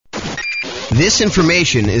This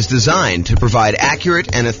information is designed to provide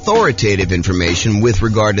accurate and authoritative information with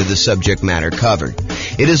regard to the subject matter covered.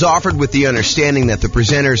 It is offered with the understanding that the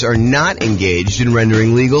presenters are not engaged in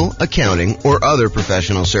rendering legal, accounting, or other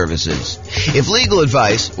professional services. If legal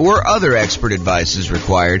advice or other expert advice is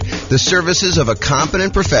required, the services of a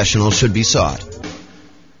competent professional should be sought.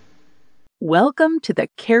 Welcome to the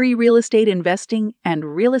Carey Real Estate Investing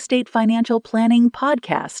and Real Estate Financial Planning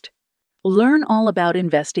podcast. Learn all about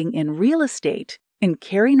investing in real estate in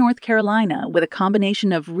Carey, North Carolina, with a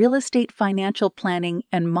combination of real estate financial planning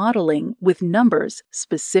and modeling with numbers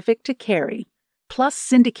specific to Carey, plus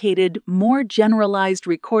syndicated, more generalized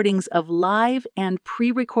recordings of live and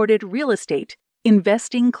pre-recorded real estate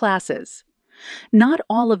investing classes, not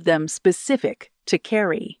all of them specific to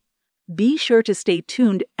Carey. Be sure to stay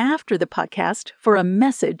tuned after the podcast for a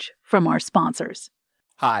message from our sponsors.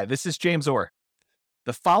 Hi, this is James Orr.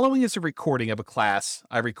 The following is a recording of a class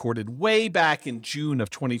I recorded way back in June of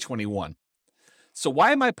 2021. So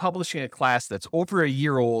why am I publishing a class that's over a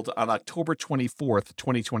year old on October 24th,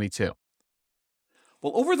 2022?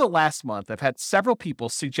 Well, over the last month, I've had several people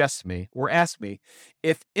suggest to me or ask me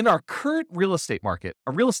if in our current real estate market,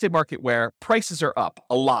 a real estate market where prices are up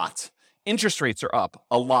a lot, interest rates are up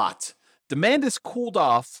a lot, demand has cooled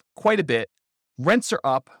off quite a bit, rents are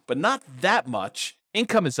up, but not that much,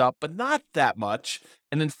 income is up, but not that much,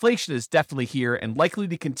 and inflation is definitely here and likely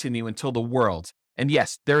to continue until the world, and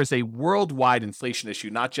yes, there is a worldwide inflation issue,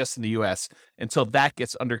 not just in the US, until that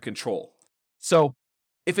gets under control. So,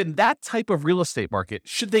 if in that type of real estate market,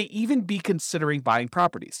 should they even be considering buying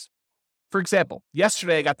properties? For example,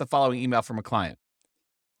 yesterday I got the following email from a client.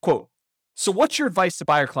 Quote, "So what's your advice to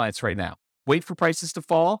buyer clients right now? Wait for prices to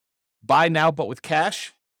fall? Buy now but with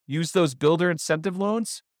cash? Use those builder incentive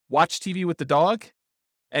loans? Watch TV with the dog?"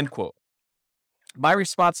 End quote. My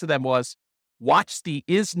response to them was, watch the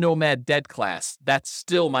Is Nomad Dead class. That's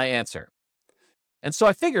still my answer. And so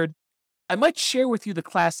I figured I might share with you the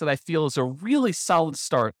class that I feel is a really solid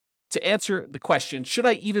start to answer the question, should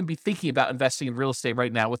I even be thinking about investing in real estate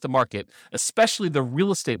right now with the market, especially the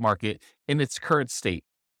real estate market in its current state?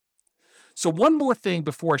 So one more thing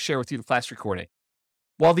before I share with you the class recording.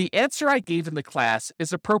 While the answer I gave in the class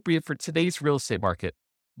is appropriate for today's real estate market,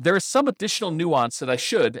 there is some additional nuance that I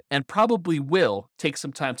should and probably will take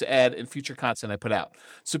some time to add in future content I put out.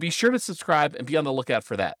 So be sure to subscribe and be on the lookout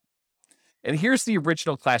for that. And here's the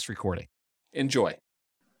original class recording. Enjoy.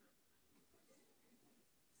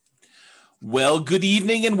 Well, good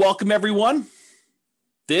evening and welcome everyone.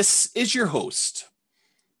 This is your host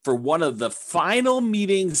for one of the final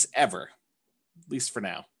meetings ever, at least for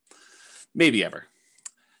now, maybe ever.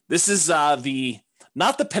 This is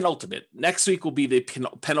not the penultimate. Next week will be the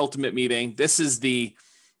penultimate meeting. This is the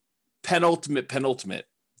penultimate,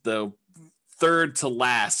 the third to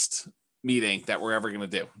last meeting that we're ever going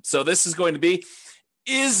to do. So this is going to be,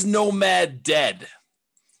 is Nomad dead?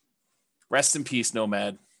 Rest in peace,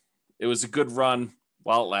 Nomad. It was a good run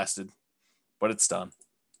while it lasted, but it's done.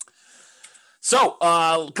 So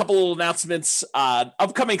a couple announcements.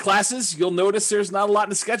 Upcoming classes, you'll notice there's not a lot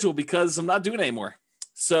in the schedule because I'm not doing it anymore.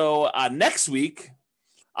 So next week,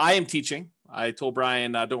 I am teaching. I told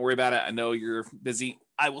Brian, don't worry about it. I know you're busy.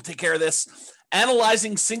 I will take care of this.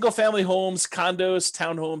 Analyzing single-family homes, condos,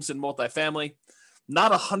 townhomes, and multifamily.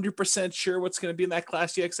 Not 100% sure what's going to be in that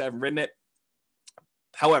class yet because I haven't written it.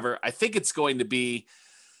 However, I think it's going to be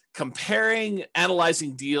comparing,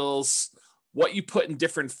 analyzing deals, what you put in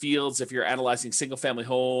different fields if you're analyzing single-family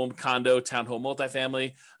home, condo, townhome,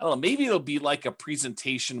 multifamily. I don't know. Maybe it'll be like a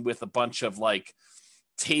presentation with a bunch of like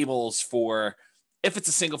tables for if it's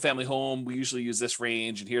a single family home, we usually use this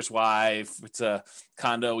range, and here's why. If it's a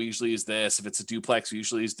condo, we usually use this. If it's a duplex, we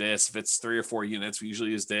usually use this. If it's 3 or 4 units, we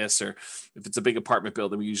usually use this. Or if it's a big apartment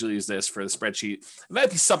building, we usually use this for the spreadsheet. It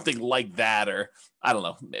might be something like that, or I don't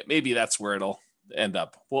know. Maybe that's where it'll end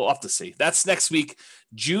up. We'll have to see. That's next week,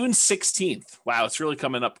 June 16th. Wow, it's really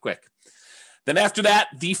coming up quick. Then after that,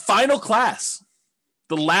 the final class,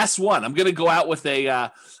 the last one. I'm going to go out with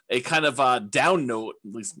a kind of a down note,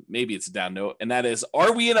 at least maybe it's a down note, and that is,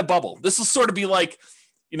 are we in a bubble? This will sort of be like,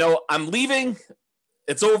 I'm leaving.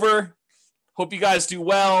 It's over. Hope you guys do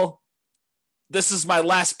well. This is my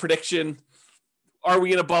last prediction. Are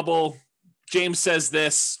we in a bubble? James says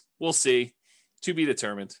this. We'll see. To be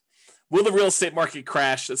determined. Will the real estate market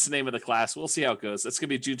crash? That's the name of the class. We'll see how it goes. That's going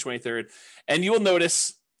to be June 23rd. And you will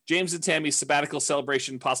notice James and Tammy's sabbatical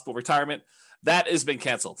celebration, possible retirement. That has been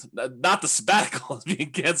canceled. Not the sabbatical is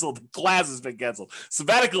being canceled. The class has been canceled.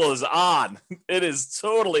 Sabbatical is on. It is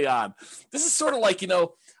totally on. This is sort of like,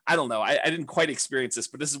 I don't know. I didn't quite experience this,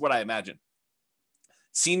 but this is what I imagine.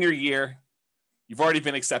 Senior year, you've already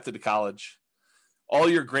been accepted to college. All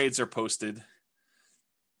your grades are posted.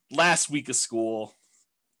 Last week of school.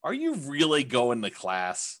 Are you really going to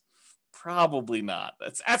class? Probably not.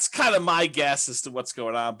 That's kind of my guess as to what's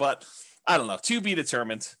going on, but I don't know. To be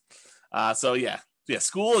determined. So yeah,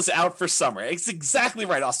 school is out for summer. It's exactly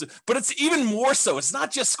right, Austin. But it's even more so. It's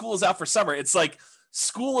not just school is out for summer. It's like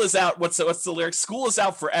school is out. What's the lyric? School is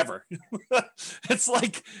out forever. It's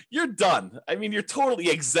like you're done. I mean, you're totally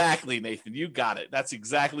exactly, Nathan. You got it. That's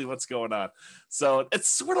exactly what's going on. So it's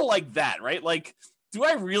sort of like that, right? Like, do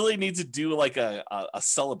I really need to do like a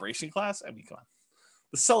celebration class? I mean, come on.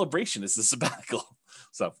 The celebration is the sabbatical.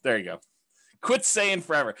 So there you go. Quit saying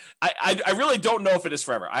forever. I really don't know if it is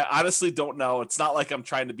forever. I honestly don't know. It's not like I'm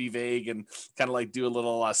trying to be vague and kind of like do a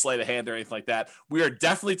little sleight of hand or anything like that. We are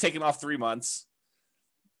definitely taking off 3 months.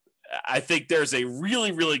 I think there's a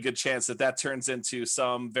really, really good chance that turns into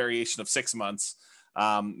some variation of 6 months.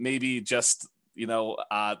 Maybe just,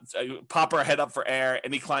 pop our head up for air.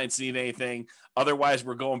 Any clients need anything. Otherwise,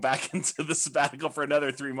 we're going back into the sabbatical for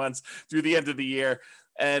another 3 months through the end of the year.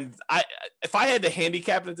 And if I had to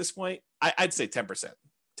handicap it at this point, I'd say 10%.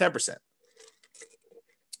 10%.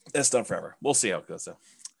 That's done forever. We'll see how it goes, though.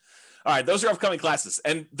 All right, those are upcoming classes.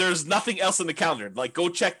 And there's nothing else in the calendar. Like, go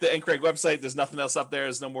check the NCRAG website. There's nothing else up there.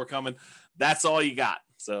 There's no more coming. That's all you got.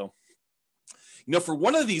 So, for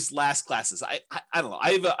one of these last classes, I don't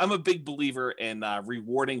know. I'm a big believer in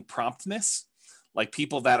rewarding promptness, like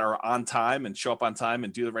people that are on time and show up on time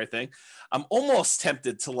and do the right thing. I'm almost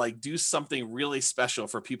tempted to like do something really special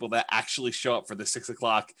for people that actually show up for the 6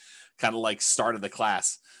 o'clock kind of like start of the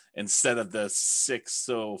class instead of the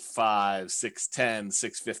 6:05, 6:10,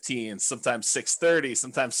 6:15, sometimes 6:30,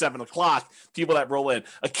 sometimes 7 o'clock, people that roll in.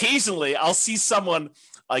 Occasionally I'll see someone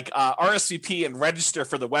like RSVP and register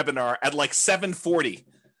for the webinar at like 7:40.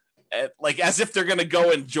 Like as if they're going to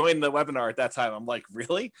go and join the webinar at that time. I'm like,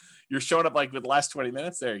 really? You're showing up like with the last 20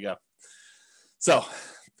 minutes? There you go. So, all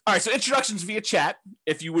right. So introductions via chat,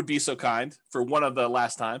 if you would be so kind for one of the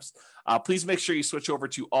last times, please make sure you switch over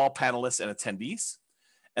to all panelists and attendees.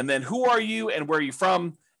 And then who are you and where are you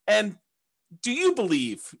from? And do you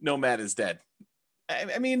believe Nomad is dead?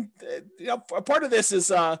 I mean, a part of this is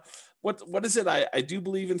what is it? I do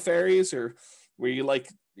believe in fairies, or where you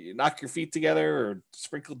knock your feet together or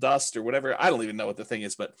sprinkle dust or whatever. I don't even know what the thing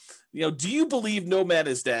is, but do you believe Nomad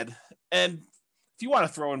is dead? And if you want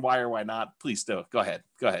to throw in why or why not, please do. Go ahead.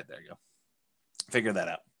 There you go. Figure that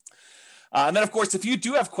out. And then, of course, if you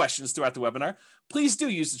do have questions throughout the webinar, please do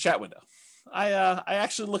use the chat window. I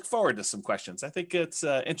actually look forward to some questions. I think it's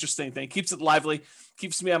an interesting thing. Keeps it lively,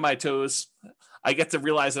 keeps me on my toes. I get to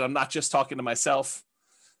realize that I'm not just talking to myself.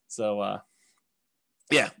 So,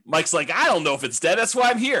 yeah, Mike's like, I don't know if it's dead. That's why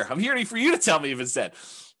I'm here. I'm here for you to tell me if it's dead.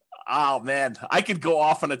 Oh, man, I could go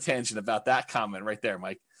off on a tangent about that comment right there,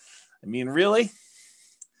 Mike. I mean, really?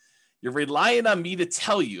 You're relying on me to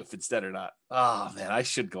tell you if it's dead or not. Oh, man, I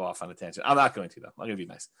should go off on a tangent. I'm not going to, though. I'm going to be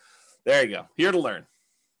nice. There you go. Here to learn.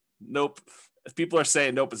 Nope. If people are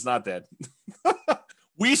saying, nope, it's not dead.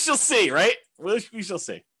 We shall see, right? We shall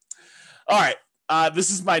see. All right.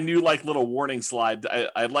 This is my new little warning slide.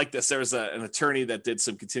 I like this. There was an attorney that did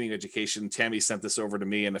some continuing education. Tammy sent this over to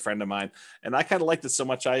me and a friend of mine, and I kind of liked it so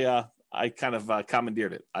much I kind of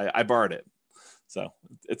commandeered it. I borrowed it, so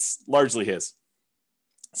it's largely his.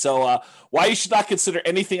 So why you should not consider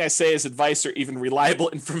anything I say as advice or even reliable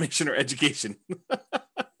information or education.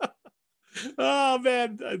 Oh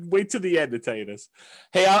man, wait to the end to tell you this.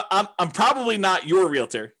 Hey, I'm probably not your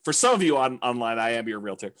realtor. For some of you online, I am your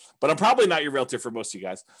realtor, but I'm probably not your realtor for most of you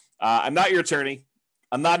guys. I'm not your attorney.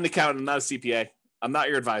 I'm not an accountant. I'm not a CPA. I'm not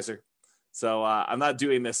your advisor. So I'm not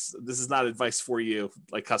doing this. This is not advice for you,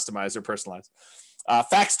 like customized or personalized.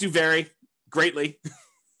 Facts do vary greatly.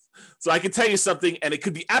 So I can tell you something, and it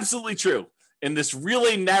could be absolutely true in this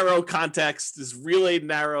really narrow context, this really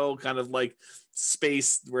narrow kind of like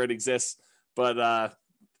space where it exists. But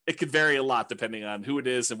it could vary a lot depending on who it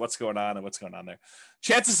is and what's going on there.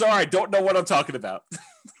 Chances are I don't know what I'm talking about.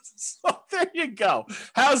 So there you go.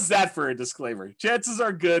 How's that for a disclaimer? Chances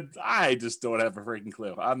are good. I just don't have a freaking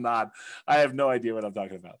clue. I have no idea what I'm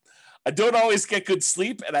talking about. I don't always get good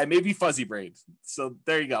sleep, and I may be fuzzy brained. So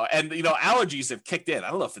there you go. And allergies have kicked in. I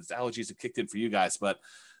don't know if it's allergies have kicked in for you guys, but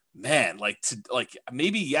man,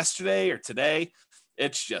 maybe yesterday or today,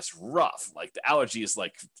 it's just rough. Like the allergy is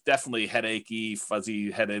like definitely headachy, fuzzy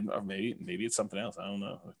headed, or maybe it's something else. I don't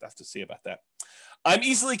know. I have to see about that. I'm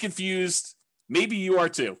easily confused. Maybe you are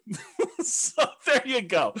too. So there you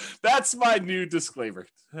go. That's my new disclaimer.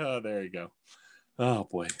 Oh, there you go. Oh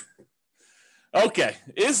boy. Okay.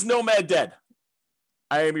 Is Nomad dead?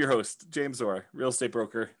 I am your host, James Orr, real estate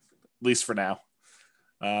broker, at least for now.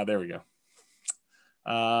 There we go.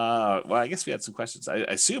 Well, I guess we had some questions. I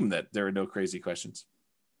assume that there are no crazy questions.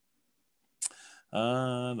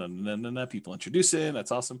 People introducing.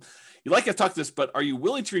 That's awesome. You like I've talked this, but are you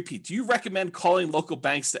willing to repeat? Do you recommend calling local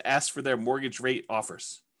banks to ask for their mortgage rate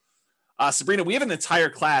offers? Sabrina, we have an entire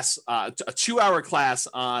class, a 2-hour class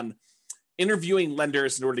on interviewing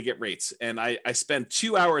lenders in order to get rates. And I spent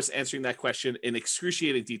 2 hours answering that question in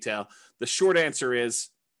excruciating detail. The short answer is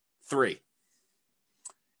 3.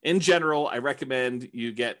 In general, I recommend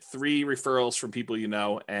you get 3 referrals from people you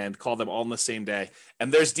know and call them all on the same day.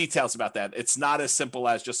 And there's details about that. It's not as simple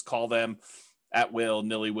as just call them at will,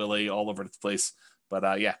 nilly-willy, all over the place. But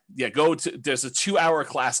there's a 2-hour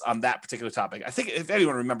class on that particular topic. I think if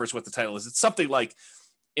anyone remembers what the title is, it's something like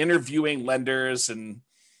interviewing lenders and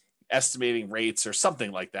estimating rates or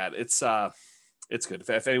something like that. It's good.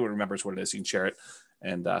 If anyone remembers what it is, you can share it,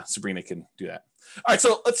 and Sabrina can do that. All right,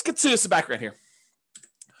 so let's get to some background here.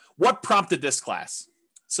 What prompted this class?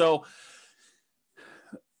 So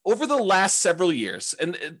over the last several years,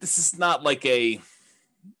 and this is not like a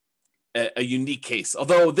unique case,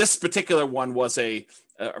 although this particular one was a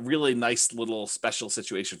really nice little special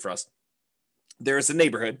situation for us. There's a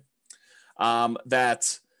neighborhood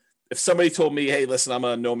that if somebody told me, hey, listen, I'm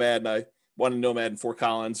a nomad and I want a nomad in Fort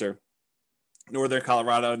Collins or Northern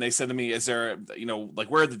Colorado, and they said to me, is there,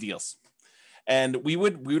 where are the deals? And we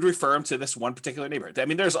would refer them to this one particular neighborhood. I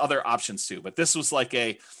mean, there's other options too, but this was like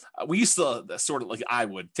we used to sort of like,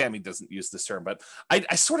 Tammy doesn't use this term, but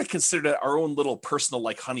I sort of considered it our own little personal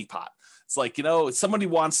like honeypot. It's like, somebody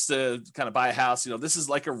wants to kind of buy a house, this is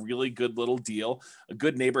like a really good little deal, a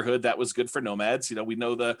good neighborhood that was good for nomads. We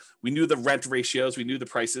knew the rent ratios, we knew the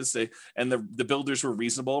prices, and the builders were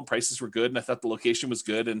reasonable, prices were good. And I thought the location was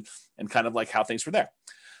good and kind of like how things were there.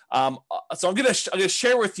 So I'm going to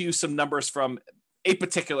share with you some numbers from a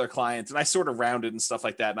particular client, and I sort of rounded and stuff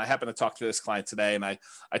like that. And I happened to talk to this client today, and I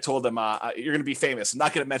told them, you're going to be famous. I'm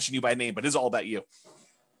not going to mention you by name, but it's all about you.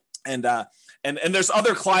 And there's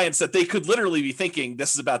other clients that they could literally be thinking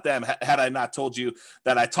this is about them had I not told you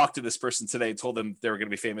that I talked to this person today and told them they were going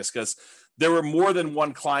to be famous, because there were more than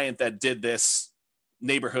one client that did this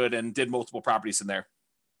neighborhood and did multiple properties in there.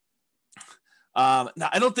 Now,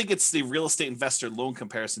 I don't think it's the real estate investor loan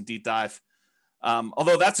comparison deep dive,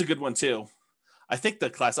 although that's a good one too. I think the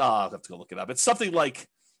class, I'll have to go look it up. It's something like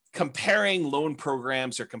comparing loan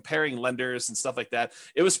programs or comparing lenders and stuff like that.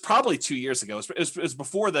 It was probably 2 years ago. It was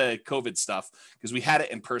before the COVID stuff, because we had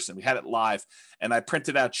it in person. We had it live, and I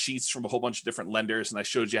printed out sheets from a whole bunch of different lenders, and I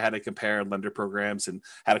showed you how to compare lender programs and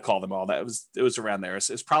how to call them all. That it was around there.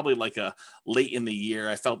 It's probably like a late in the year.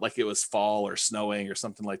 I felt like it was fall or snowing or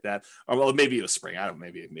something like that. Or well, maybe it was spring. I don't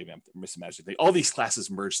know. Maybe I'm misimagining. All these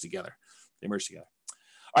classes merged together. They merged together.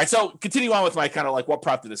 All right. So continue on with my kind of like what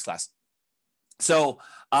prompted this class. So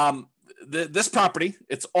this property,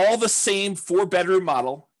 it's all the same 4-bedroom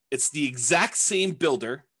model. It's the exact same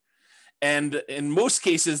builder. And in most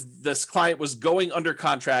cases, this client was going under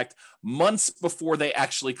contract months before they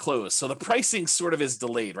actually close. So the pricing sort of is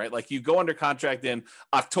delayed, right? Like you go under contract in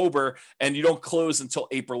October and you don't close until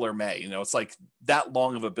April or May. It's like that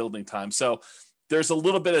long of a building time. So there's a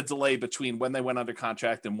little bit of delay between when they went under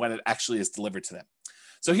contract and when it actually is delivered to them.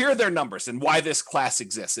 So here are their numbers and why this class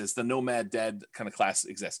exists, is the Nomad Dead kind of class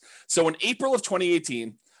exists. So in April of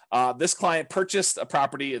 2018, this client purchased a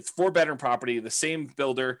property. It's 4-bedroom property, the same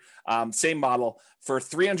builder, same model, for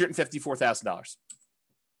 $354,000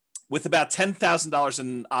 with about $10,000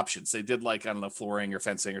 in options. They did flooring or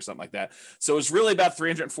fencing or something like that. So it was really about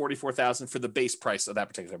 $344,000 for the base price of that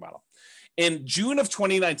particular model. In June of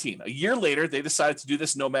 2019, a year later, they decided to do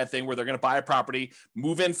this nomad thing where they're going to buy a property,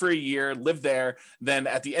 move in for a year, live there. Then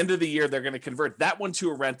at the end of the year, they're going to convert that one to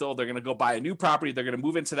a rental. They're going to go buy a new property. They're going to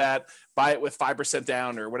move into that, buy it with 5%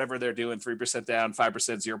 down or whatever they're doing, 3% down,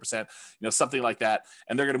 5%, 0%, something like that.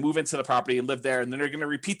 And they're going to move into the property and live there. And then they're going to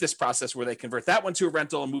repeat this process where they convert that one to a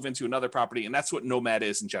rental and move into another property. And that's what Nomad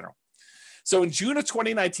is in general. So in June of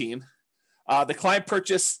 2019, the client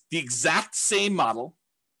purchased the exact same model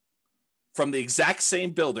from the exact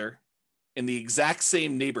same builder in the exact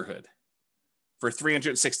same neighborhood for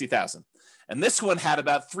 $360,000. And this one had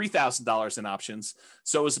about $3,000 in options.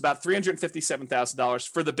 So it was about $357,000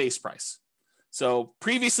 for the base price. So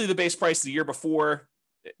previously the base price the year before,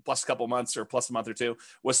 plus a couple months or plus a month or two,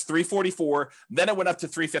 was $344. Then it went up to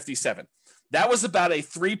 $357. That was about a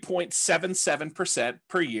 3.77%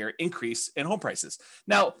 per year increase in home prices.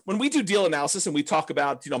 Now, when we do deal analysis and we talk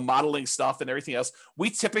about, modeling stuff and everything else, we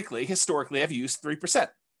typically, historically, have used 3%.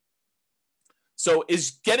 So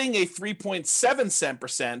is getting a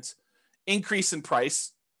 3.77% increase in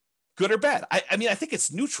price good or bad? I mean, I think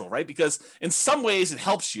it's neutral, right? Because in some ways it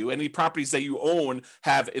helps you. Any properties that you own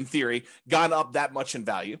have, in theory, gone up that much in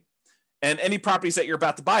value. And any properties that you're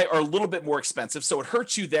about to buy are a little bit more expensive. So it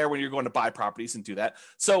hurts you there when you're going to buy properties and do that.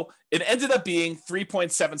 So it ended up being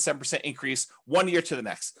 3.77% increase 1 year to the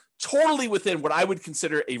next. Totally within what I would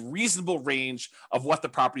consider a reasonable range of what the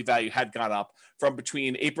property value had gone up from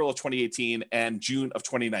between April of 2018 and June of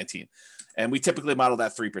 2019. And we typically model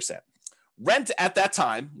that 3%. Rent at that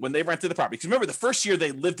time when they rented the property, because remember the first year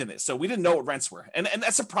they lived in it, so we didn't know what rents were, and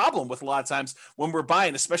that's a problem with a lot of times when we're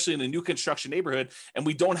buying, especially in a new construction neighborhood, and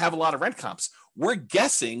we don't have a lot of rent comps. We're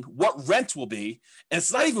guessing what rent will be, and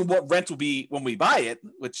it's not even what rent will be when we buy it,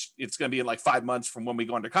 which it's going to be in like 5 months from when we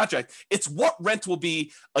go under contract. It's what rent will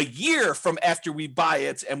be a year from after we buy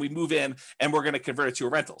it and we move in, and we're going to convert it to a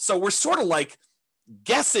rental. So we're sort of like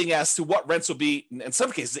guessing as to what rents will be in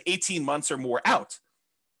some cases 18 months or more out.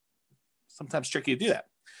 Sometimes tricky to do that.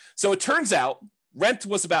 So it turns out rent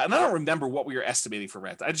was about, and I don't remember what we were estimating for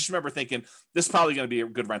rent. I just remember thinking this is probably going to be a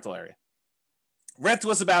good rental area. Rent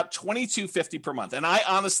was about $22.50 per month. And I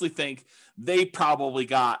honestly think they probably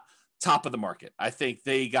got top of the market. I think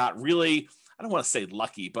they got really, I don't want to say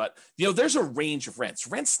lucky, but there's a range of rents.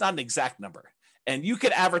 Rent's not an exact number. And you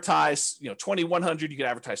could advertise, $2,100, you could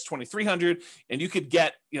advertise $2,300, and you could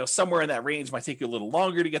get, somewhere in that range. Might take you a little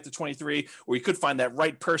longer to get to 23, or you could find that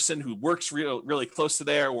right person who works really close to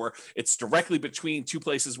there, or it's directly between two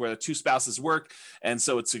places where the two spouses work. And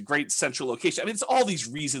so it's a great central location. I mean, it's all these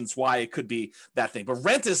reasons why it could be that thing, but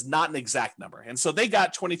rent is not an exact number. And so they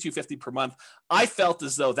got $22.50 per month. I felt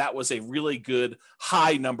as though that was a really good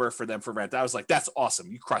high number for them for rent. I was like, that's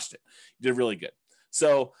awesome. You crushed it. You did really good.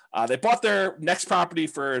 So they bought their next property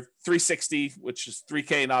for $360, which is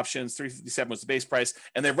 $3K in options. $357 was the base price,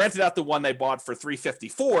 and they rented out the one they bought for $354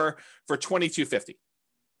 for $22.50.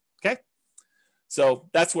 Okay, so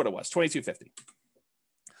that's what it was, $22.50.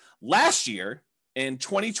 Last year in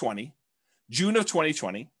 2020, June of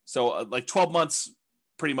 2020, so like 12 months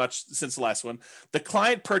pretty much since the last one, the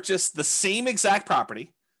client purchased the same exact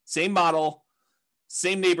property, same model,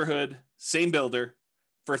 same neighborhood, same builder,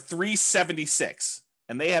 for $376,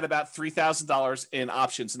 and they had about $3,000 in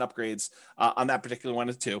options and upgrades on that particular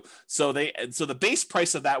one too. So the base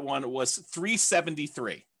price of that one was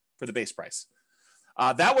 $373 for the base price.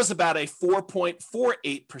 That was about a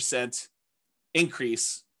 4.48%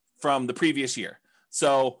 increase from the previous year.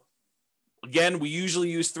 So again, we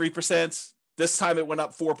usually use 3%. This time it went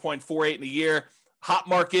up 4.48 in a year. Hot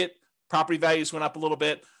market, property values went up a little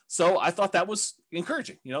bit. So I thought that was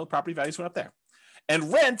encouraging. Property values went up there.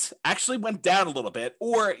 And rent actually went down a little bit,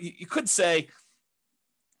 or you could say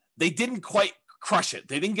they didn't quite crush it.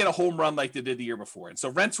 They didn't get a home run like they did the year before. And so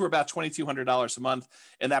rents were about $2,200 a month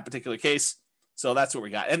in that particular case. So that's what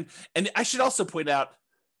we got. And I should also point out,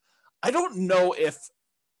 I don't know if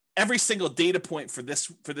every single data point for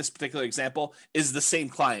this particular example is the same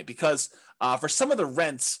client, because for some of the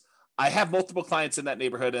rents, I have multiple clients in that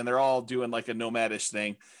neighborhood, and they're all doing like a nomadish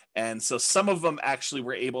thing. And so some of them actually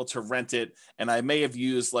were able to rent it, and I may have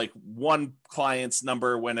used like one client's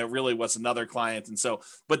number when it really was another client. And so,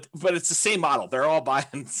 but it's the same model. They're all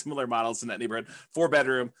buying similar models in that neighborhood,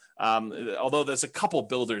 4-bedroom. Although there's a couple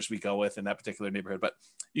builders we go with in that particular neighborhood, but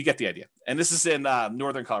you get the idea. And this is in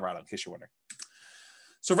northern Colorado, in case you're wondering.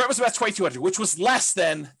 So rent was about $2,200, which was less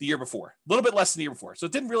than the year before, a little bit less than the year before. So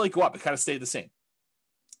it didn't really go up. It kind of stayed the same.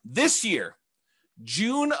 This year,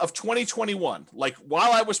 June of 2021, like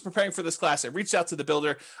while I was preparing for this class, I reached out to the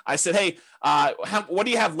builder. I said, hey, what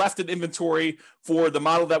do you have left in inventory for the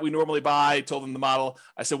model that we normally buy? I told them the model.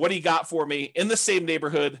 I said, what do you got for me in the same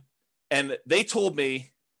neighborhood? And they told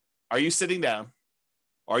me, are you sitting down?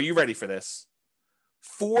 Are you ready for this?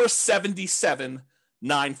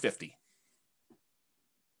 $477,950.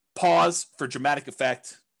 Pause for dramatic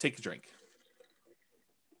effect. Take a drink.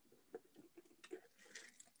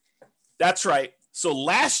 That's right. So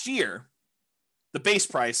last year, the base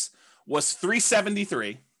price was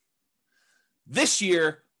 $373. This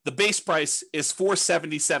year, the base price is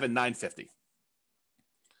 $477,950.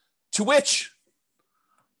 To which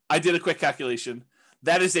I did a quick calculation.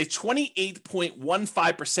 That is a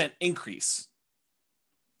 28.15% increase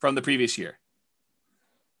from the previous year.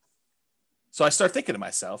 So I start thinking to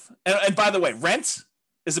myself, and by the way, rent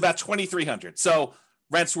is about $2,300. So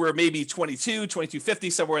rents were maybe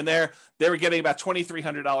 $2,250, somewhere in there. They were getting about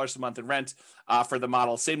 $2,300 a month in rent for the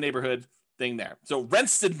model, same neighborhood thing there. So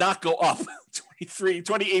rents did not go up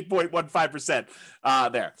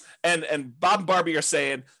 28.15% there. And Bob and Barbie are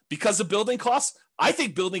saying, because of building costs, I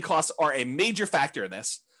think building costs are a major factor in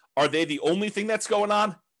this. Are they the only thing that's going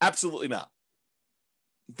on? Absolutely not.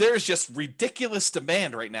 there's just ridiculous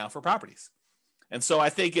demand right now for properties. And so I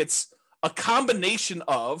think it's a combination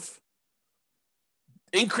of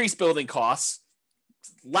increased building costs,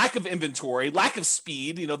 lack of inventory, lack of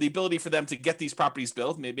speed, the ability for them to get these properties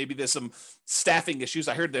built. Maybe there's some staffing issues.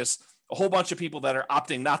 I heard there's a whole bunch of people that are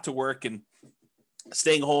opting not to work and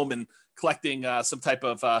staying home and collecting some type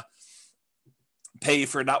of pay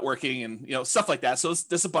for not working and, stuff like that. So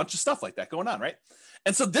there's a bunch of stuff like that going on, right?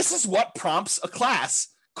 And so this is what prompts a class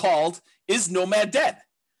called Is Nomad Dead?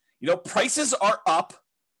 Prices are up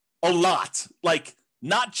a lot, like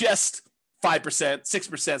not just 5%, 6%,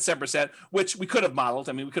 7%, which we could have modeled.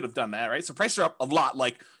 I mean, we could have done that, right? So prices are up a lot,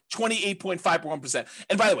 like 28.51%.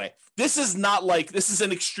 And by the way, this is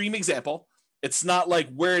an extreme example. It's not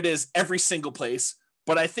like where it is every single place,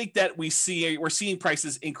 but I think that we're seeing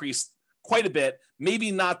prices increase quite a bit,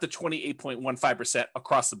 maybe not the 28.15%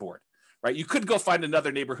 across the board, right? You could go find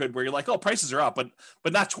another neighborhood where you're like, oh, prices are up,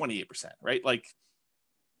 but not 28%, right? Like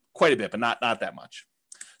quite a bit, but not that much.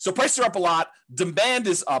 So prices are up a lot. Demand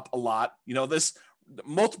is up a lot. There's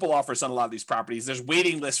multiple offers on a lot of these properties. There's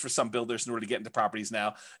waiting lists for some builders in order to get into properties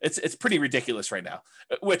now. It's pretty ridiculous right now,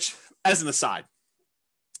 which, as an aside,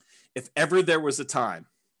 if ever there was a time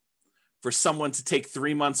for someone to take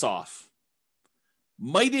 3 months off,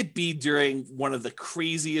 might it be during one of the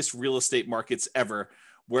craziest real estate markets ever,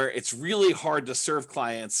 where it's really hard to serve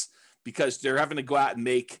clients because they're having to go out and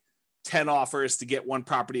make 10 offers to get one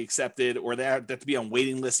property accepted, or they have to be on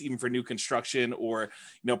waiting lists even for new construction, or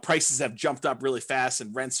prices have jumped up really fast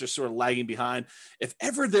and rents are sort of lagging behind. If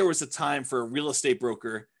ever there was a time for a real estate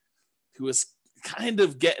broker who was kind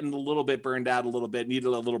of getting a little bit burned out, a little bit, needed a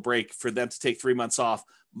little break, for them to take 3 months off,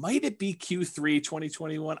 might it be Q3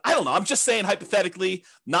 2021? I don't know. I'm just saying hypothetically,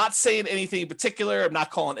 not saying anything in particular. I'm not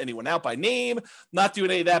calling anyone out by name, not doing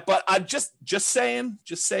any of that, but I'm just saying,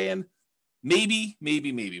 maybe.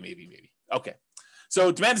 Okay.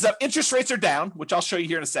 So demand is up. Interest rates are down, which I'll show you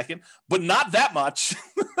here in a second, but not that much.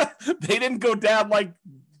 They didn't go down like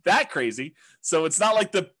that crazy. So it's not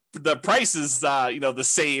like the price is, the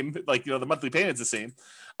same, like, the monthly payment's the same.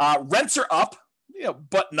 Rents are up,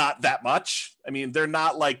 but not that much. I mean, they're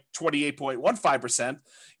not like 28.15%,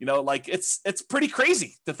 like it's pretty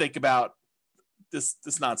crazy to think about this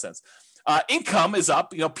nonsense. Income is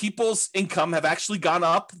up. People's income have actually gone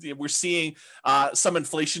up. We're seeing some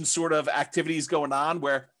inflation sort of activities going on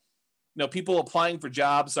where, people applying for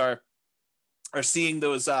jobs are seeing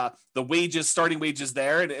those the starting wages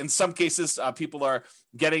there, and in some cases, people are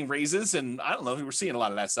getting raises. And I don't know, we're seeing a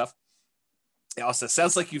lot of that stuff. It also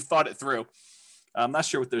sounds like you've thought it through. I'm not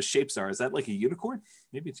sure what those shapes are. Is that like a unicorn?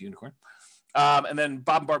 Maybe it's a unicorn. And then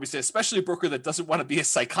Bob and Barbie say, especially a broker that doesn't want to be a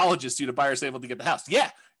psychologist due to buyers able to get the house. Yeah,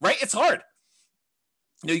 right. It's hard.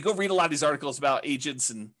 You go read a lot of these articles about agents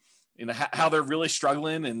and how they're really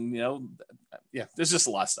struggling, and there's just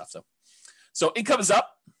a lot of stuff. So income is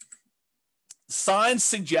up. Signs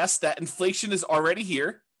suggest that inflation is already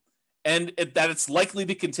here, and that it's likely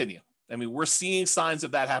to continue. I mean, we're seeing signs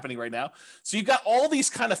of that happening right now. So you've got all these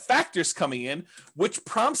kind of factors coming in, which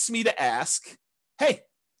prompts me to ask, hey,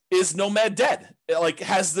 is Nomad dead? Like,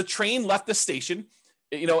 has the train left the station?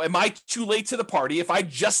 Am I too late to the party? If I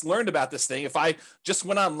just learned about this thing, if I just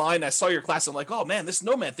went online, I saw your class, I'm like, oh man, this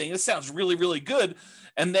Nomad thing, this sounds really, really good.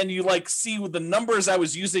 And then you like see with the numbers I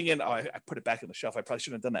was using, and I put it back on the shelf. I probably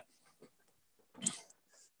shouldn't have done that.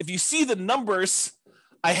 If you see the numbers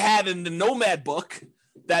I had in the Nomad book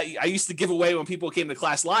that I used to give away when people came to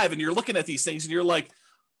class live, and you're looking at these things and you're like,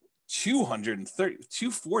 230,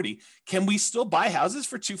 240. Can we still buy houses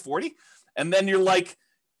for 240? And then you're like,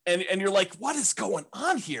 and you're like, what is going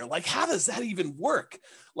on here? Like, how does that even work?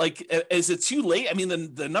 Like, is it too late? I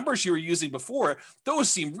mean, the numbers you were using before, those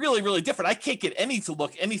seem really, really different. I can't get any to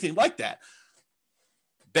look anything like that.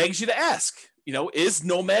 Begs you to ask, is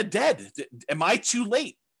Nomad dead? Am I too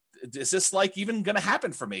late? Is this like even going to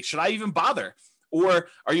happen for me? Should I even bother? Or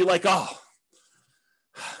are you like, oh,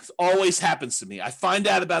 it always happens to me. I find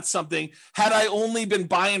out about something. Had I only been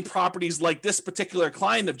buying properties like this particular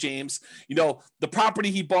client of James, the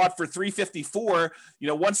property he bought for $354,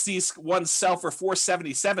 once these ones sell for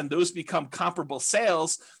 $477, those become comparable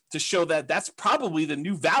sales to show that that's probably the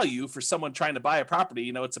new value for someone trying to buy a property.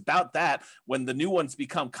 It's about that when the new ones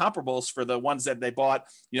become comparables for the ones that they bought,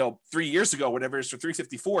 3 years ago, whatever it is, for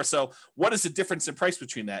 $354. So what is the difference in price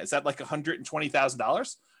between that? Is that like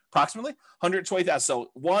 $120,000? Approximately 120,000.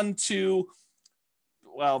 So 1, 2,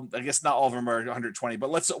 well, I guess not all of them are 120, but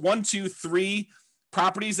let's 1, 2, 3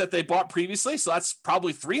 properties that they bought previously. So that's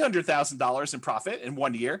probably $300,000 in profit in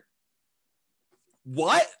 1 year.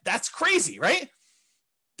 What? That's crazy, right?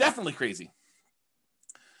 Definitely crazy.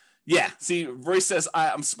 Yeah. See, Royce says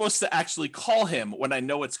I'm supposed to actually call him when I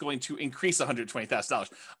know it's going to increase $120,000.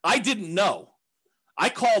 I didn't know. I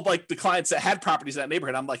called like the clients that had properties in that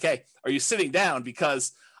neighborhood. I'm like, hey, are you sitting down?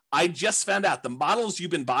 Because I just found out the models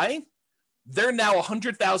you've been buying, they're now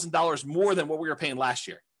 $100,000 more than what we were paying last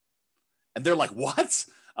year. And they're like, what?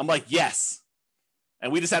 I'm like, yes.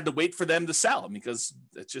 And we just had to wait for them to sell them because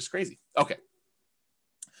it's just crazy. Okay.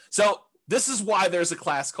 So this is why there's a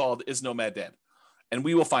class called Is Nomad Dead? And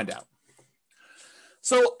we will find out.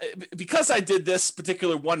 So because I did this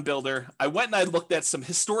particular one builder, I went and I looked at some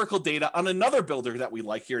historical data on another builder that we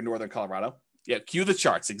like here in Northern Colorado. Yeah, cue the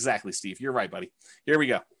charts. Exactly, Steve. You're right, buddy. Here we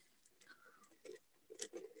go.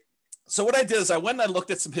 So what I did is I went and I looked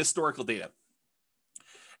at some historical data.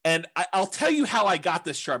 And I'll tell you how I got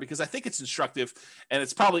this chart because I think it's instructive and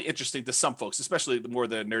it's probably interesting to some folks, especially the more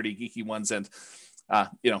the nerdy, geeky ones. And,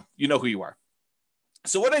 you know who you are.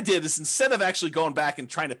 So what I did is instead of actually going back and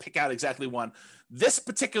trying to pick out exactly one, this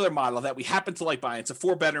particular model that we happen to like buying, it's a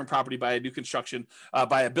 4-bedroom property by a new construction,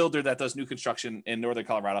 by a builder that does new construction in Northern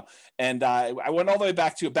Colorado. And I went all the way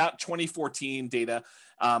back to about 2014 data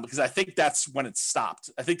because I think that's when it stopped.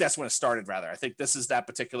 I think that's when it started, rather. I think this is that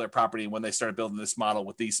particular property when they started building this model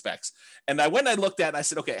with these specs. And I went and I looked at it and I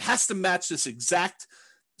said, okay, it has to match this exact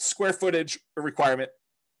square footage requirement.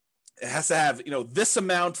 It has to have, this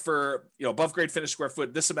amount for, above grade finished square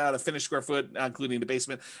foot, this amount of finished square foot, including the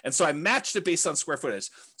basement. And so I matched it based on square footage.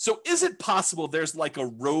 So is it possible there's like a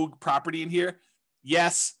rogue property in here?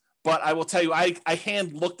 Yes. But I will tell you, I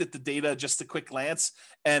hand looked at the data just a quick glance,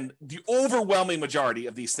 and the overwhelming majority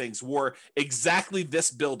of these things were exactly this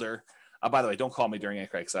builder. By the way, don't call me during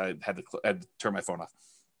Anchor because I had to turn my phone off.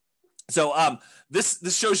 So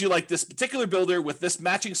this shows you like this particular builder with this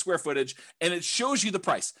matching square footage, and it shows you the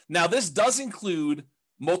price. Now, this does include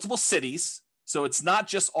multiple cities, so it's not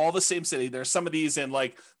just all the same city. There's some of these in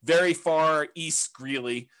like very far east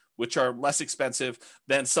Greeley, which are less expensive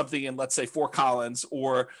than something in, let's say, Fort Collins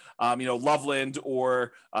or, Loveland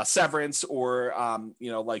or Severance or,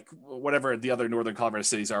 like whatever the other Northern Colorado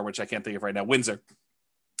cities are, which I can't think of right now, Windsor,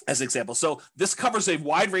 as an example. So this covers a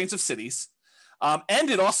wide range of cities. And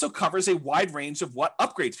it also covers a wide range of what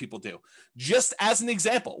upgrades people do. Just as an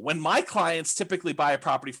example, when my clients typically buy a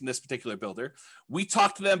property from this particular builder, we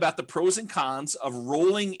talk to them about the pros and cons of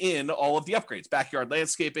rolling in all of the upgrades: backyard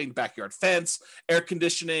landscaping, backyard fence, air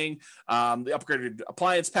conditioning, the upgraded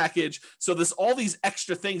appliance package. So there's all these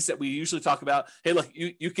extra things that we usually talk about. Hey, look,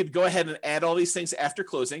 you could go ahead and add all these things after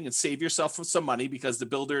closing and save yourself some money because the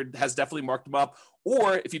builder has definitely marked them up.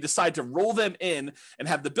 Or if you decide to roll them in and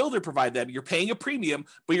have the builder provide them, you're paying a premium,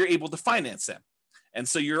 but you're able to finance them. And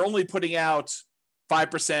so you're only putting out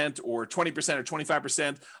 5% or 20% or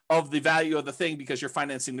 25% of the value of the thing because you're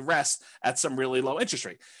financing the rest at some really low interest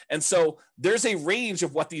rate. And so there's a range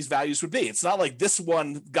of what these values would be. It's not like this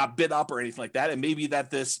one got bid up or anything like that. And maybe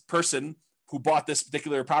that this person who bought this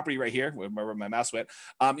particular property right here, where my mouse went,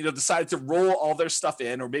 decided to roll all their stuff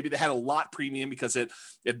in, or maybe they had a lot premium because it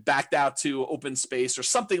backed out to open space or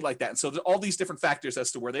something like that. And so there's all these different factors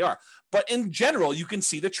as to where they are. But in general, you can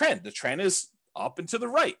see the trend. The trend is up and to the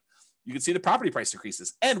right. You can see the property price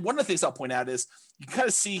increases. And one of the things I'll point out is you kind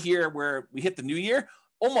of see here where we hit the new year,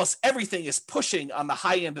 almost everything is pushing on the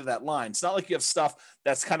high end of that line. It's not like you have stuff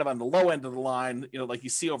that's kind of on the low end of the line, like you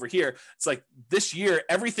see over here. It's like this year,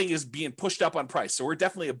 everything is being pushed up on price. So we're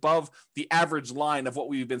definitely above the average line of what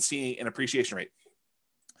we've been seeing in appreciation rate.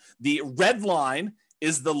 The red line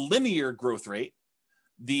is the linear growth rate.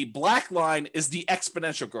 The black line is the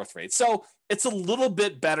exponential growth rate. So it's a little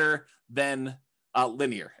bit better than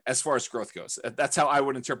linear as far as growth goes. That's how I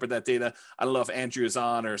would interpret that data. I don't know if Andrew is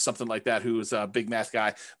on or something like that, who's a big math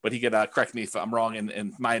guy, but he could correct me if I'm wrong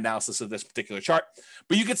in my analysis of this particular chart.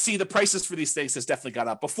 But you could see the prices for these things has definitely gone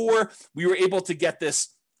up. Before, we were able to get this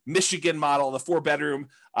Michigan model, the 4-bedroom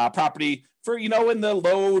property for, in the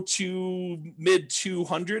low to mid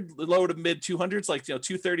 200s, like,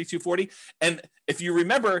 230, 240. And if you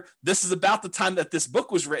remember, this is about the time that this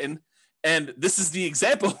book was written. And this is the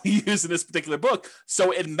example we use in this particular book.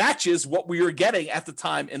 So it matches what we were getting at the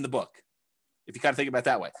time in the book, if you kind of think about it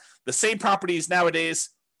that way. The same properties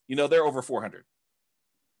nowadays, they're over 400.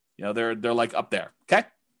 They're like up there, okay?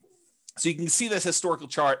 So you can see this historical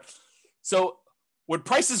chart. So when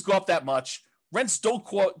prices go up that much, rents don't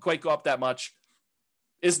quite go up that much.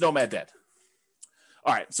 Is Nomad dead?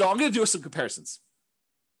 All right, so I'm going to do some comparisons,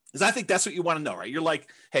 because I think that's what you want to know, right? You're like,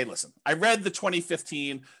 hey, listen, I read the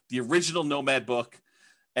 2015, the original Nomad book,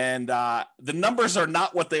 and the numbers are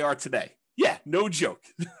not what they are today. Yeah, no joke,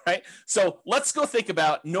 right? So let's go think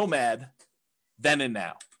about Nomad then and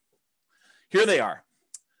now. Here they are.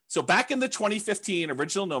 So back in the 2015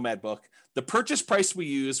 original Nomad book, the purchase price we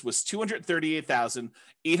used was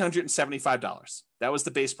 $238,875. That was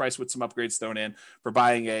the base price with some upgrades thrown in for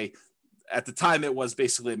buying at the time, it was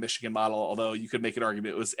basically a Michigan model, although you could make an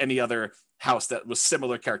argument it was any other house that was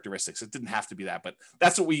similar characteristics. It didn't have to be that, but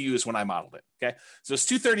that's what we used when I modeled it. Okay. So it's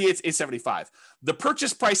 $238,875. The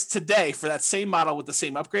purchase price today for that same model with the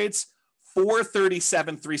same upgrades,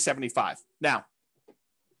 $437,375. Now,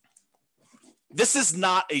 this is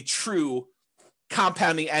not a true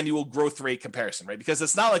compounding annual growth rate comparison, right? Because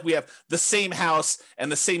it's not like we have the same house and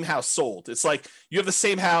the same house sold. It's like you have the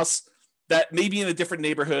same house that may be in a different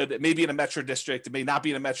neighborhood. It may be in a metro district. It may not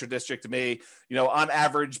be in a metro district. It may, on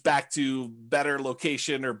average back to better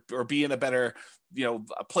location or be in a better,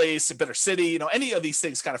 a place, a better city, any of these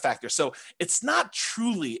things kind of factor. So it's not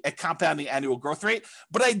truly a compounding annual growth rate,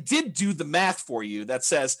 but I did do the math for you that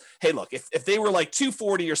says, hey, look, if they were like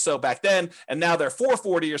 240 or so back then, and now they're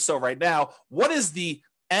 440 or so right now, what is the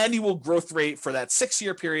annual growth rate for that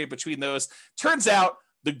 6-year period between those? Turns out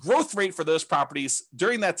the growth rate for those properties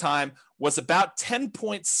during that time was about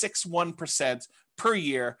 10.61% per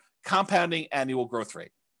year, compounding annual growth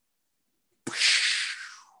rate.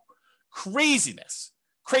 Craziness.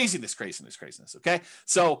 Okay.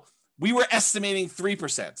 So we were estimating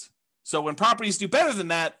 3%. So when properties do better than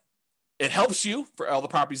that, it helps you for all the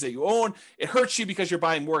properties that you own. It hurts you because you're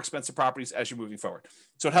buying more expensive properties as you're moving forward.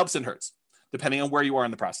 So it helps and hurts depending on where you are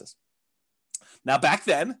in the process. Now, back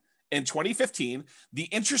then in 2015, the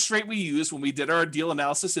interest rate we used when we did our deal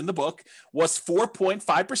analysis in the book was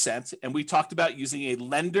 4.5%. And we talked about using a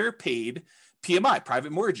lender paid PMI,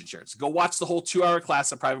 private mortgage insurance. Go watch the whole 2-hour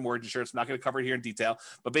class on private mortgage insurance. I'm not going to cover it here in detail,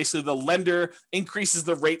 but basically the lender increases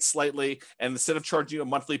the rate slightly, and instead of charging you a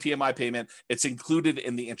monthly PMI payment, it's included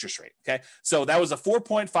in the interest rate. Okay, so that was a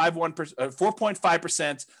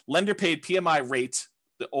 4.5% lender paid PMI rate,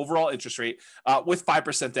 the overall interest rate, with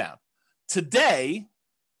 5% down. Today,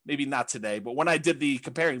 maybe not today, but when I did the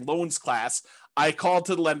comparing loans class, I called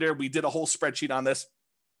to the lender. We did a whole spreadsheet on this.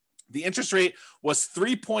 The interest rate was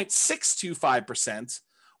 3.625%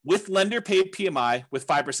 with lender paid PMI with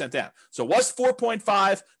 5% down. So it was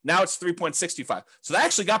 4.5. Now it's 3.625. So that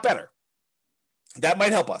actually got better. That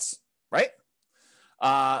might help us, right?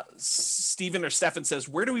 Steven or Stefan says,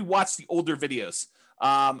 where do we watch the older videos?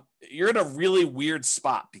 You're in a really weird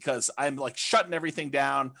spot because I'm like shutting everything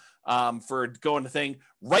down for going to thing.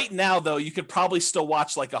 Right now, though, you could probably still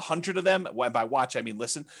watch like 100 of them. When by watch, I mean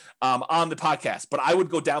listen, on the podcast. But I would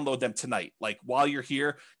go download them tonight. Like while you're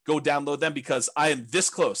here, go download them because I am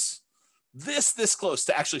this close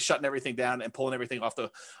to actually shutting everything down and pulling everything off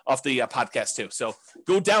the podcast too. So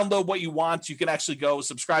go download what you want. You can actually go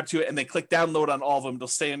subscribe to it and then click download on all of them. They'll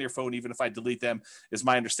stay on your phone even if I delete them, is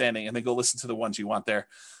my understanding. And then go listen to the ones you want there.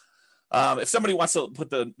 If somebody wants to put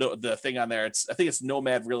the thing on there, I think it's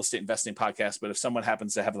Nomad Real Estate Investing Podcast. But if someone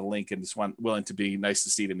happens to have the link and is willing to be nice to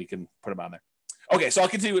see them, you can put them on there. Okay, so I'll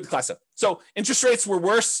continue with the class up. So interest rates were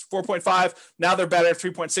worse, 4.5. Now they're better,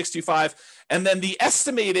 3.625. And then the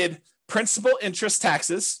estimated principal, interest,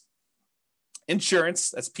 taxes, insurance,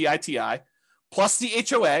 that's PITI, plus the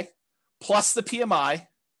HOA, plus the PMI.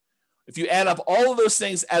 If you add up all of those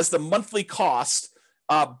things as the monthly cost,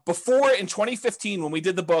 before in 2015, when we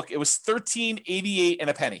did the book, it was $13.88 and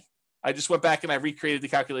a penny. I just went back and I recreated the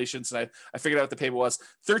calculations and I figured out what the payment was.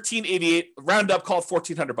 $13.88, round up, call it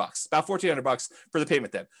 $1,400, about $1,400 for the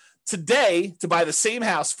payment then. Today, to buy the same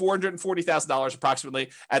house, $440,000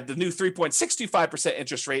 approximately at the new 3.625%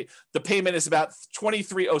 interest rate, the payment is about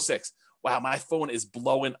 $2,306. Wow, my phone is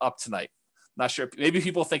blowing up tonight. Not sure. Maybe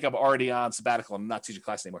people think I'm already on sabbatical. I'm not teaching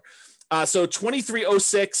class anymore. So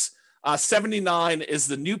 $2,306, 79 is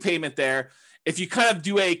the new payment there. If you kind of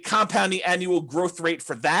do a compounding annual growth rate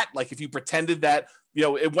for that, like if you pretended that,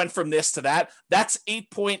 it went from this to that, that's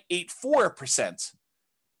 8.84%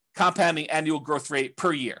 compounding annual growth rate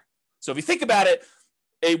per year. So if you think about it,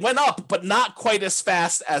 it went up, but not quite as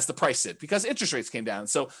fast as the price did because interest rates came down.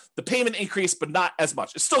 So the payment increased, but not as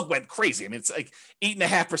much. It still went crazy. I mean, it's like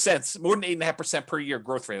 8.5%, more than 8.5% per year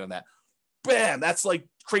growth rate on that. Bam, that's like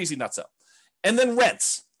crazy nuts up. And then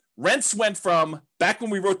rents. Rents went from, back when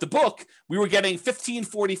we wrote the book, we were getting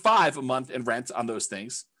 $1,545 a month in rent on those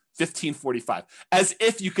things. $1,545, as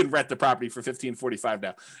if you can rent the property for $1,545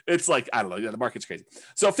 now. It's like, I don't know, the market's crazy.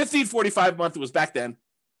 So $1,545 a month was back then.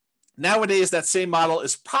 Nowadays, that same model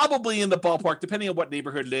is probably in the ballpark, depending on what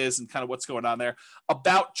neighborhood it is and kind of what's going on there,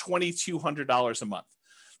 about $2,200 a month.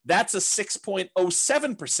 That's a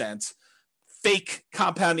 6.07% fake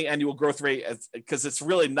compounding annual growth rate because it's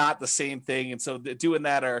really not the same thing. And so doing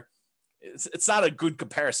that It's not a good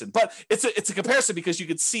comparison, but it's a comparison because you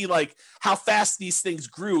can see like how fast these things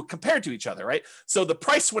grew compared to each other, right? So the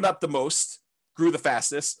price went up the most, grew the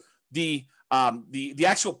fastest. The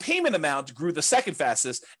actual payment amount grew the second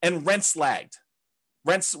fastest, and rents lagged.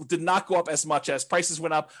 Rents did not go up as much as prices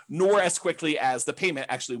went up, nor as quickly as the payment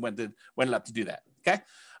actually went up to do that. Okay,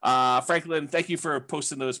 Franklin, thank you for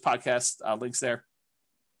posting those podcast links there.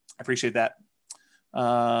 I appreciate that.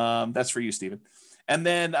 That's for you, Stephen. And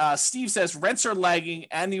then Steve says rents are lagging.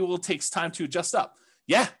 Annual takes time to adjust up.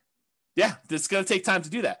 Yeah, it's going to take time to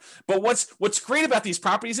do that. But what's great about these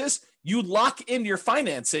properties is you lock in your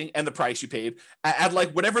financing and the price you paid at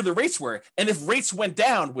like whatever the rates were. And if rates went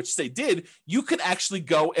down, which they did, you could actually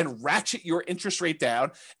go and ratchet your interest rate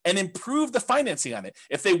down and improve the financing on it.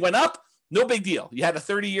 If they went up, no big deal. You had a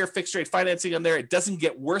 30-year fixed rate financing on there. It doesn't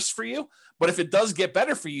get worse for you. But if it does get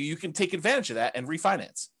better for you, you can take advantage of that and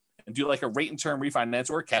refinance and do like a rate and term refinance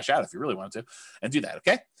or cash out if you really wanted to and do that.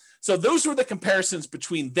 Okay. So those were the comparisons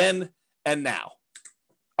between then and now.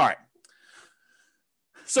 All right.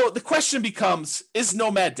 So the question becomes, is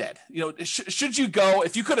Nomad dead? Should you go,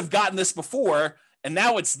 if you could have gotten this before and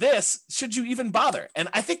now it's this, should you even bother? And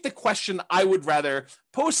I think the question I would rather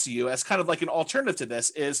pose to you as kind of like an alternative to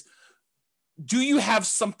this is, do you have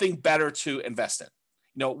something better to invest in?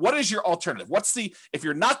 What is your alternative? If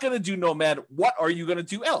you're not going to do Nomad, what are you going to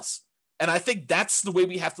do else? And I think that's the way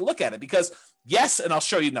we have to look at it because yes, and I'll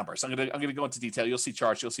show you numbers. I'm going to go into detail. You'll see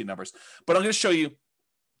charts, you'll see numbers, but I'm going to show you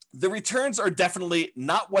the returns are definitely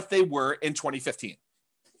not what they were in 2015.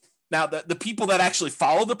 Now, the people that actually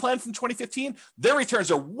followed the plan from 2015, their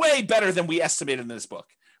returns are way better than we estimated in this book,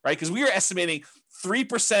 right? Because we were estimating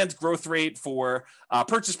 3% growth rate for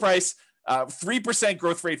purchase price, 3%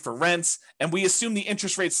 growth rate for rents, and we assume the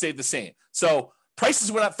interest rate stayed the same. So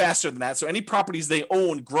prices went up faster than that. So any properties they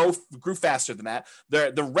own grew faster than that.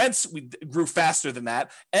 The rents grew faster than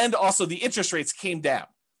that. And also the interest rates came down.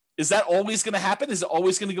 Is that always going to happen? Is it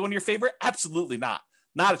always going to go in your favor? Absolutely not.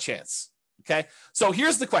 Not a chance. Okay. So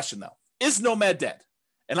here's the question though. Is Nomad dead?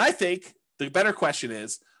 And I think the better question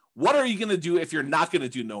is, what are you going to do if you're not going to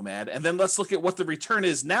do Nomad? And then let's look at what the return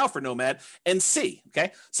is now for Nomad and see.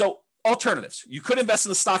 Okay. So alternatives. You could invest in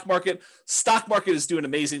the stock market. Stock market is doing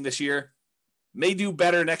amazing this year. May do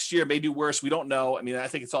better next year, may do worse. We don't know. I mean, I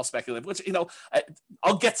think it's all speculative, which,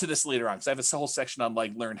 I'll get to this later on because I have a whole section on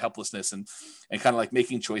like learned helplessness and kind of like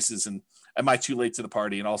making choices and am I too late to the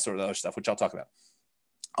party and all sort of other stuff, which I'll talk about.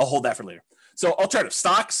 I'll hold that for later. So alternative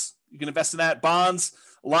stocks, you can invest in that. Bonds.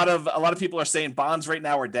 A lot of people are saying bonds right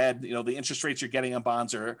now are dead. The interest rates you're getting on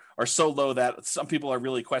bonds are so low that some people are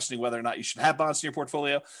really questioning whether or not you should have bonds in your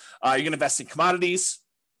portfolio. You're going to invest in commodities.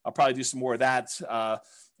 I'll probably do some more of that.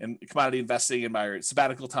 And commodity investing in my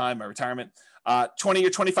sabbatical time, my retirement. 20 or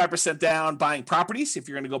 25% down buying properties. If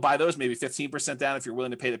you're going to go buy those, maybe 15% down if you're willing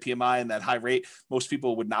to pay the PMI and that high rate. Most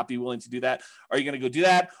people would not be willing to do that. Are you going to go do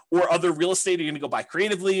that? Or other real estate? Are you going to go buy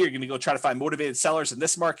creatively? Are you going to go try to find motivated sellers in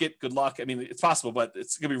this market? Good luck. I mean, it's possible, but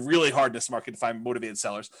it's going to be really hard in this market to find motivated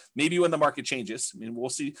sellers. Maybe when the market changes. I mean, we'll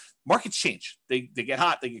see. Markets change. They get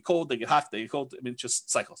hot, they get cold, they get hot, they get cold. I mean, it's just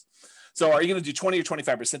cycles. So are you going to do 20 or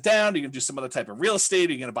 25% down? Are you going to do some other type of real estate?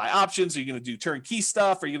 Are you going to buy options? Are you going to do turnkey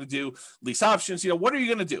stuff? Are you going to do lease options? What are you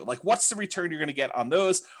going to do? Like, what's the return you're going to get on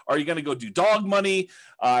those? Are you going to go do dog money?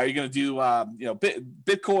 Are you going to do,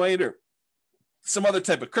 Bitcoin or some other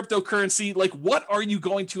type of cryptocurrency? Like, what are you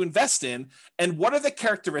going to invest in? And what are the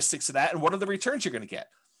characteristics of that? And what are the returns you're going to get?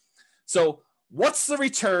 So what's the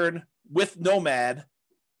return with Nomad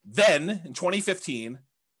then in 2015?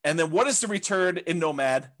 And then what is the return in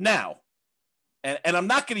Nomad now? And I'm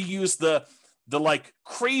not going to use the like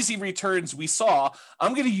crazy returns we saw.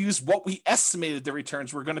 I'm going to use what we estimated the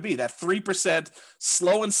returns were going to be, that 3%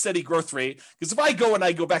 slow and steady growth rate. Because if I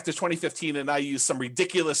go back to 2015 and I use some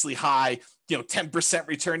ridiculously high, 10%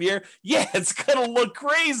 return year, it's going to look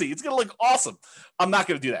crazy. It's going to look awesome. I'm not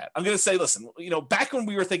going to do that. I'm going to say, listen, back when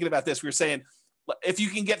we were thinking about this, we were saying, if you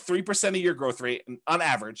can get 3% of your growth rate on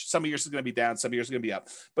average, some years is going to be down, some years is going to be up,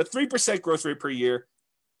 but 3% growth rate per year,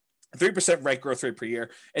 3% rate growth rate per year.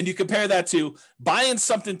 And you compare that to buying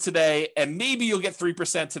something today and maybe you'll get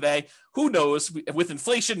 3% today. Who knows? With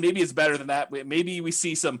inflation, maybe it's better than that. Maybe we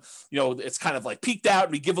see some, it's kind of like peaked out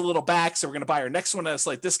and we give a little back. So we're going to buy our next one at a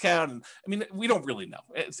slight discount. And I mean, we don't really know.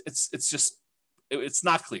 It's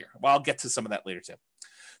not clear. Well, I'll get to some of that later too.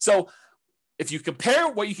 So if you compare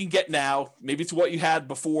what you can get now, maybe to what you had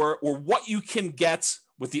before, or what you can get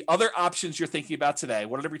with the other options you're thinking about today,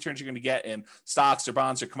 what are the returns you're going to get in stocks or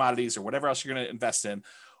bonds or commodities or whatever else you're going to invest in?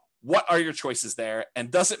 What are your choices there?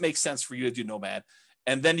 And does it make sense for you to do Nomad?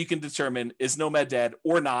 And then you can determine, is Nomad dead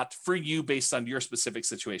or not for you based on your specific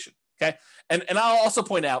situation. Okay. And I'll also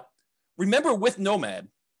point out, remember with Nomad,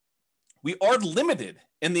 we are limited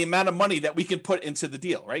in the amount of money that we can put into the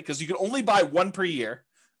deal, right? Because you can only buy one per year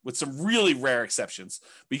with some really rare exceptions.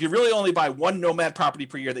 But you can really only buy one Nomad property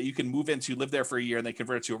per year that you can move into, live there for a year, and then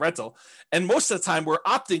convert it to a rental. And most of the time, we're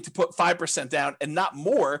opting to put 5% down and not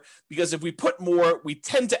more, because if we put more, we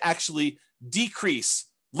tend to actually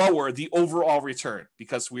lower the overall return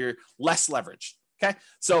because we're less leveraged. Okay.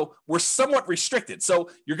 So we're somewhat restricted. So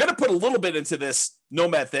you're going to put a little bit into this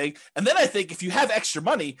Nomad thing. And then I think if you have extra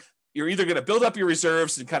money, you're either going to build up your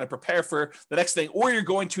reserves and kind of prepare for the next thing, or you're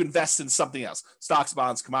going to invest in something else, stocks,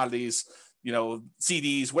 bonds, commodities,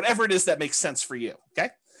 CDs, whatever it is that makes sense for you.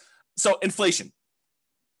 Okay. So inflation,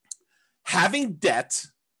 having debt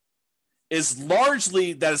is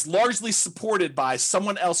largely supported by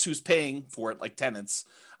someone else who's paying for it, like tenants,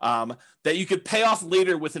 that you could pay off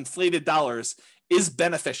later with inflated dollars is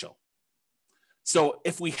beneficial. So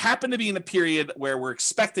if we happen to be in a period where we're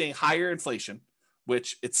expecting higher inflation,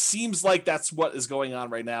 which it seems like that's what is going on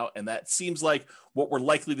right now, and that seems like what we're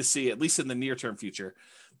likely to see, at least in the near-term future,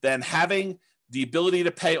 then having the ability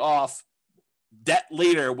to pay off debt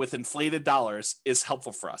later with inflated dollars is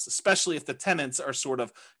helpful for us, especially if the tenants are sort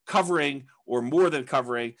of covering or more than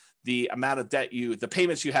covering the amount of debt the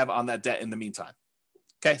payments you have on that debt in the meantime.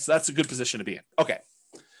 Okay, so that's a good position to be in. Okay,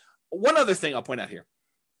 one other thing I'll point out here.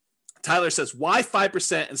 Tyler says, why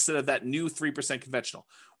 5% instead of that new 3% conventional?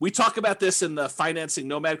 We talk about this in the financing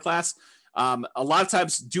Nomad class. A lot of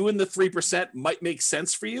times doing the 3% might make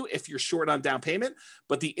sense for you if you're short on down payment,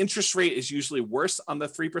 but the interest rate is usually worse on the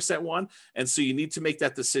 3% one. And so you need to make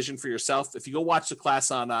that decision for yourself. If you go watch the class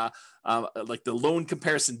on like the loan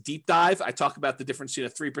comparison deep dive, I talk about the difference between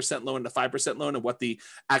a 3% loan and a 5% loan and what the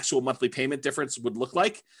actual monthly payment difference would look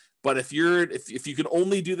like. But if you can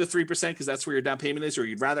only do the 3% because that's where your down payment is, or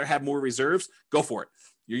you'd rather have more reserves, go for it.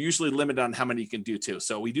 You're usually limited on how many you can do too.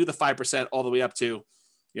 So we do the 5% all the way up to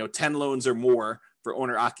 10 loans or more for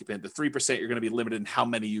owner occupant. The 3%, you're going to be limited in how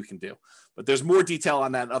many you can do. But there's more detail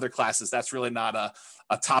on that in other classes. That's really not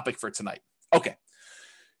a topic for tonight. Okay.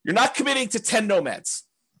 You're not committing to 10 nomads.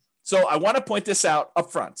 So I want to point this out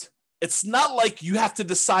up front. It's not like you have to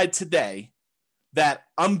decide today that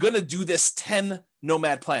I'm going to do this 10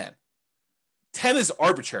 nomad plan. 10 is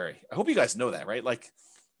arbitrary. I hope you guys know that, right? Like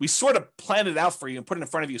we sort of plan it out for you and put it in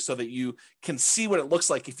front of you so that you can see what it looks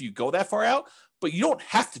like if you go that far out, but you don't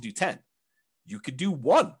have to do 10. You could do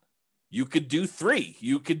 1. You could do 3.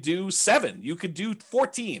 You could do 7. You could do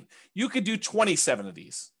 14. You could do 27 of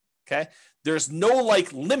these. Okay. There's no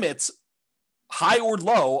limits, high or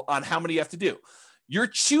low, on how many you have to do. You're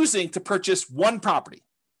choosing to purchase one property.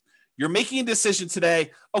 You're making a decision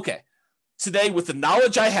today. Okay. Today, with the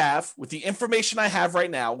knowledge I have, with the information I have right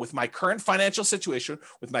now, with my current financial situation,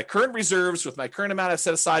 with my current reserves, with my current amount I've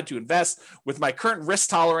set aside to invest, with my current risk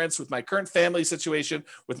tolerance, with my current family situation,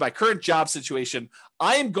 with my current job situation,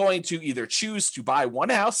 I am going to either choose to buy one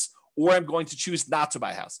house or I'm going to choose not to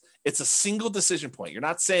buy a house. It's a single decision point. You're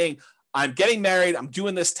not saying, I'm getting married, I'm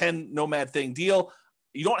doing this 10 nomad thing deal.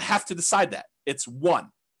 You don't have to decide that. It's 1.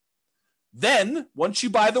 Then, once you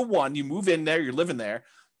buy the 1, you move in there, you're living there.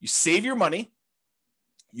 You save your money.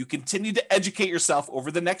 You continue to educate yourself over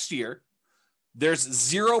the next year. There's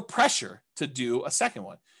zero pressure to do a second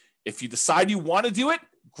one. If you decide you want to do it,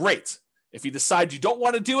 great. If you decide you don't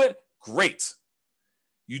want to do it, great.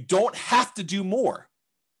 You don't have to do more.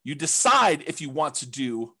 You decide if you want to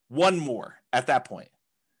do one more at that point.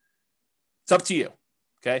 It's up to you.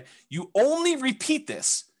 Okay. You only repeat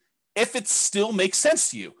this if it still makes sense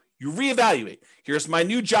to you. You reevaluate. Here's my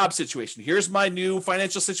new job situation. Here's my new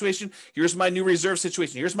financial situation. Here's my new reserve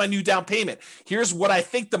situation. Here's my new down payment. Here's what I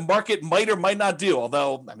think the market might or might not do.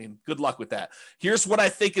 Although, good luck with that. Here's what I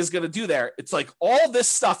think is going to do there. It's like all this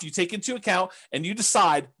stuff you take into account and you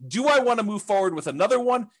decide, do I want to move forward with another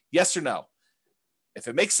one? Yes or no? If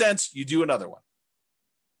it makes sense, you do another one.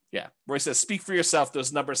 Yeah. Roy says, speak for yourself.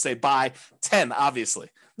 Those numbers say buy 10, obviously.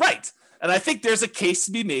 Right. And I think there's a case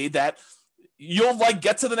to be made that you'll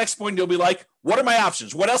get to the next point and you'll be like, what are my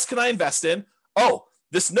options? What else can I invest in? Oh,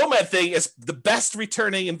 this Nomad thing is the best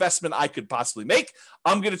returning investment I could possibly make.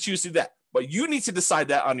 I'm going to choose to do that. But you need to decide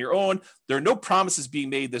that on your own. There are no promises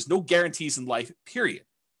being made. There's no guarantees in life, period.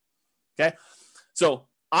 Okay. So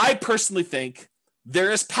I personally think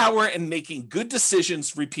there is power in making good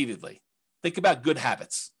decisions repeatedly. Think about good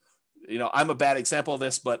habits. I'm a bad example of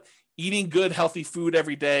this, but eating good, healthy food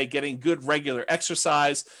every day, getting good regular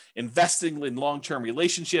exercise, investing in long-term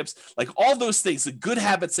relationships, all those things, the good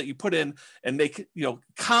habits that you put in and make,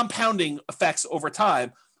 compounding effects over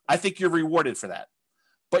time, I think you're rewarded for that.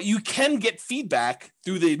 but you can get feedback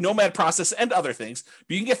through the Nomad process and other things.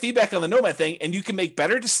 But you can get feedback on the Nomad thing, and you can make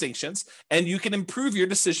better distinctions, and you can improve your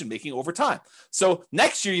decision making over time. So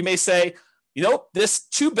next year, you may say, this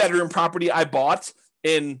 2-bedroom property I bought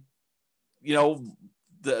in,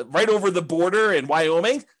 the right over the border in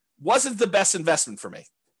Wyoming wasn't the best investment for me.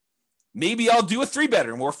 Maybe I'll do a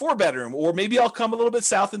 3-bedroom or a 4-bedroom, or maybe I'll come a little bit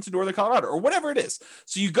south into northern Colorado, or whatever it is.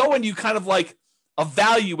 So you go and you kind of like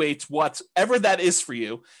evaluate whatever that is for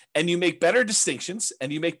you, and you make better distinctions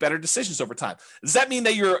and you make better decisions over time. Does that mean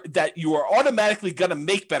that you are automatically going to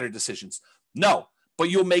make better decisions? No, but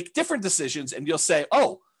you'll make different decisions, and you'll say,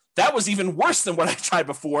 oh, that was even worse than what I tried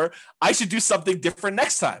before. I should do something different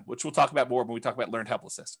next time, which we'll talk about more when we talk about learned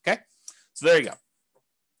helplessness. Okay. So there you go.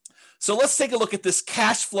 So let's take a look at this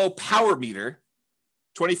cash flow power meter,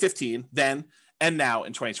 2015, then and now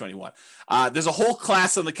in 2021. There's a whole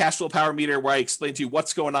class on the cash flow power meter where I explain to you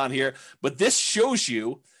what's going on here, but this shows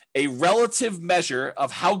you a relative measure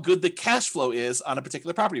of how good the cash flow is on a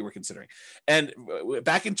particular property we're considering. And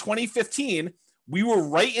back in 2015, we were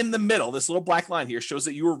right in the middle. This little black line here shows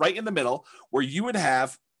that you were right in the middle, where you would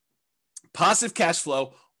have positive cash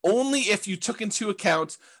flow only if you took into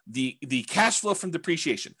account the cash flow from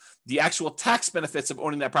depreciation, the actual tax benefits of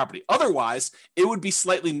owning that property. Otherwise, it would be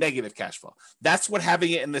slightly negative cash flow. That's what having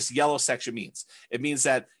it in this yellow section means. It means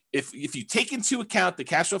that if you take into account the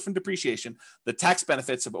cash flow from depreciation, the tax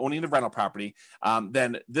benefits of owning the rental property,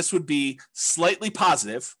 then this would be slightly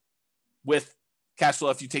positive with cash flow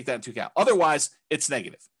if you take that into account. Otherwise, it's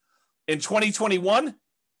negative. In 2021,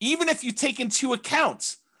 even if you take into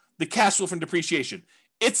account the cash flow from depreciation,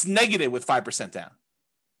 it's negative with 5% down.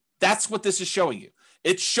 That's what this is showing you.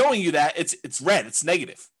 It's showing you that it's red, it's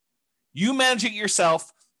negative. You manage it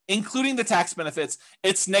yourself, including the tax benefits,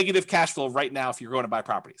 it's negative cash flow right now if you're going to buy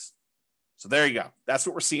properties. So there you go. That's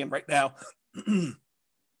what we're seeing right now.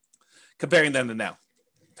 Comparing them to now.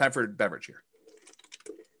 Time for a beverage here.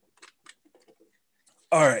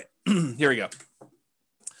 All right, here we go.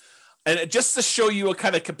 And just to show you a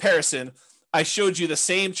kind of comparison, I showed you the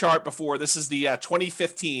same chart before. This is the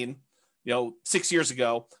 2015, 6 years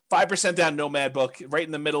ago, 5% down Nomad book, right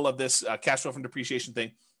in the middle of this cash flow from depreciation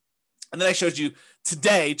thing. And then I showed you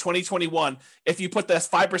today, 2021, if you put this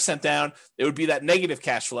 5% down, it would be that negative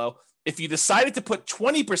cash flow. If you decided to put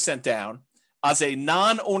 20% down as a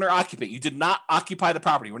non-owner occupant, you did not occupy the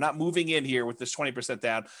property, we're not moving in here with this 20%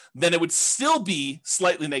 down, then it would still be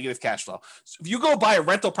slightly negative cash flow. So if you go buy a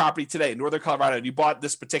rental property today in northern Colorado and you bought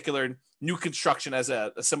this particular new construction as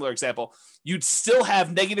a similar example, you'd still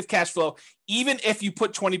have negative cash flow even if you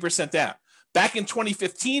put 20% down. Back in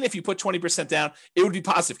 2015, if you put 20% down, it would be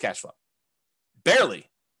positive cash flow.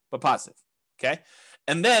 Barely, but positive. Okay.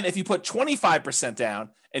 And then if you put 25% down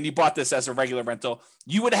and you bought this as a regular rental,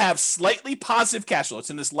 you would have slightly positive cash flow. It's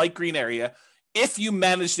in this light green area if you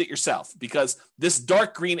managed it yourself, because this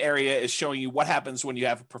dark green area is showing you what happens when you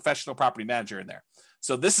have a professional property manager in there.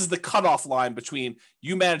 So this is the cutoff line between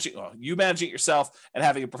you managing it yourself and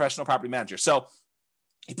having a professional property manager. So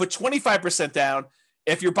you put 25% down.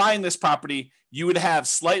 If you're buying this property, you would have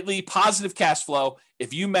slightly positive cash flow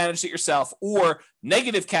if you managed it yourself, or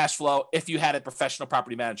negative cash flow if you had a professional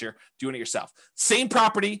property manager doing it yourself. Same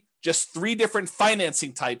property, just 3 different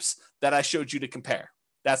financing types that I showed you to compare.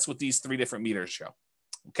 That's what these 3 different meters show.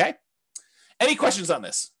 Okay. Any questions on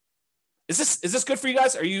this? Is this good for you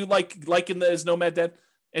guys? Are you liking this Nomad Dead?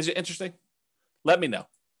 Is it interesting? Let me know.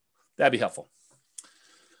 That'd be helpful.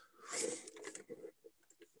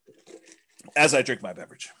 As I drink my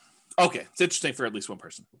beverage. Okay, it's interesting for at least one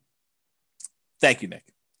person. Thank you, Nick.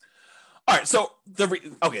 All right, so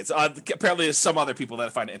apparently there's some other people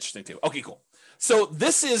that find it interesting too. Okay, cool. So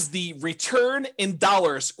this is the return in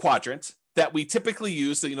dollars quadrant that we typically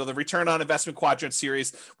use. The return on investment quadrant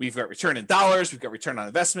series. We've got return in dollars. We've got return on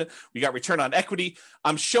investment. We got return on equity.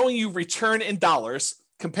 I'm showing you return in dollars,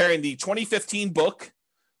 comparing the 2015 book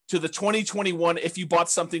to the 2021 if you bought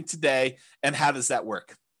something today, and how does that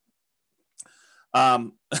work?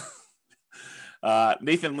 Nathan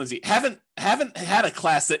and Lindsay haven't had a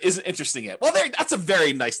class that isn't interesting yet. Well, that's a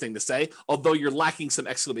very nice thing to say, although you're lacking some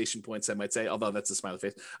exclamation points, I might say, although that's a smiley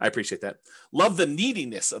face. I appreciate that. Love the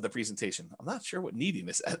neediness of the presentation. I'm not sure what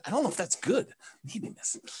neediness. I don't know if that's good.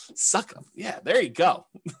 Neediness. Suck up. Yeah, there you go.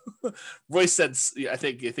 Roy said, I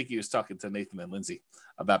think he was talking to Nathan and Lindsay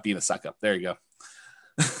about being a suck up. There you go.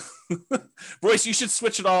 Royce, you should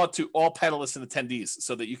switch it all to all panelists and attendees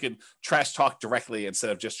so that you can trash talk directly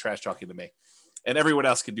instead of just trash talking to me. And everyone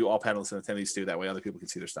else can do all panelists and attendees too. That way other people can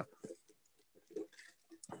see their stuff.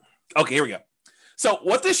 Okay, here we go. So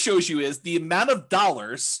what this shows you is the amount of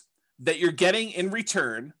dollars that you're getting in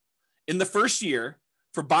return in the first year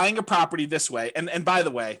for buying a property this way, and by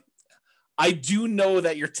the way, I do know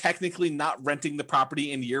that you're technically not renting the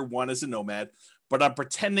property in year one as a nomad, but I'm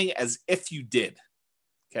pretending as if you did.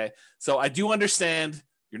 Okay. So I do understand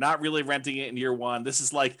you're not really renting it in year one. This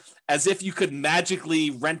is like as if you could magically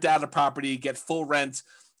rent out a property, get full rent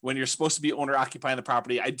when you're supposed to be owner occupying the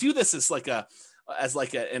property. I do this as like an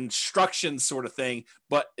instruction sort of thing,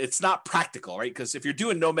 but it's not practical, right? Because if you're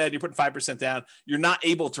doing nomad, you're putting 5% down, you're not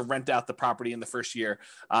able to rent out the property in the first year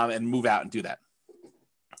and move out and do that.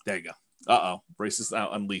 There you go. Brace is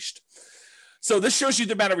now unleashed. So this shows you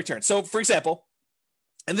the amount of return. So for example,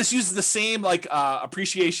 and this uses the same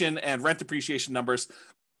appreciation and rent appreciation numbers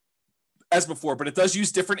as before, but it does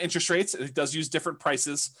use different interest rates. It does use different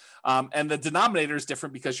prices. And the denominator is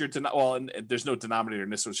different because and there's no denominator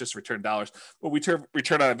in this, so it's just return dollars. But we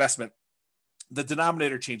return on investment, the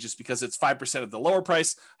denominator changes because it's 5% of the lower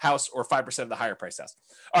price house or 5% of the higher price house.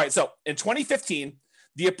 All right, so in 2015,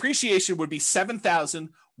 the appreciation would be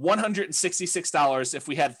 $7,166 if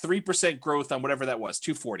we had 3% growth on whatever that was,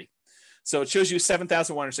 240. So it shows you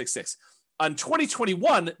 7,166. On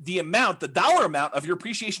 2021, the dollar amount of your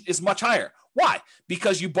appreciation is much higher. Why?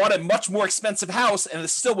 Because you bought a much more expensive house and it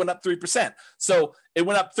still went up 3%. So it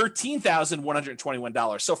went up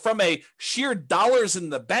 $13,121. So from a sheer dollars in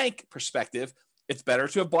the bank perspective, it's better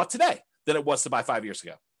to have bought today than it was to buy 5 years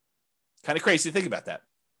ago. Kind of crazy to think about that.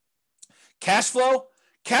 Cash flow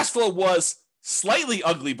was slightly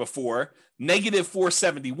ugly before, negative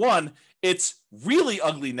 471. It's really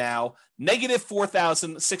ugly now, negative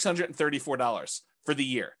 $4,634 for the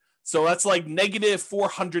year. So that's like negative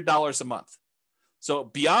 $400 a month. So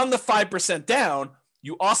beyond the 5% down,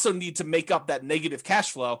 you also need to make up that negative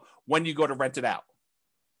cash flow when you go to rent it out.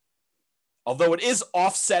 Although it is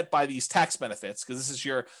offset by these tax benefits, because this is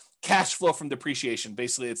your cash flow from depreciation.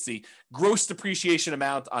 Basically, it's the gross depreciation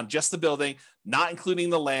amount on just the building, not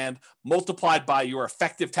including the land, multiplied by your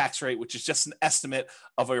effective tax rate, which is just an estimate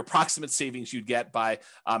of your approximate savings you'd get by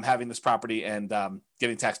having this property and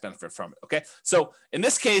getting tax benefit from it. Okay. So in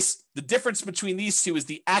this case, the difference between these two is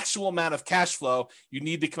the actual amount of cash flow you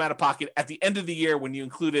need to come out of pocket at the end of the year when you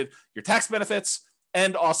included your tax benefits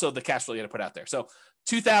and also the cash flow you had to put out there. So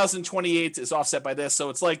 2028 is offset by this. So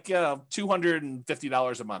it's like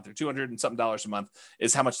 $250 a month or $200 and something dollars a month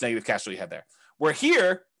is how much negative cash flow you had there. Where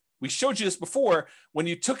here, we showed you this before, when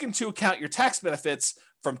you took into account your tax benefits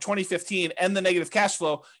from 2015 and the negative cash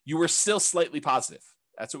flow, you were still slightly positive.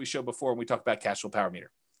 That's what we showed before when we talked about cash flow power meter.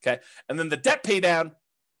 Okay. And then the debt pay down,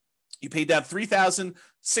 you paid down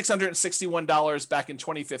 $3,661 back in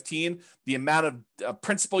 2015. The amount of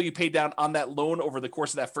principal you paid down on that loan over the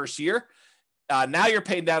course of that first year. Now you're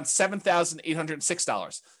paying down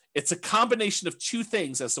 $7,806. It's a combination of two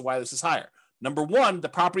things as to why this is higher. Number one, the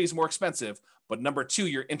property is more expensive, but number two,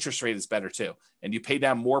 your interest rate is better too. And you pay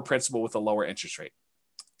down more principal with a lower interest rate.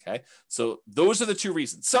 Okay. So those are the two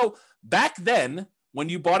reasons. So back then, when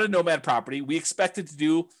you bought a nomad property, we expected to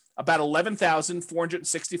do about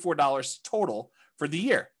 $11,464 total for the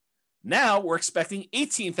year. Now we're expecting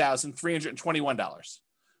 $18,321.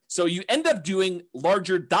 So you end up doing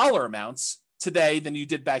larger dollar amounts today than you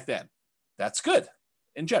did back then. That's good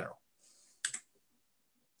in general.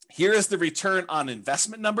 Here is the return on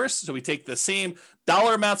investment numbers. So we take the same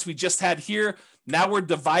dollar amounts we just had here. Now we're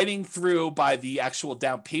dividing through by the actual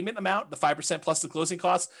down payment amount, the 5% plus the closing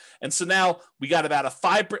costs. And so now we got about a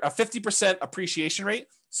 50% appreciation rate.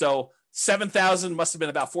 So $7,000 must have been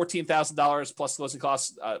about $14,000 plus closing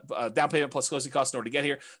costs, down payment plus closing costs in order to get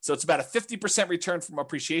here. So it's about a 50% return from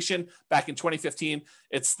appreciation back in 2015.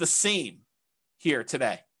 It's the same here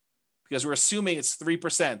today because we're assuming it's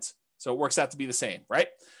 3%. So it works out to be the same, right?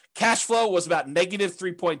 Cash flow was about negative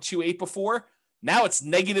 3.28 before. Now it's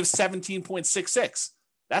negative 17.66.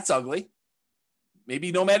 That's ugly.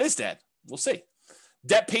 Maybe Nomad is dead. We'll see.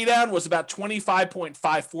 Debt paydown was about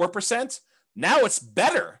 25.54%. Now it's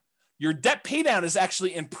better. Your debt paydown is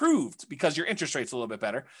actually improved because your interest rate's a little bit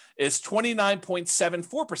better. Is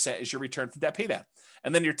 29.74% is your return from debt paydown.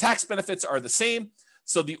 And then your tax benefits are the same.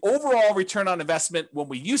 So the overall return on investment when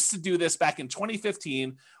we used to do this back in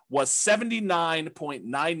 2015 was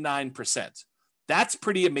 79.99%. That's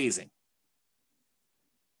pretty amazing.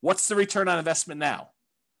 What's the return on investment now?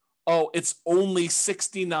 Oh, it's only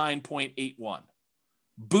 69.81.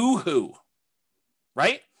 Boo-hoo,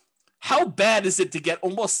 right? How bad is it to get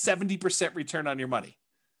almost 70% return on your money?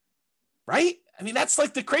 Right? I mean, that's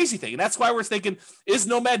like the crazy thing. And that's why we're thinking, is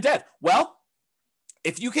Nomad dead? Well,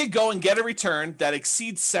 if you could go and get a return that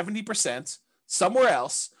exceeds 70% somewhere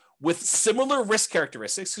else with similar risk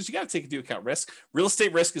characteristics, because you got to take into account risk. Real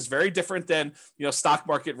estate risk is very different than, stock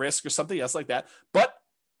market risk or something else like that. But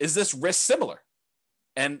is this risk similar?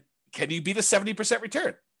 And can you beat a 70%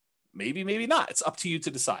 return? Maybe, maybe not. It's up to you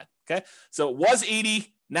to decide. Okay. So it was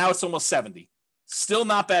 80. Now it's almost 70. Still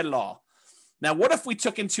not bad at all. Now, what if we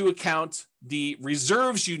took into account the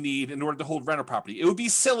reserves you need in order to hold rental property? It would be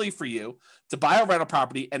silly for you to buy a rental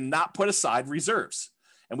property and not put aside reserves.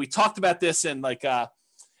 And we talked about this in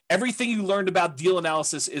everything you learned about deal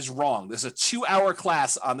analysis is wrong. There's a 2-hour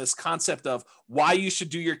class on this concept of why you should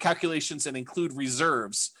do your calculations and include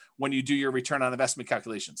reserves when you do your return on investment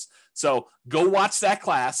calculations. So go watch that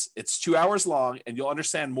class. It's 2 hours long, and you'll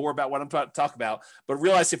understand more about what I'm talking about. But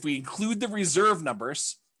realize if we include the reserve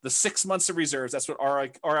numbers, the 6 months of reserves, that's what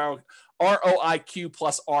ROIQ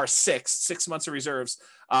plus R6, 6 months of reserves,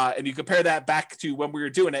 and you compare that back to when we were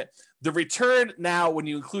doing it, the return now when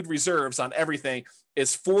you include reserves on everything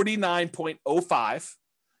is 49.05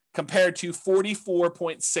 compared to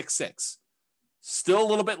 44.66. Still a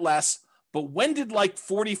little bit less, but when did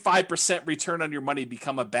 45% return on your money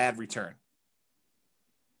become a bad return?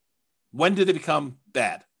 When did it become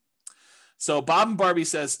bad? So Bob and Barbie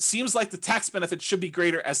says, seems like the tax benefit should be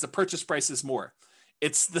greater as the purchase price is more.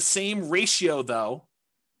 It's the same ratio, though,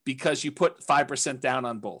 because you put 5% down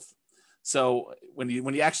on both. So when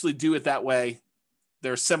you actually do it that way,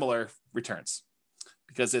 they're similar returns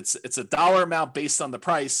because it's a dollar amount based on the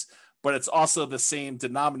price, but it's also the same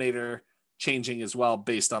denominator changing as well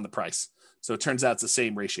based on the price. So it turns out it's the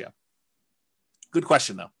same ratio. Good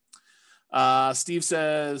question, though. Steve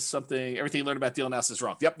says something, everything you learned about deal analysis is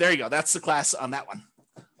wrong. Yep, there you go. That's the class on that one.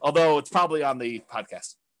 Although it's probably on the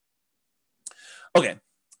podcast. Okay,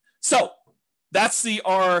 so that's the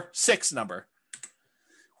R6 number.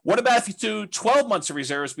 What about if you do 12 months of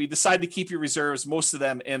reserves, but you decide to keep your reserves, most of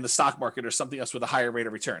them in the stock market or something else with a higher rate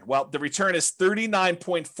of return? Well, the return is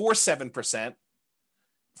 39.47%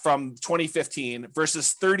 from 2015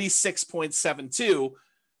 versus 36.72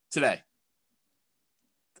 today.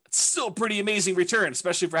 Still a pretty amazing return,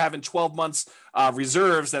 especially for having 12 months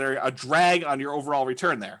reserves that are a drag on your overall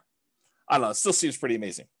return there. I don't know. It still seems pretty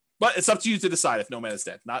amazing. But it's up to you to decide if Nomad is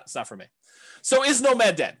dead. It's not for me. So is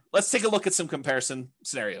Nomad dead? Let's take a look at some comparison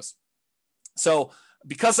scenarios. So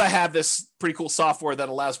because I have this pretty cool software that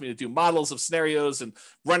allows me to do models of scenarios and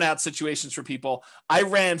run out situations for people, I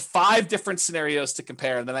ran 5 different scenarios to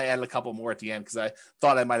compare, and then I added a couple more at the end because I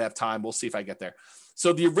thought I might have time. We'll see if I get there.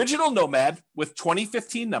 So the original Nomad with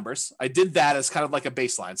 2015 numbers, I did that as kind of like a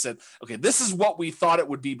baseline. Said, okay, this is what we thought it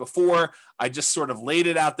would be before. I just sort of laid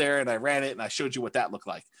it out there and I ran it and I showed you what that looked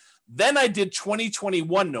like. Then I did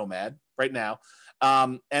 2021 Nomad right now.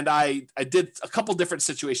 And I did a couple different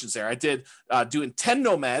situations there. I did doing 10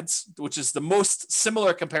 Nomads, which is the most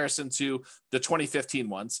similar comparison to the 2015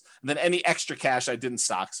 ones. And then any extra cash I did in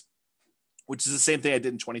stocks, which is the same thing I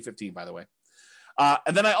did in 2015, by the way.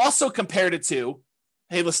 And then I also compared it to,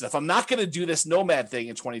 hey, listen, if I'm not going to do this Nomad thing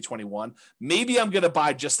in 2021, maybe I'm going to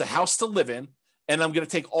buy just a house to live in, and I'm going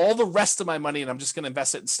to take all the rest of my money and I'm just going to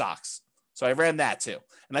invest it in stocks. So I ran that too.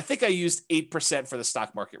 And I think I used 8% for the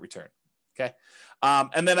stock market return. Okay.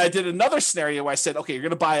 And then I did another scenario where I said, okay, you're going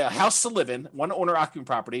to buy a house to live in, one owner occupant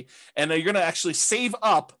property, and you're going to actually save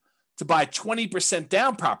up to buy 20%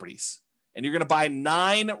 down properties. And you're going to buy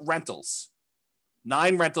 9 rentals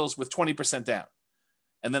with 20% down.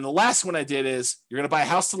 And then the last one I did is you're going to buy a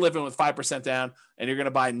house to live in with 5% down, and you're going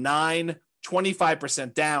to buy 9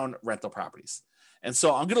 25% down rental properties. And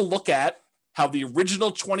so I'm going to look at how the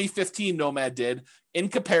original 2015 Nomad did in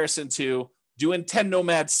comparison to doing 10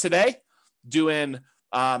 Nomads today, doing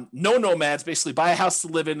no Nomads, basically buy a house to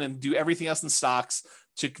live in and do everything else in stocks,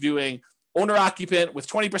 to doing owner occupant with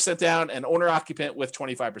 20% down and owner occupant with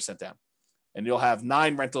 25% down. And you'll have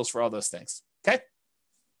 9 rentals for all those things. Okay.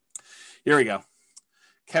 Here we go.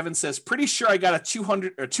 Kevin says, pretty sure I got a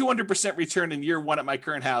 200% return in year 1 at my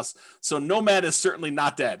current house. So Nomad is certainly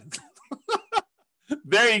not dead.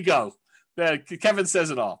 There you go. Kevin says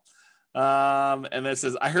it all. And then it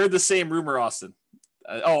says, I heard the same rumor, Austin.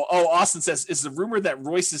 Austin says, is the rumor that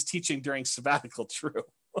Royce is teaching during sabbatical true?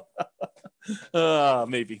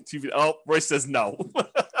 Maybe. Royce says no.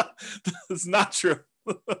 It's not true.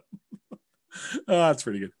 That's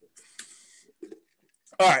pretty good.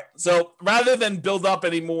 All right. So rather than build up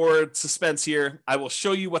any more suspense here, I will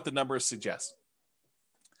show you what the numbers suggest.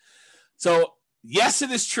 So yes,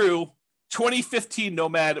 it is true. 2015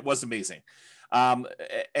 Nomad was amazing.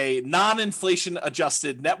 A non-inflation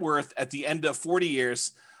adjusted net worth at the end of 40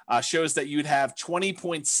 years shows that you'd have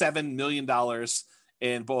 $20.7 million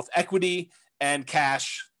in both equity and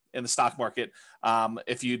cash in the stock market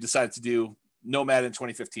if you decided to do Nomad in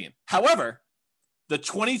 2015. However, the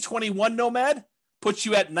 2021 Nomad puts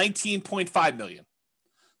you at 19.5 million.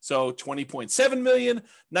 So 20.7 million,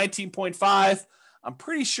 19.5. I'm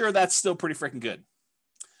pretty sure that's still pretty freaking good.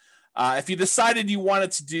 If you decided you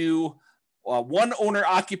wanted to do one owner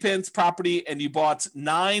occupant property and you bought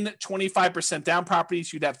 9 25% down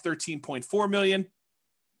properties, you'd have 13.4 million.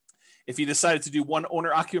 If you decided to do one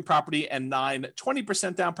owner occupant property and 9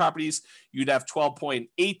 20% down properties, you'd have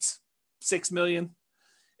 12.86 million.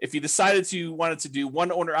 If you decided you wanted to do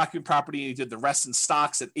one owner occupant property and you did the rest in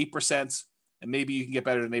stocks at 8%, and maybe you can get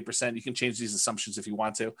better than 8%, you can change these assumptions if you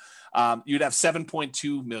want to, you'd have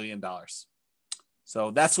 $7.2 million. So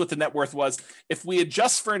that's what the net worth was. If we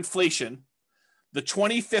adjust for inflation, the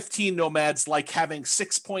 2015 nomads like having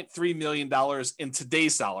 $6.3 million in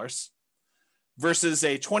today's dollars versus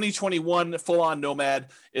a 2021 full-on nomad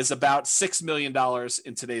is about $6 million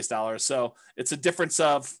in today's dollars. So it's a difference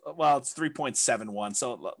of, well, it's 3.71.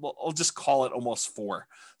 So I'll just call it almost 4.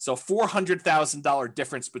 So $400,000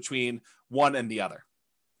 difference between one and the other,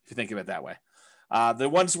 if you think of it that way. The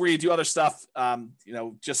ones where you do other stuff,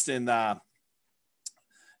 just in,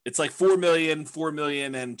 it's like 4 million, and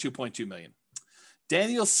 2.2 million.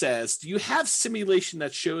 Daniel says, do you have simulation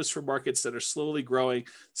that shows for markets that are slowly growing,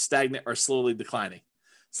 stagnant, or slowly declining?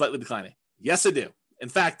 Slightly declining. Yes, I do. In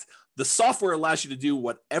fact, the software allows you to do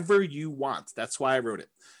whatever you want. That's why I wrote it.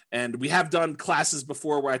 And we have done classes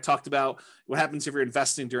before where I talked about what happens if you're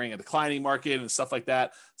investing during a declining market and stuff like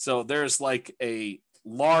that. So there's like a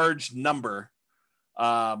large number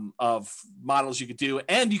of models you could do,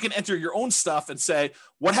 and you can enter your own stuff and say,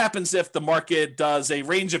 what happens if the market does a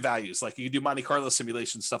range of values? Like you can do Monte Carlo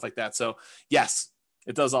simulations, stuff like that. So yes,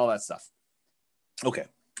 it does all that stuff. Okay.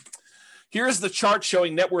 Here's the chart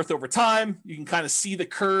showing net worth over time. You can kind of see the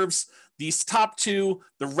curves. These top two,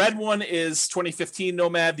 the red one is 2015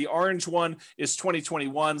 Nomad. The orange one is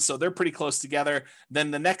 2021. So they're pretty close together.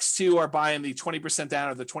 Then the next two are buying the 20% down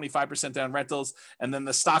or the 25% down rentals. And then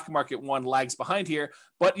the stock market one lags behind here.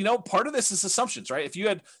 But, part of this is assumptions, right? If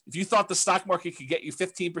you thought the stock market could get you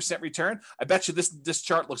 15% return, I bet you this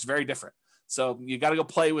chart looks very different. So you got to go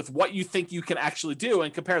play with what you think you can actually do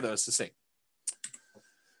and compare those to see.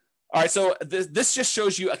 All right, so this just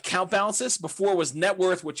shows you account balances. Before was net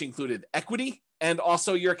worth, which included equity, and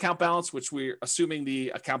also your account balance, which we're assuming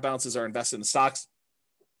the account balances are invested in stocks.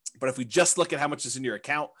 But if we just look at how much is in your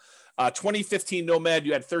account, 2015 Nomad,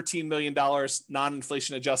 you had $13 million,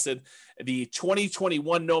 non-inflation adjusted. The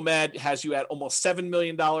 2021 Nomad has you at almost $7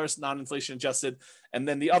 million, non-inflation adjusted. And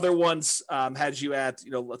then the other ones had you at,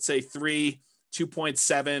 let's say 3,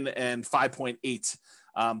 2.7, and 5.8.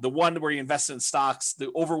 The one where you invest in stocks,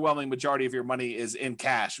 the overwhelming majority of your money is in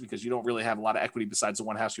cash because you don't really have a lot of equity besides the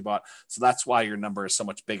one house you bought. So that's why your number is so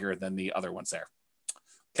much bigger than the other ones there.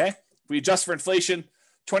 Okay. If we adjust for inflation,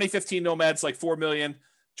 2015 Nomads like 4 million,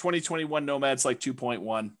 2021 Nomads like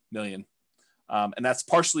 2.1 million. And that's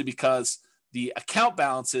partially because the account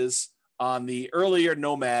balances on the earlier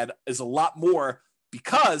Nomad is a lot more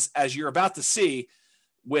because, as you're about to see,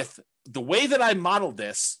 with the way that I modeled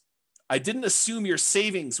this, I didn't assume your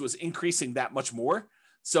savings was increasing that much more.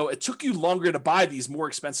 So it took you longer to buy these more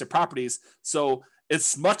expensive properties. So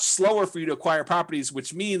it's much slower for you to acquire properties,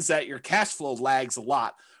 which means that your cash flow lags a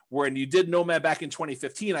lot. When you did Nomad back in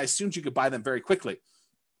 2015, I assumed you could buy them very quickly.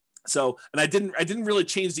 So, and I didn't really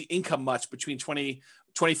change the income much between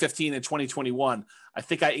 2015 and 2021. I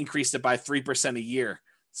think I increased it by 3% a year.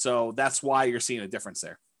 So that's why you're seeing a difference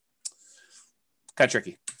there. Kind of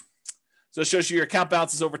tricky. So it shows you your account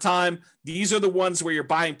balances over time. These are the ones where you're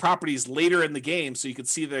buying properties later in the game. So you can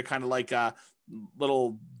see they're kind of like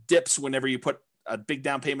little dips whenever you put a big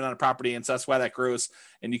down payment on a property. And so that's why that grows.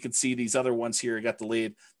 And you can see these other ones here, you got the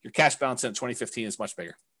lead. Your cash balance in 2015 is much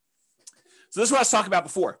bigger. So this is what I was talking about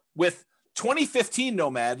before. With 2015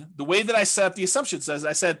 Nomad, the way that I set up the assumptions is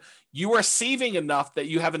I said, you are saving enough that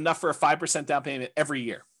you have enough for a 5% down payment every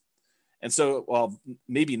year. And so, well,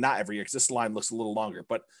 maybe not every year because this line looks a little longer,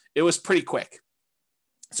 but it was pretty quick.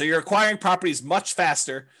 So you're acquiring properties much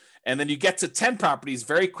faster, and then you get to 10 properties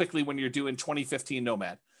very quickly when you're doing 2015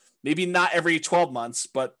 Nomad. Maybe not every 12 months,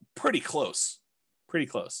 but pretty close. Pretty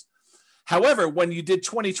close. However, when you did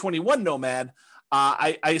 2021 Nomad,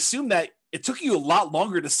 I assume that it took you a lot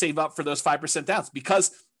longer to save up for those 5% downs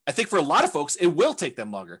because I think for a lot of folks, it will take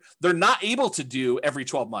them longer. They're not able to do every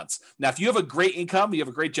 12 months. Now, if you have a great income, you have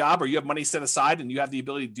a great job, or you have money set aside and you have the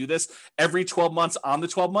ability to do this every 12 months on the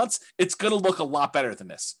 12 months, it's going to look a lot better than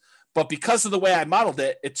this. But because of the way I modeled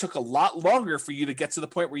it, it took a lot longer for you to get to the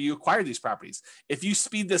point where you acquire these properties. If you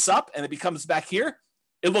speed this up and it becomes back here,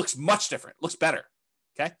 it looks much different. It looks better.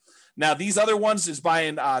 Okay. Now, these other ones is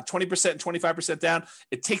buying 20% and 25% down.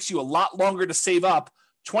 It takes you a lot longer to save up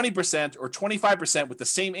 20% or 25% with the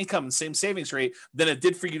same income and same savings rate than it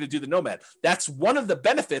did for you to do the Nomad. That's one of the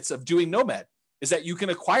benefits of doing Nomad. is that you can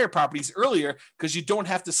acquire properties earlier because you don't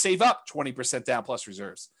have to save up 20% down plus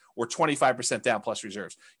reserves or 25% down plus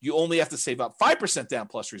reserves. You only have to save up 5% down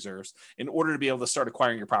plus reserves in order to be able to start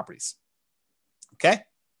acquiring your properties. Okay?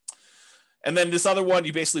 And then this other one,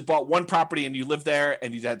 you basically bought one property and you lived there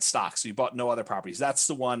and you had stocks. So you bought no other properties. That's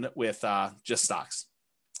the one with just stocks.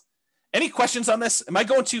 Any questions on this? Am I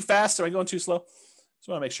going too fast? Am I going too slow? Just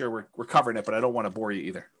want to make sure we're covering it, but I don't want to bore you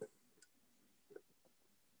either.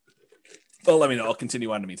 Well, let me know. I'll continue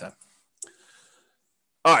on in the meantime.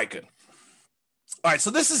 All right, good. All right, so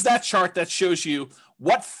this is that chart that shows you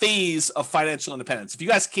what phase of financial independence. If you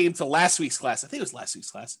guys came to last week's class, I think it was last week's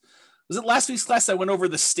class. Was it last week's class I went over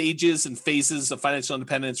the stages and phases of financial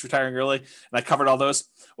independence, retiring early, and I covered all those?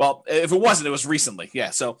 Well, if it wasn't, it was recently. Yeah,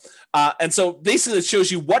 so and so basically it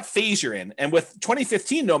shows you what phase you're in. And with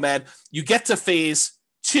 2015 Nomad, you get to phase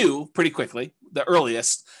 2 pretty quickly, the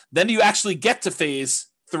earliest. Then you actually get to phase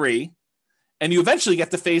 3. And you eventually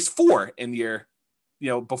get to phase 4 in your,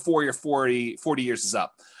 before your 40 years is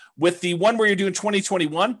up. With the one where you're doing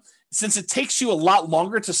 2021, since it takes you a lot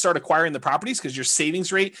longer to start acquiring the properties because your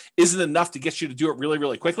savings rate isn't enough to get you to do it really,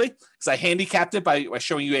 really quickly, because I handicapped it by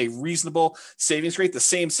showing you a reasonable savings rate, the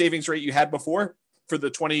same savings rate you had before for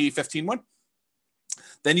the 2015 one.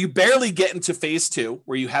 Then you barely get into phase 2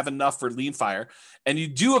 where you have enough for lean fire. And you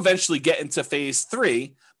do eventually get into phase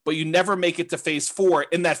 3, but you never make it to phase 4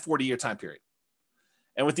 in that 40-year time period.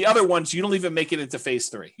 And with the other ones, you don't even make it into phase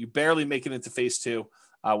 3. You barely make it into phase 2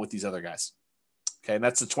 with these other guys. Okay, and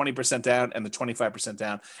that's the 20% down and the 25%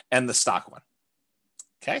 down and the stock one.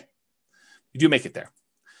 Okay, you do make it there.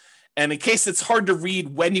 And in case it's hard to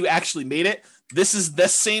read when you actually made it, this is the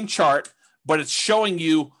same chart, but it's showing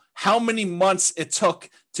you how many months it took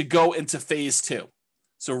to go into phase 2.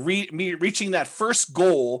 So reaching that first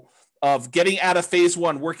goal of getting out of phase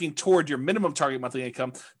 1, working toward your minimum target monthly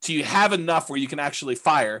income till you have enough where you can actually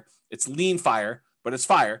fire. It's lean fire, but it's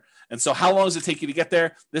fire. And so how long does it take you to get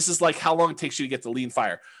there? This is like how long it takes you to get to lean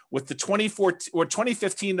fire. With the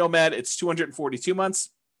 2015 Nomad, it's 242 months.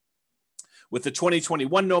 With the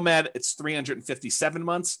 2021 Nomad, it's 357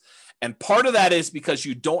 months. And part of that is because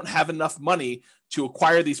you don't have enough money to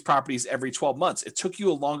acquire these properties every 12 months. It took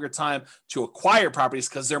you a longer time to acquire properties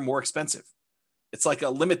because they're more expensive. It's like a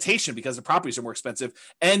limitation because the properties are more expensive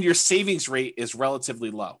and your savings rate is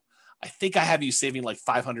relatively low. I think I have you saving like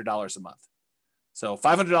 $500 a month. So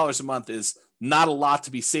 $500 a month is not a lot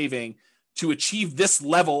to be saving to achieve this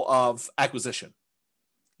level of acquisition.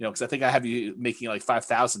 Because I think I have you making like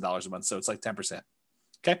 $5,000 a month. So it's like 10%.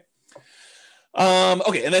 Okay.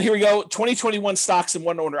 Okay. And then here we go. 2021 stocks and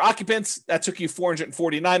one owner occupants. That took you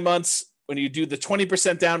 449 months. When you do the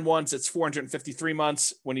 20% down ones, it's 453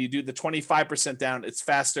 months. When you do the 25% down, it's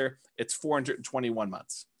faster. It's 421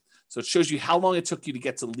 months. So it shows you how long it took you to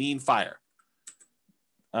get to lean fire.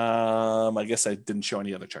 I guess I didn't show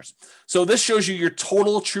any other charts. So this shows you your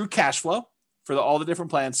total true cash flow for all the different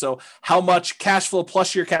plans. So how much cash flow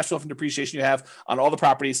plus your cash flow from depreciation you have on all the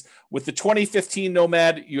properties. With the 2015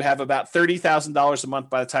 Nomad, you have about $30,000 a month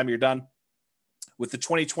by the time you're done. With the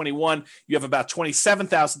 2021, you have about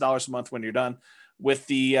 $27,000 a month when you're done. With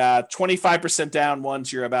the 25% down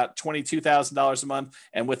ones, you're about $22,000 a month.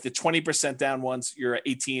 And with the 20% down ones, you're at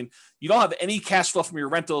 18. You don't have any cash flow from your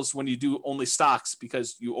rentals when you do only stocks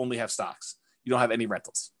because you only have stocks. You don't have any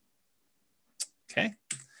rentals. Okay.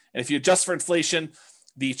 And if you adjust for inflation,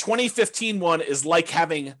 the 2015 one is like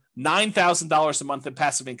having $9,000 a month in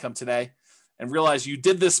passive income today. And realize you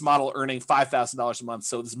did this model earning $5,000 a month.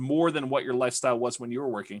 So it's more than what your lifestyle was when you were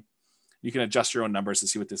working. You can adjust your own numbers to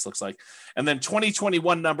see what this looks like. And then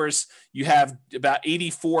 2021 numbers, you have about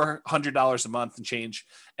 $8,400 a month and change.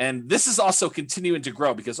 And this is also continuing to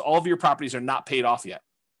grow because all of your properties are not paid off yet.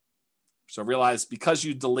 So realize because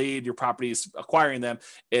you delayed your properties acquiring them,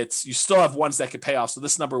 you still have ones that could pay off. So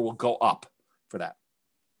this number will go up for that.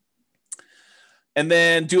 And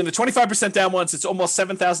then doing the 25% down ones, it's almost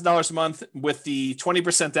 $7,000 a month. With the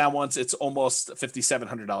 20% down ones, it's almost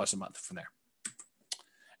 $5,700 a month from there.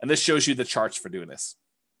 And this shows you the charts for doing this.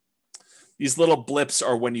 These little blips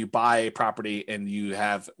are when you buy a property and you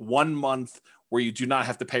have 1 month where you do not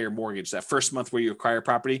have to pay your mortgage. That first month where you acquire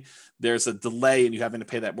property, there's a delay and you having to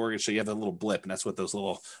pay that mortgage. So you have a little blip, and that's what those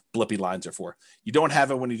little blippy lines are for. You don't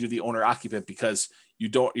have it when you do the owner occupant because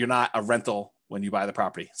you're not a rental when you buy the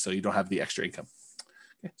property. So you don't have the extra income.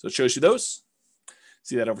 Okay, so it shows you those.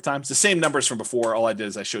 See that over time. It's the same numbers from before. All I did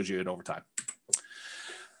is I showed you it over time.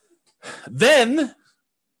 Then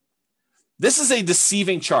this is a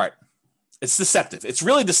deceiving chart. It's deceptive. It's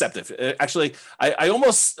really deceptive. Actually, I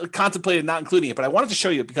almost contemplated not including it, but I wanted to show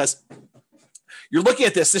you because you're looking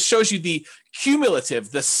at this. This shows you the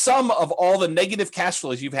cumulative, the sum of all the negative cash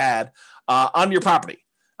flows you've had on your property.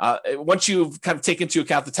 Once you've kind of taken into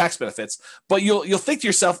account the tax benefits, but you'll think to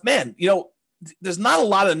yourself, man, there's not a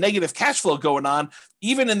lot of negative cash flow going on,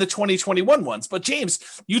 even in the 2021 ones. But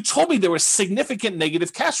James, you told me there was significant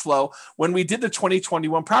negative cash flow when we did the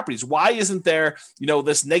 2021 properties. Why isn't there,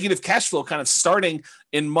 this negative cash flow kind of starting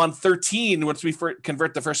in month 13 once we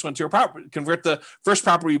convert the first one to a property, convert the first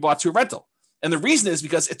property we bought to a rental? And the reason is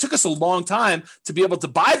because it took us a long time to be able to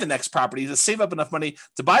buy the next property, to save up enough money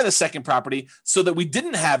to buy the second property so that we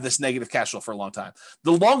didn't have this negative cash flow for a long time.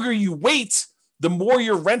 The longer you wait, the more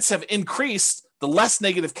your rents have increased, the less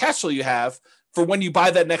negative cash flow you have for when you buy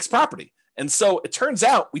that next property. And so it turns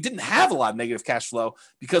out we didn't have a lot of negative cash flow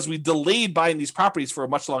because we delayed buying these properties for a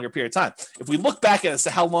much longer period of time. If we look back at as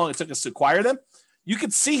to how long it took us to acquire them, you can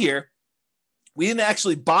see here, we didn't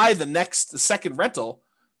actually buy the second rental,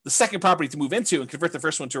 the second property to move into and convert the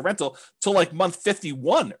first one to a rental till like month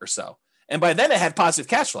 51 or so. And by then it had positive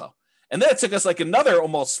cash flow. And then it took us like another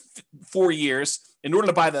almost 4 years in order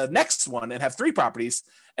to buy the next one and have 3 properties.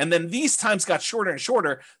 And then these times got shorter and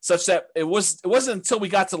shorter, such that it wasn't until we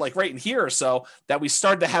got to like right in here or so that we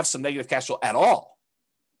started to have some negative cash flow at all.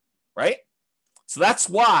 Right? So that's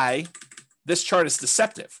why this chart is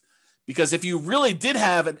deceptive. Because if you really did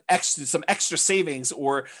have some extra savings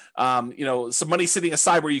or some money sitting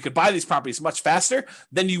aside where you could buy these properties much faster,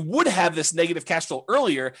 then you would have this negative cash flow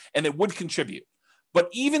earlier and it would contribute. But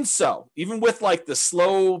even so, even with like the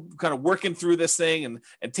slow kind of working through this thing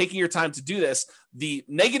and taking your time to do this, the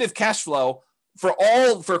negative cash flow for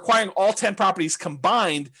acquiring all 10 properties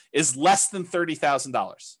combined is less than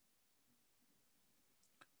 $30,000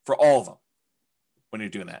 for all of them when you're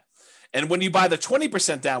doing that. And when you buy the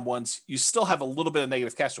 20% down ones, you still have a little bit of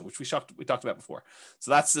negative cash flow, which we talked about before.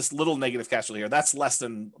 So that's this little negative cash flow here. That's less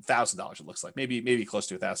than $1,000. It looks like maybe close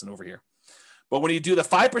to 1,000 over here. But when you do the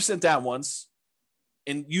 5% down ones,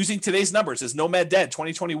 and using today's numbers as Nomad Dead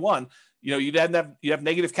 2021, you have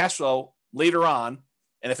negative cash flow later on,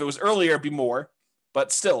 and if it was earlier, it'd be more.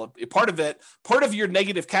 But still, part of your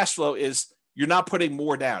negative cash flow is you're not putting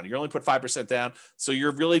more down. You only put 5% down, so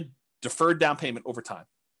you're really deferred down payment over time.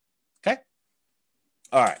 Okay.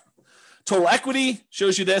 All right. Total equity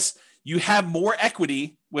shows you this. You have more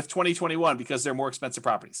equity with 2021 because they're more expensive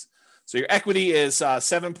properties. So your equity is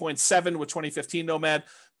 7.7 with 2015 Nomad,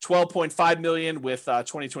 12.5 million with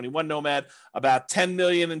 2021 Nomad, about 10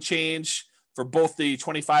 million and change for both the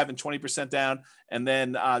 25 and 20% down. And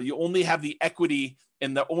then you only have the equity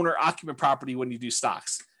in the owner occupant property when you do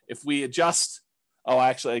stocks. If we adjust,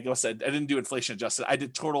 I guess I didn't do inflation adjusted. I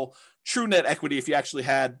did total true net equity if you actually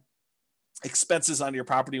had expenses on your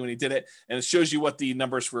property when you did it. And it shows you what the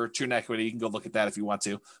numbers for true net equity. You can go look at that if you want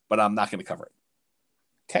to, but I'm not going to cover it.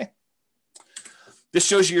 Okay. This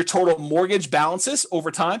shows you your total mortgage balances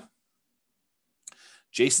over time.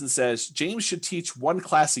 Jason says, James should teach one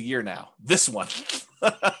class a year now. This one.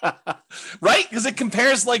 Right? Because it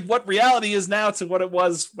compares like what reality is now to what it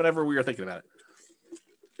was whenever we were thinking about it.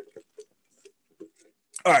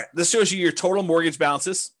 All right. This shows you your total mortgage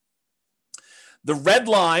balances. The red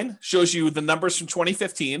line shows you the numbers from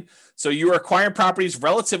 2015. So you were acquiring properties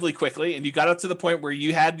relatively quickly, and you got up to the point where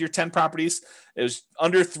you had your 10 properties. It was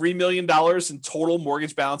under $3 million in total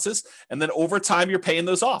mortgage balances. And then over time, you're paying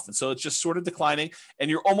those off. And so it's just sort of declining, and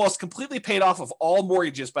you're almost completely paid off of all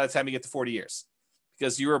mortgages by the time you get to 40 years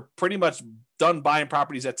because you were pretty much done buying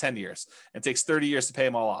properties at 10 years. It takes 30 years to pay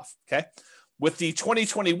them all off. Okay. With the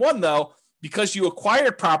 2021, though, because you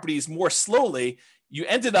acquired properties more slowly, you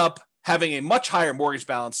ended up having a much higher mortgage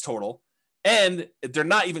balance total, and they're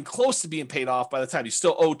not even close to being paid off by the time you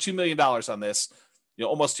still owe $2 million on this,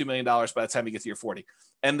 almost $2 million by the time you get to your 40.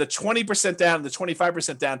 And the 20% down, the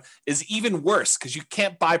 25% down is even worse because you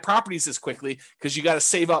can't buy properties as quickly because you got to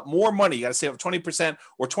save up more money. You got to save up 20%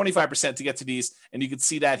 or 25% to get to these. And you can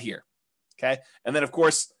see that here. Okay. And then of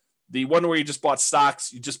course, the one where you just bought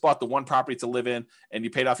stocks, you just bought the one property to live in and you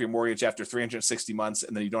paid off your mortgage after 360 months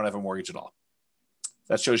and then you don't have a mortgage at all.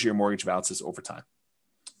 That shows you your mortgage balances over time.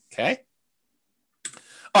 Okay.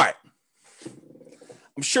 All right.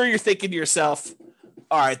 I'm sure you're thinking to yourself,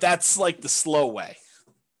 all right, that's like the slow way.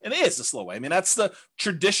 And it is the slow way. I mean, that's the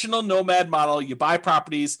traditional nomad model. You buy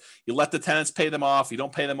properties, you let the tenants pay them off. You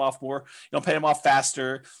don't pay them off more. You don't pay them off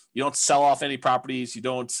faster. You don't sell off any properties. You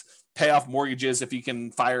don't pay off mortgages if you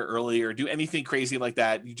can fire early or do anything crazy like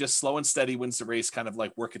that. You just slow and steady wins the race, kind of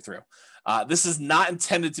like work it through. This is not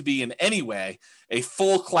intended to be in any way a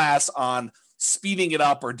full class on speeding it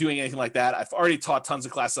up or doing anything like that. I've already taught tons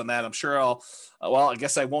of classes on that. I'm sure I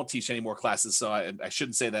guess I won't teach any more classes, so I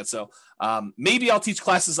shouldn't say that. So maybe I'll teach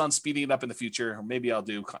classes on speeding it up in the future, or maybe I'll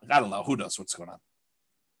do, I don't know, who knows what's going on.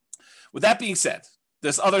 With that being said,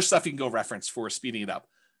 there's other stuff you can go reference for speeding it up.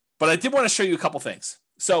 But I did want to show you a couple things.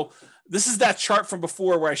 So this is that chart from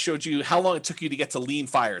before where I showed you how long it took you to get to lean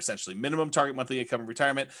fire, essentially, minimum target monthly income in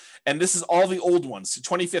retirement. And this is all the old ones. So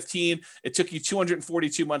 2015, it took you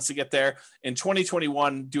 242 months to get there. In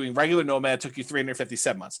 2021, doing regular Nomad took you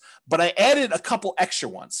 357 months. But I added a couple extra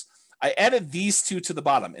ones. I added these two to the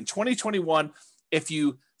bottom. In 2021, if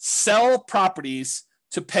you sell properties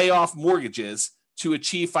to pay off mortgages to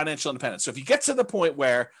achieve financial independence. So if you get to the point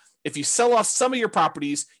where if you sell off some of your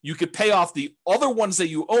properties, you could pay off the other ones that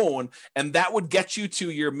you own, and that would get you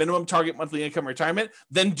to your minimum target monthly income retirement,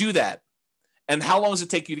 then do that. And how long does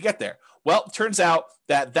it take you to get there? Well, it turns out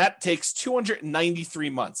that takes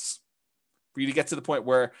 293 months for you to get to the point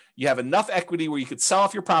where you have enough equity where you could sell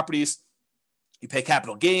off your properties, you pay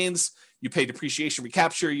capital gains, you pay depreciation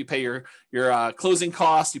recapture, you pay your closing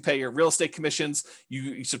costs, you pay your real estate commissions,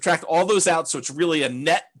 you subtract all those out, so it's really a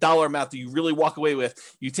net dollar amount that you really walk away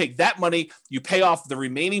with. You take that money, you pay off the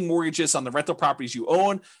remaining mortgages on the rental properties you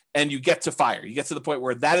own, and you get to fire. You get to the point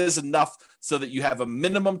where that is enough so that you have a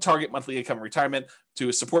minimum target monthly income in retirement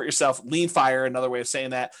to support yourself, lean fire, another way of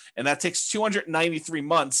saying that, and that takes 293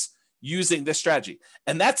 months using this strategy.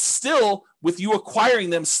 And that's still with you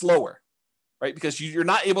acquiring them slower. Right? Because you're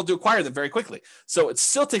not able to acquire them very quickly. So it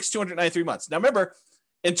still takes 293 months. Now, remember,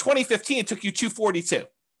 in 2015, it took you 242.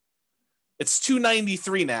 It's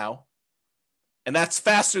 293 now, and that's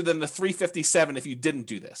faster than the 357 if you didn't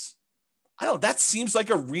do this. I don't know. That seems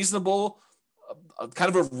like a reasonable,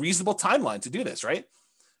 kind of a reasonable timeline to do this, right?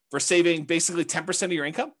 For saving basically 10% of your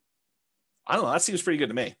income. I don't know. That seems pretty good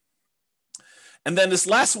to me. And then this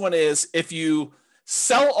last one is if you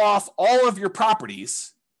sell off all of your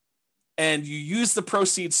properties and you use the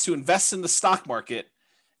proceeds to invest in the stock market,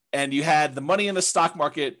 and you had the money in the stock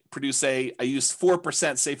market produce I used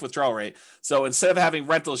 4% safe withdrawal rate. So instead of having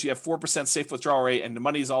rentals, you have 4% safe withdrawal rate, and the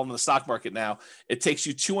money is all in the stock market now. It takes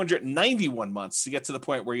you 291 months to get to the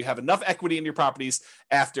point where you have enough equity in your properties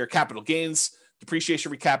after capital gains,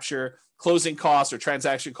 depreciation recapture, closing costs or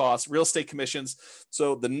transaction costs, real estate commissions.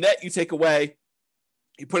 So the net you take away,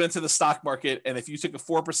 you put into the stock market, and if you took a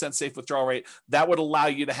 4% safe withdrawal rate, that would allow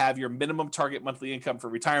you to have your minimum target monthly income for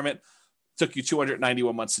retirement. It took you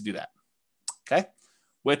 291 months to do that. Okay.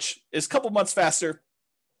 Which is a couple months faster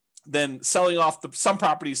than selling off some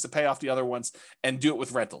properties to pay off the other ones and do it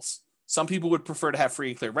with rentals. Some people would prefer to have free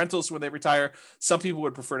and clear rentals when they retire. Some people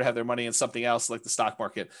would prefer to have their money in something else like the stock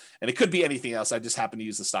market. And it could be anything else. I just happen to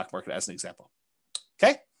use the stock market as an example.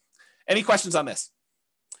 Okay. Any questions on this?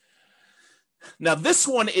 Now, this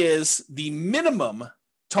one is the minimum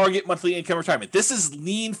target monthly income retirement. This is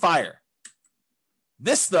lean fire.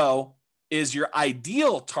 This, though, is your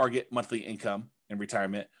ideal target monthly income in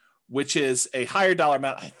retirement, which is a higher dollar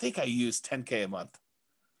amount. I think I use $10K a month.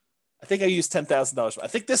 I think I use $10,000. I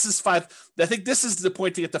think this is I think this is the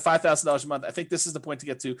point to get to $5,000 a month. I think this is the point to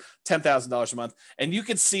get to $10,000 a month. And you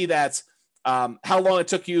can see that how long it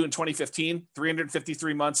took you in 2015,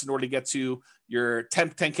 353 months in order to get to your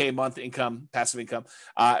 10K a month income, passive income,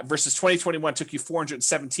 versus 2021 took you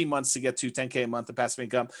 417 months to get to 10K a month of passive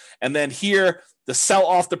income. And then here, the sell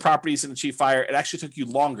off the properties and achieve fire, it actually took you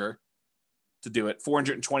longer to do it,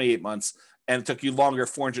 428 months, and it took you longer,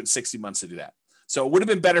 460 months to do that. So it would have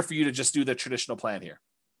been better for you to just do the traditional plan here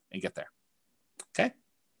and get there. Okay.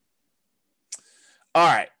 All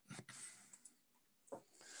right.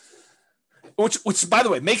 Which, by the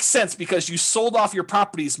way, makes sense because you sold off your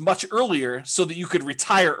properties much earlier so that you could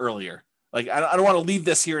retire earlier. Like, I don't want to leave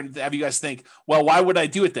this here and have you guys think, well, why would I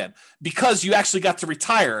do it then? Because you actually got to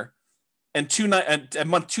retire at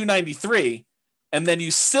month 293, and then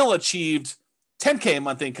you still achieved 10K a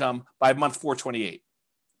month income by month 428.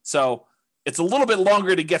 So it's a little bit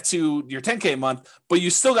longer to get to your 10K a month, but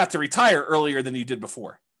you still got to retire earlier than you did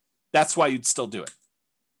before. That's why you'd still do it.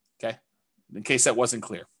 Okay. In case that wasn't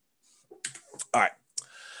clear. All right.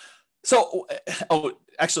 So,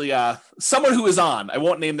 actually, someone who is on, I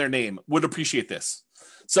won't name their name, would appreciate this.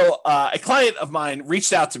 So a client of mine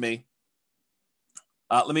reached out to me.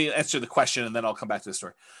 Let me answer the question and then I'll come back to the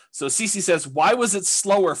story. So Cece says, why was it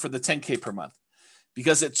slower for the 10K per month?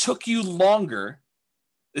 Because it took you longer.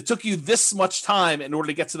 It took you this much time in order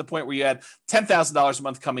to get to the point where you had $10,000 a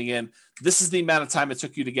month coming in. This is the amount of time it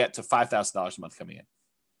took you to get to $5,000 a month coming in.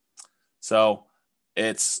 So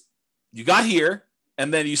you got here,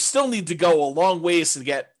 and then you still need to go a long ways to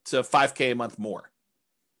get to 5K a month more.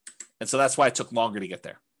 And so that's why it took longer to get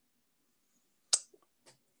there.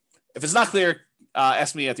 If it's not clear,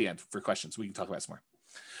 ask me at the end for questions. We can talk about it some more.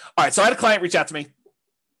 All right. So I had a client reach out to me,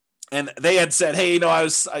 and they had said, hey,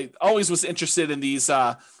 I always was interested in these,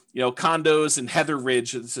 condos in Heather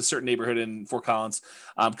Ridge. It's a certain neighborhood in Fort Collins,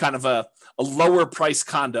 kind of a lower price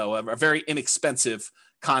condo, a very inexpensive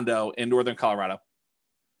condo in Northern Colorado.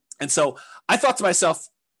 And so I thought to myself,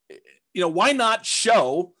 why not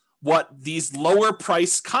show what these lower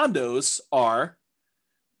price condos are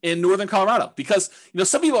in Northern Colorado? Because,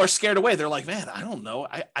 some people are scared away. They're like, man, I don't know.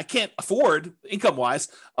 I can't afford, income wise,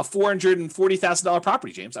 a $440,000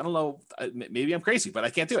 property, James. I don't know. Maybe I'm crazy, but I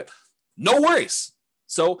can't do it. No worries.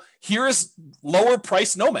 So here's lower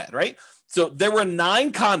price Nomad, right? So there were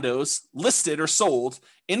 9 condos listed or sold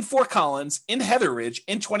in Fort Collins, in Heather Ridge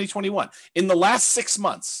in 2021, in the last 6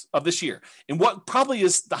 months of this year, in what probably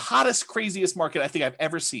is the hottest, craziest market I think I've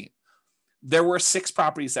ever seen. There were 6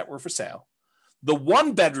 properties that were for sale. The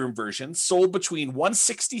 1-bedroom version sold between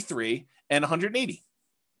 $163,000 and $180,000.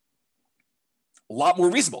 A lot more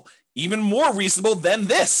reasonable, even more reasonable than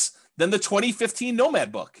the 2015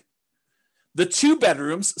 Nomad book. The 2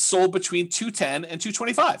 bedrooms sold between $210,000 and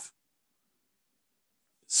 $225,000.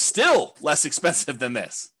 Still less expensive than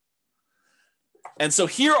this. And so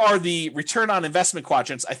here are the return on investment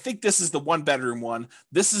quadrants. I think this is the 1-bedroom one.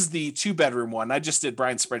 This is the 2-bedroom one. I just did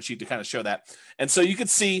Brian's spreadsheet to kind of show that. And so you could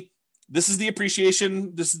see this is the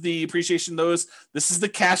appreciation. This is the appreciation. This is the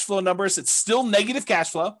cash flow numbers. It's still negative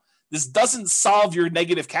cash flow. This doesn't solve your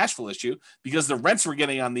negative cash flow issue because the rents we're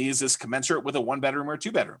getting on these is commensurate with a 1-bedroom or a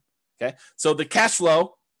 2-bedroom. Okay. So the cash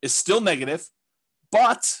flow is still negative,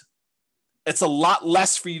 but it's a lot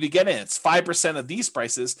less for you to get in. It's 5% of these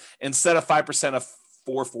prices instead of 5% of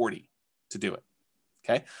 440 to do it.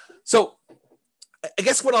 Okay. So I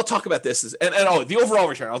guess what I'll talk about this is, the overall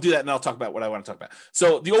return, I'll do that and I'll talk about what I want to talk about.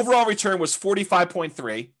 So the overall return was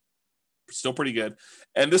 45.3, still pretty good.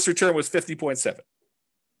 And this return was 50.7.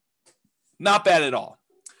 Not bad at all.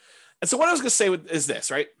 And so what I was going to say is this,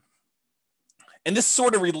 right? And this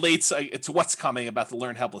sort of relates to what's coming about the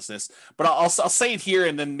learned helplessness, but I'll say it here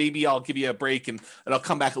and then maybe I'll give you a break and I'll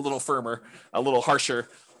come back a little firmer, a little harsher,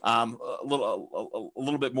 a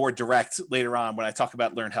little bit more direct later on when I talk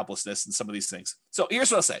about learned helplessness and some of these things. So here's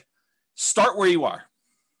what I'll say. Start where you are.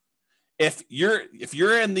 If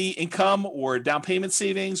you're in the income or down payment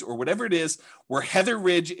savings or whatever it is, where Heather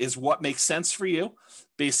Ridge is what makes sense for you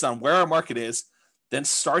based on where our market is, then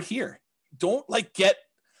start here. Don't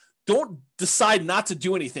decide not to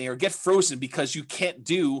do anything or get frozen because you can't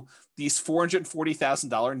do these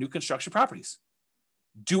 $440,000 new construction properties.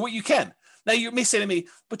 Do what you can. Now you may say to me,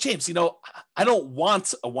 but James, I don't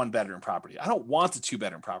want a 1-bedroom property. I don't want a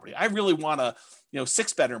 2-bedroom property. I really want a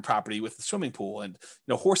 6-bedroom property with a swimming pool and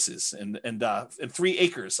horses and 3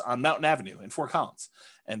 acres on Mountain Avenue in Fort Collins.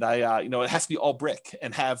 And it has to be all brick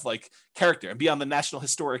and have like character and be on the National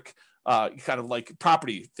Historic kind of like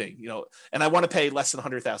property thing, and I want to pay less than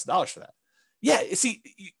 $100,000 for that. Yeah. See,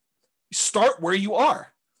 start where you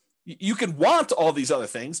are. You can want all these other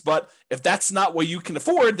things, but if that's not what you can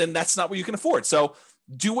afford, then that's not what you can afford. So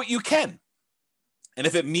do what you can. And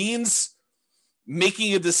if it means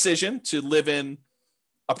making a decision to live in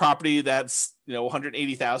a property that's,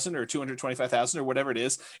 $180,000 or $225,000 or whatever it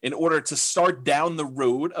is, in order to start down the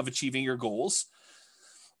road of achieving your goals,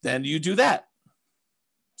 then you do that.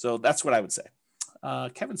 So that's what I would say.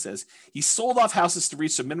 Kevin says he sold off houses to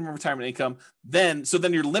reach the minimum retirement income. Then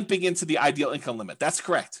you're limping into the ideal income limit. That's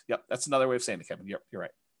correct. Yep. That's another way of saying it, Kevin. You're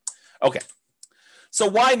right. Okay. So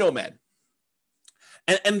why Nomad?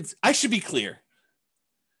 And I should be clear.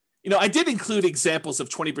 I did include examples of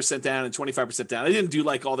 20% down and 25% down. I didn't do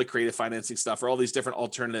like all the creative financing stuff or all these different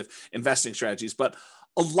alternative investing strategies, but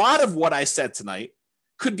a lot of what I said tonight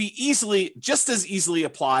could be just as easily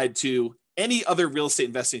applied to any other real estate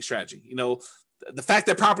investing strategy. The fact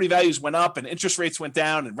that property values went up and interest rates went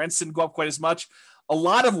down and rents didn't go up quite as much. A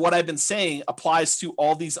lot of what I've been saying applies to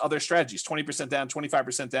all these other strategies, 20% down,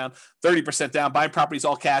 25% down, 30% down, buying properties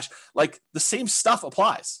all cash. Like the same stuff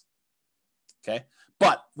applies. Okay.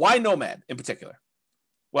 But why Nomad in particular?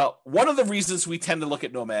 Well, one of the reasons we tend to look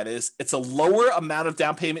at Nomad is it's a lower amount of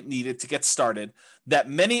down payment needed to get started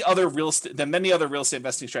than many other real estate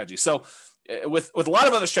investing strategies. So with a lot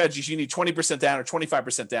of other strategies, you need 20% down or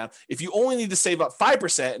 25% down. If you only need to save up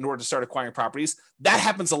 5% in order to start acquiring properties, that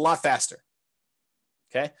happens a lot faster.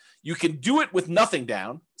 Okay. You can do it with nothing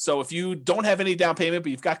down. So if you don't have any down payment, but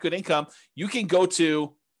you've got good income, you can go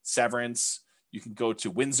to Severance, you can go to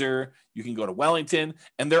Windsor, you can go to Wellington,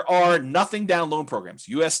 and there are nothing down loan programs,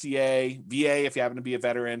 USDA, VA, if you happen to be a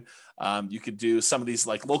veteran. You could do some of these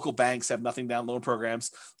like local banks have nothing down loan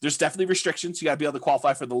programs. There's definitely restrictions. You got to be able to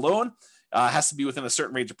qualify for the loan. has to be within a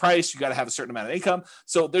certain range of price. You got to have a certain amount of income.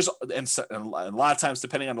 So and a lot of times,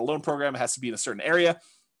 depending on the loan program, it has to be in a certain area.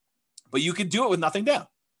 But you can do it with nothing down.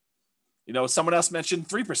 Someone else mentioned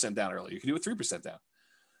 3% down earlier. You can do it 3% down.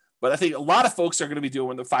 But I think a lot of folks are going to be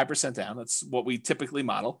doing the 5% down. That's what we typically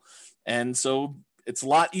model. And so it's a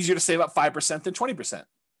lot easier to save up 5% than 20%.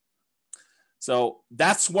 So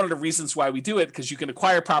that's one of the reasons why we do it, because you can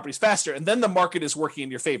acquire properties faster, and then the market is working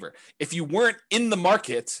in your favor. If you weren't in the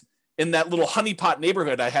market in that little honeypot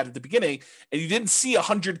neighborhood I had at the beginning, and you didn't see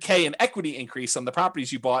 $100K in equity increase on the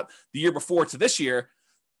properties you bought the year before to this year,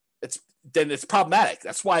 then it's problematic.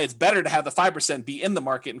 That's why it's better to have the 5% be in the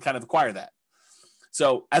market and kind of acquire that.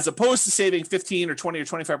 So as opposed to saving 15 or 20 or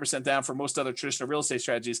 25% down for most other traditional real estate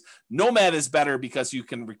strategies, Nomad is better because you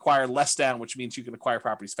can require less down, which means you can acquire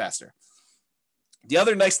properties faster. The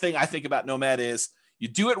other nice thing I think about Nomad is you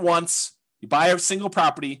do it once, you buy a single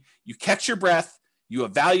property, you catch your breath, you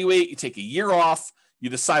evaluate, you take a year off, you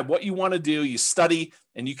decide what you want to do, you study,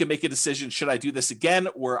 and you can make a decision. Should I do this again?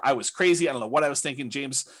 Or I was crazy. I don't know what I was thinking.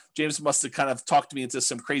 James must have kind of talked me into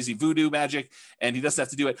some crazy voodoo magic, and he doesn't have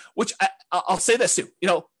to do it, which I'll say this too.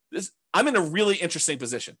 I'm in a really interesting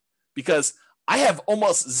position because I have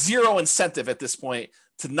almost zero incentive at this point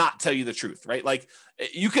to not tell you the truth, right? Like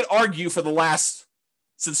you could argue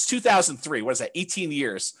since 2003, what is that, 18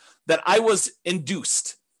 years, that I was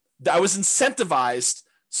induced, that I was incentivized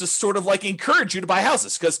to sort of like encourage you to buy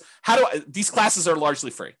houses. Because these classes are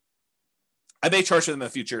largely free. I may charge for them in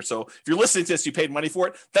the future. So if you're listening to this, you paid money for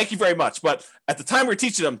it. Thank you very much. But at the time we're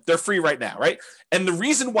teaching them, they're free right now, right? And the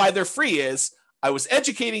reason why they're free is I was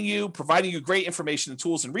educating you, providing you great information and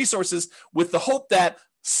tools and resources with the hope that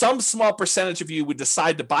some small percentage of you would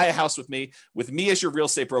decide to buy a house with me as your real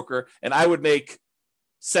estate broker, and I would make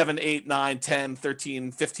 $7, $8, $9, $10,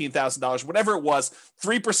 $13, $15,000, whatever it was.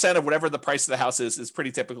 3% of whatever the price of the house is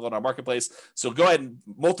pretty typical in our marketplace. So go ahead and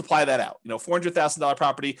multiply that out. $400,000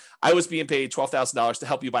 property. I was being paid $12,000 to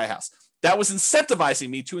help you buy a house. That was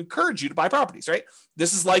incentivizing me to encourage you to buy properties, right?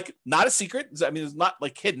 This is like not a secret. I mean, it's not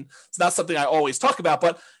like hidden. It's not something I always talk about,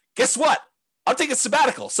 but guess what? I'm taking a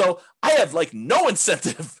sabbatical. So I have like no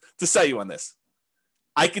incentive to sell you on this.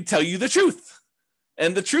 I can tell you the truth.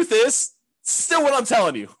 And the truth is still what I'm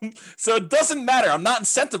telling you. So it doesn't matter. I'm not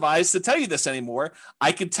incentivized to tell you this anymore.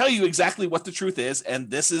 I can tell you exactly what the truth is. And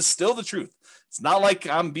this is still the truth. It's not like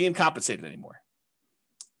I'm being compensated anymore.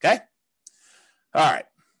 Okay. All right.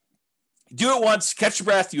 Do it once, catch your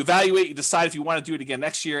breath, you evaluate, you decide if you want to do it again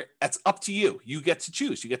next year. That's up to you. You get to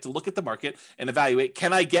choose. You get to look at the market and evaluate,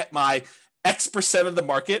 can I get my X percent of the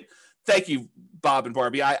market? Thank you, Bob and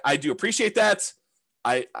Barbie. I do appreciate that.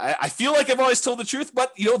 I feel like I've always told the truth,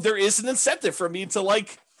 but there is an incentive for me to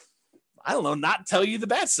not tell you the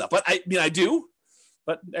bad stuff. But I do.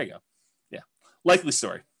 But there you go. Yeah. Likely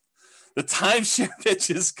story. The timeshare pitch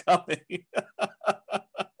is coming.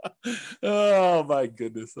 Oh my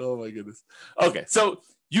goodness. Okay. So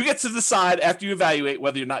you get to decide after you evaluate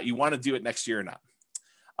whether or not you want to do it next year or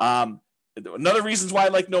not. Another reasons why I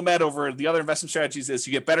like Nomad over the other investment strategies is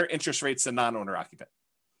you get better interest rates than non-owner occupant.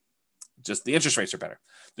 Just the interest rates are better.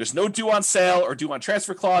 There's no due on sale or due on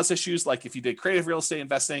transfer clause issues like if you did creative real estate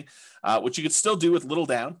investing, which you could still do with little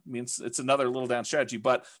down. I mean, it's another little down strategy,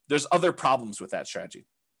 but there's other problems with that strategy.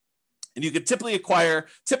 And you could typically acquire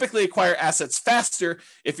assets faster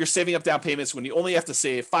if you're saving up down payments when you only have to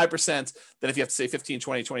save 5% than if you have to save 15,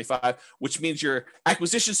 20, 25, which means your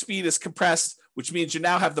acquisition speed is compressed, which means you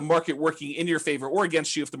now have the market working in your favor or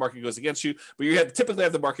against you if the market goes against you. But you typically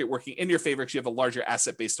have the market working in your favor because you have a larger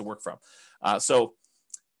asset base to work from. So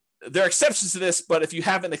there are exceptions to this, but if you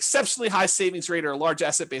have an exceptionally high savings rate or a large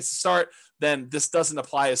asset base to start, then this doesn't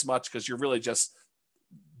apply as much because you're really just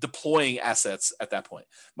deploying assets at that point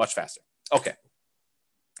much faster. Okay.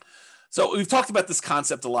 So we've talked about this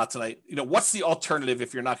concept a lot tonight. What's the alternative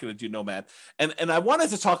if you're not going to do Nomad? And I wanted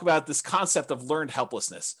to talk about this concept of learned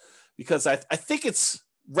helplessness because I think it's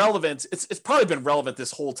relevant. It's probably been relevant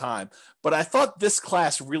this whole time, but I thought this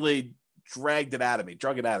class really drug it out of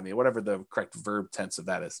me, whatever the correct verb tense of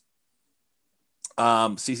that is.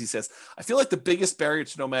 Cece says, I feel like the biggest barrier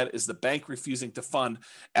to Nomad is the bank refusing to fund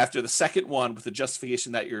after the second one with the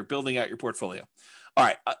justification that you're building out your portfolio. All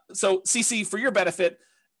right. So Cece, for your benefit,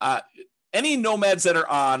 any Nomads that are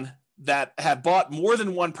on that have bought more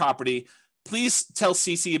than one property, please tell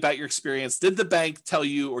Cece about your experience. Did the bank tell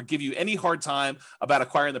you or give you any hard time about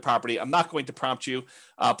acquiring the property? I'm not going to prompt you.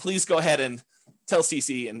 Please go ahead and tell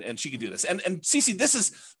Cece and she can do this. And Cece,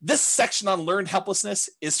 this section on learned helplessness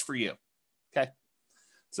is for you. Okay.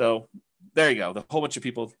 So there you go. The whole bunch of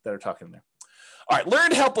people that are talking in there. All right.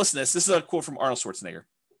 Learned helplessness. This is a quote from Arnold Schwarzenegger.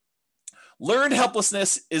 Learned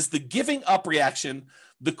helplessness is the giving up reaction,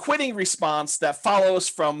 the quitting response that follows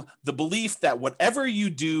from the belief that whatever you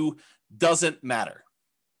do doesn't matter.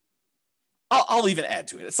 I'll even add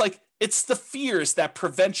to it. It's like, it's the fears that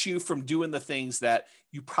prevent you from doing the things that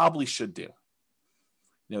you probably should do.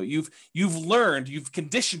 You know, you've learned, you've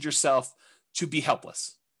conditioned yourself to be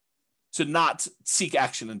helpless, to not seek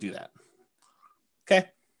action and do that. Okay.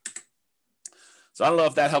 So I don't know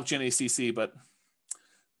if that helped you in ACC, but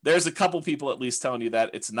there's a couple people at least telling you that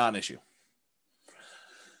it's not an issue.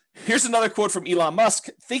 Here's another quote from Elon Musk.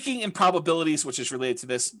 Thinking in probabilities, which is related to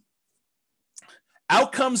this.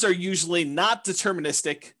 Outcomes are usually not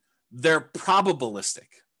deterministic. They're probabilistic.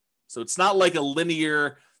 So it's not like a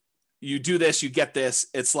linear, you do this, you get this.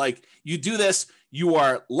 It's like you do this, you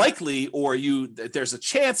are likely, or there's a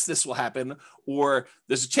chance this will happen, or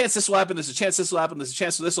there's a chance this will happen, there's a chance this will happen, there's a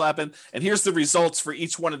chance this will happen. And here's the results for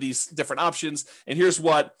each one of these different options. And here's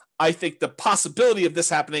what I think the possibility of this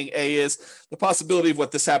happening A is, the possibility of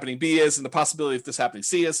what this happening B is, and the possibility of this happening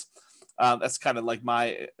C is. That's kind of like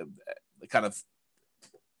my kind of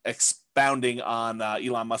expounding on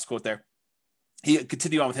Elon Musk quote there. He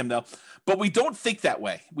continue on with him though, but we don't think that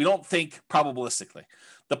way. We don't think probabilistically.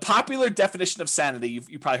 The popular definition of sanity,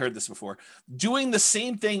 you probably heard this before, doing the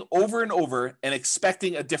same thing over and over and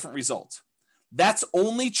expecting a different result. That's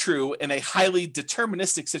only true in a highly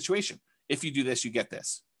deterministic situation. If you do this, you get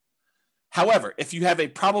this. However, if you have a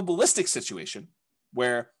probabilistic situation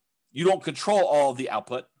where you don't control all of the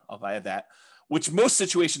output, I'll add that, which most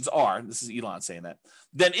situations are, and this is Elon saying that,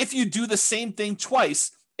 then if you do the same thing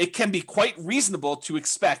twice, it can be quite reasonable to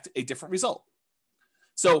expect a different result.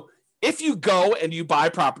 So if you go and you buy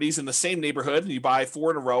properties in the same neighborhood and you buy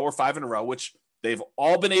 4 in a row or 5 in a row, which they've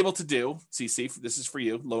all been able to do, CC, this is for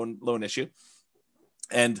you, loan issue.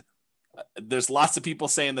 And there's lots of people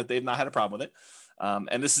saying that they've not had a problem with it.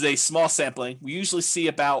 And this is a small sampling. We usually see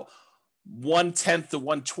about 1/10 to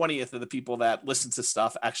 1/20 of the people that listen to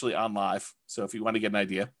stuff actually on live. So if you want to get an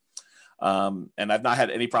idea, and I've not had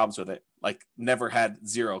any problems with it, like never had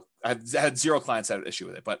zero. I've had 0 clients that had an issue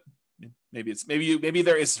with it, but maybe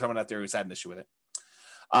there is someone out there who's had an issue with it.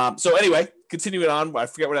 So anyway, continuing on, I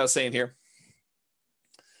forget what I was saying here.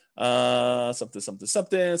 Something,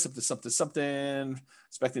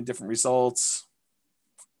 expecting different results.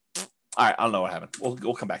 All right, I don't know what happened.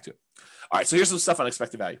 We'll come back to it. All right, so here's some stuff on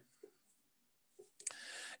expected value.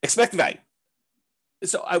 Expected value.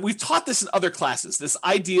 So we've taught this in other classes, this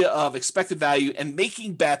idea of expected value and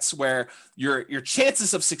making bets where your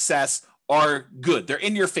chances of success are good. They're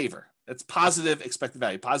in your favor. That's positive expected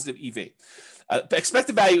value, positive EV.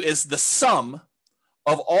 Expected value is the sum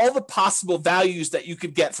of all the possible values that you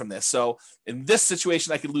could get from this. So in this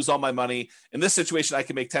situation, I could lose all my money. In this situation, I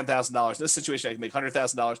can make $10,000. In this situation, I can make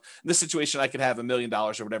 $100,000. In this situation, I could have $1 million or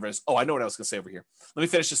whatever it is. Oh, I know what I was going to say over here. Let me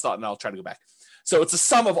finish this thought and I'll try to go back. So it's a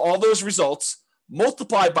sum of all those results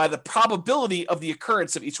multiplied by the probability of the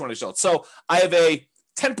occurrence of each one of the results. So I have a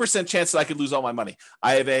 10% chance that I could lose all my money.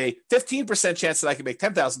 I have a 15% chance that I can make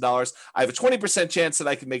 $10,000. I have a 20% chance that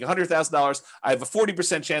I can make $100,000. I have a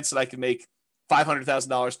 40% chance that I can make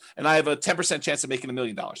 $500,000, and I have a 10% chance of making $1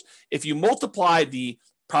 million. If you multiply the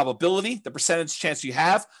probability, the percentage chance you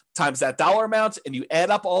have, times that dollar amount, and you add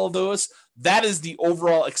up all of those, that is the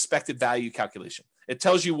overall expected value calculation. It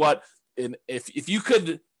tells you what, if you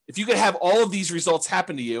could have all of these results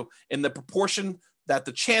happen to you in the proportion that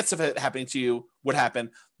the chance of it happening to you would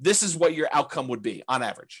happen, this is what your outcome would be on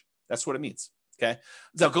average. That's what it means. Okay.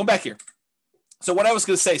 So going back here. So what I was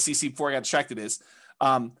going to say, CC, before I got distracted is,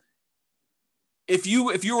 if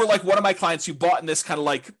you were like one of my clients who bought in this kind of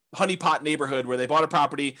like honeypot neighborhood where they bought a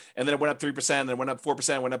property and then it went up 3%, and then it went up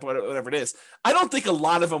 4%, went up whatever it is, I don't think a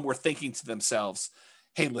lot of them were thinking to themselves,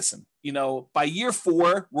 hey, listen, by year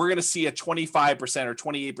 4, we're going to see a 25% or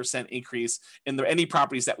 28% increase in any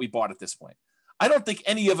properties that we bought at this point. I don't think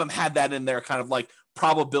any of them had that in their kind of like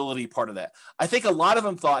probability part of that. I think a lot of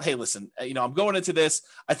them thought, hey, listen, I'm going into this.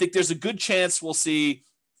 I think there's a good chance we'll see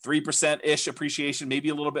 3%-ish appreciation, maybe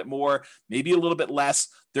a little bit more, maybe a little bit less.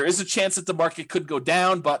 There is a chance that the market could go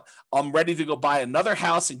down, but I'm ready to go buy another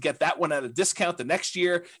house and get that one at a discount the next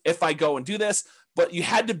year if I go and do this. But you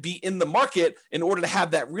had to be in the market in order to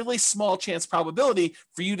have that really small chance probability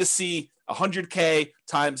for you to see 100K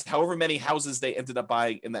times however many houses they ended up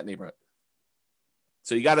buying in that neighborhood.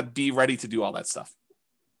 So you got to be ready to do all that stuff.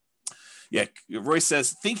 Yeah, Royce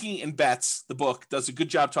says, Thinking in Bets, the book, does a good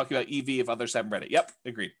job talking about EV if others haven't read it. Yep,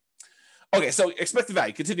 agreed. Okay, so expected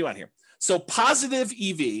value, continue on here. So positive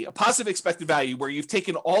EV, a positive expected value, where you've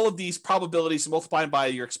taken all of these probabilities and multiplied by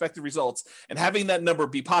your expected results and having that number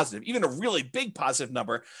be positive, even a really big positive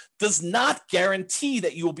number, does not guarantee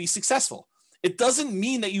that you will be successful. It doesn't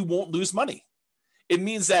mean that you won't lose money. It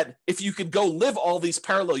means that if you could go live all these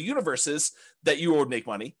parallel universes, that you would make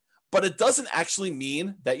money, but it doesn't actually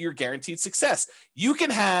mean that you're guaranteed success. You can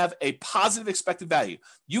have a positive expected value.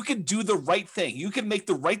 You can do the right thing. You can make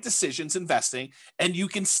the right decisions investing, and you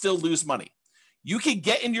can still lose money. You can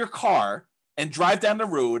get in your car and drive down the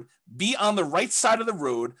road, be on the right side of the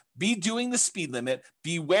road, be doing the speed limit,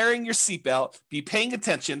 be wearing your seatbelt, be paying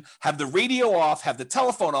attention, have the radio off, have the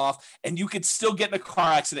telephone off, and you could still get in a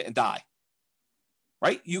car accident and die.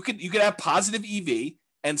 Right? You could have positive EV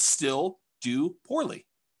and still do poorly.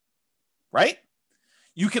 Right?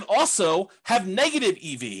 You can also have negative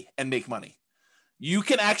EV and make money. You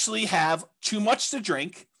can actually have too much to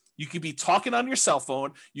drink. You could be talking on your cell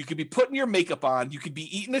phone. You could be putting your makeup on. You could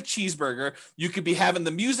be eating a cheeseburger. You could be having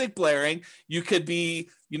the music blaring. You could be,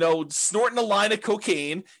 snorting a line of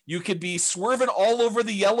cocaine. You could be swerving all over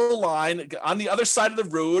the yellow line on the other side of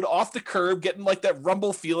the road, off the curb, getting like that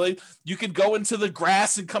rumble feeling. You could go into the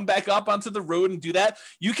grass and come back up onto the road and do that.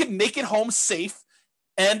 You can make it home safe.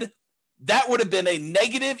 And that would have been a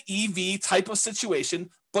negative EV type of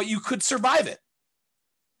situation, but you could survive it.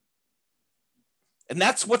 And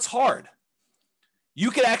that's what's hard.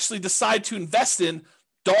 You could actually decide to invest in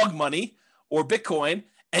dog money or Bitcoin,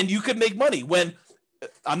 and you could make money when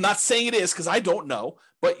I'm not saying it is because I don't know,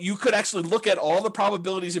 but you could actually look at all the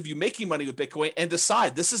probabilities of you making money with Bitcoin and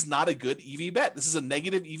decide this is not a good EV bet. This is a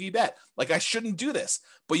negative EV bet. Like I shouldn't do this,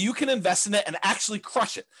 but you can invest in it and actually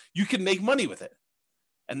crush it. You can make money with it.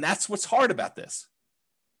 And that's what's hard about this.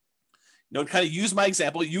 To kind of use my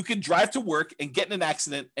example, you could drive to work and get in an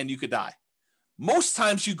accident and you could die. Most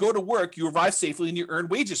times you go to work, you arrive safely, and you earn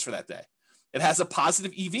wages for that day. It has a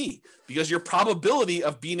positive EV because your probability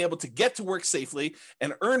of being able to get to work safely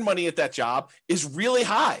and earn money at that job is really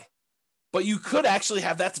high. But you could actually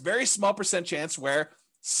have that very small percent chance where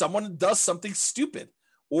someone does something stupid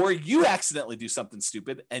or you accidentally do something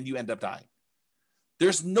stupid and you end up dying.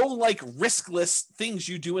 There's no riskless things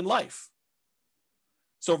you do in life.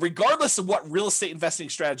 So regardless of what real estate investing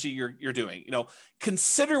strategy you're doing,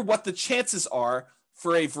 consider what the chances are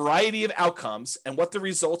for a variety of outcomes and what the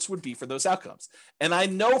results would be for those outcomes. And I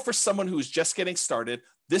know for someone who's just getting started,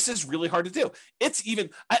 this is really hard to do. It's even,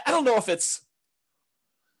 I don't know if it's,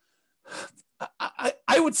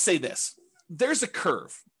 I would say this, there's a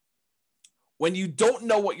curve. When you don't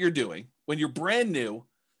know what you're doing, when you're brand new,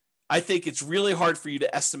 I think it's really hard for you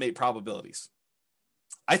to estimate probabilities.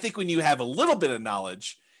 I think when you have a little bit of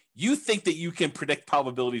knowledge, you think that you can predict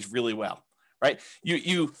probabilities really well, right?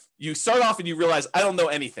 You start off and you realize, I don't know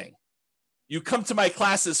anything. You come to my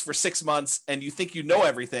classes for 6 months and you think you know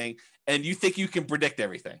everything and you think you can predict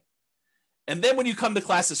everything. And then when you come to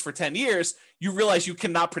classes for 10 years, you realize you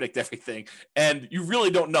cannot predict everything and you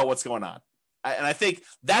really don't know what's going on. And I think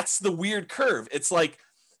that's the weird curve. It's like,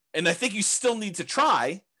 and I think you still need to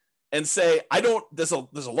try and say, there's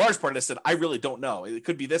a large part of this that I really don't know. It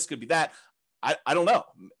could be this, could be that. I don't know,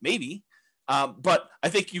 maybe. But I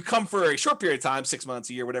think you come for a short period of time, 6 months,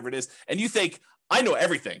 a year, whatever it is, and you think, I know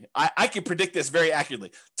everything. I can predict this very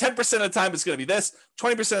accurately. 10% of the time it's going to be this,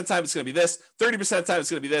 20% of the time it's going to be this, 30% of the time it's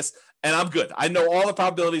going to be this, and I'm good. I know all the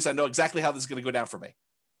probabilities. I know exactly how this is going to go down for me.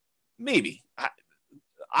 Maybe.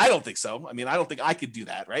 I don't think so. I mean, I don't think I could do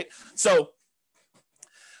that, right? So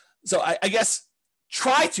I guess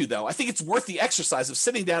try to, though. I think it's worth the exercise of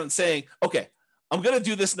sitting down and saying, okay, I'm going to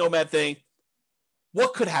do this Nomad thing.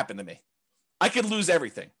 What could happen to me? I could lose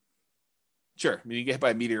everything. Sure. I mean, you get hit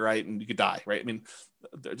by a meteorite and you could die, right? I mean,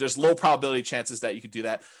 there's low probability chances that you could do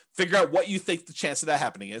that. Figure out what you think the chance of that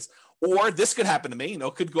happening is. Or this could happen to me,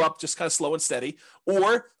 could go up just kind of slow and steady.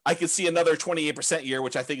 Or I could see another 28% year,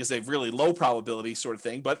 which I think is a really low probability sort of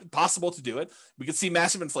thing, but possible to do it. We could see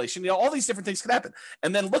massive inflation. All these different things could happen.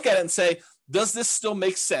 And then look at it and say, does this still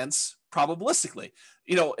make sense probabilistically?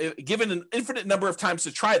 Given an infinite number of times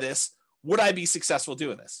to try this, would I be successful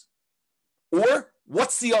doing this? Or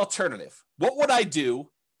what's the alternative? What would I do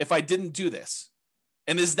if I didn't do this?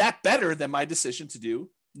 And is that better than my decision to do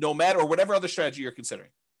Nomad or whatever other strategy you're considering?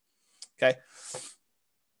 Okay.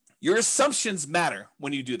 Your assumptions matter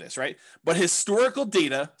when you do this, right? But historical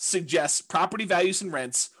data suggests property values and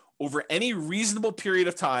rents over any reasonable period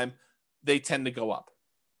of time, they tend to go up.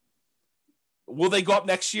 Will they go up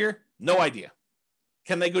next year? No idea.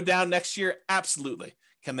 Can they go down next year? Absolutely.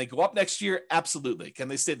 Can they go up next year? Absolutely. Can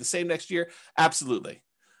they stay the same next year? Absolutely.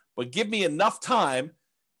 But give me enough time,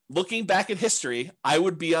 looking back at history, I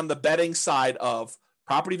would be on the betting side of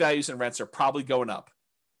property values and rents are probably going up.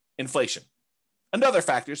 Inflation and other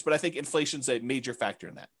factors, but I think inflation's a major factor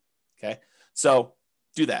in that. Okay. So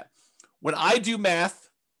do that. When I do math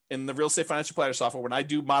in the real estate financial planner software, when I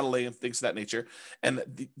do modeling and things of that nature, and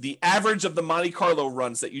the average of the Monte Carlo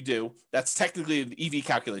runs that you do, that's technically an EV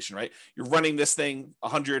calculation, right? You're running this thing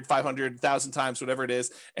 100, 500, 1,000 times, whatever it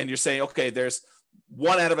is. And you're saying, okay, there's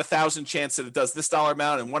 1 out of 1,000 chance that it does this dollar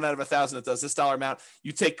amount and 1 out of 1,000 that does this dollar amount.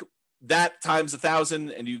 You take that times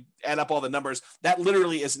 1,000 and you add up all the numbers. That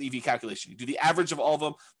literally is an EV calculation. You do the average of all of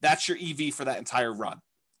them. That's your EV for that entire run.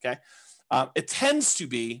 Okay. It tends to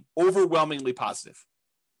be overwhelmingly positive.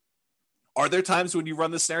 Are there times when you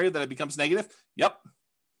run this scenario that it becomes negative? Yep,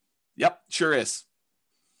 sure is.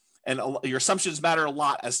 And your assumptions matter a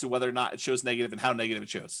lot as to whether or not it shows negative and how negative it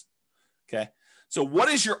shows. Okay. So what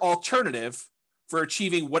is your alternative for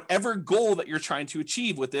achieving whatever goal that you're trying to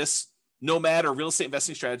achieve with this nomad or real estate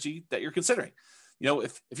investing strategy that you're considering? You know,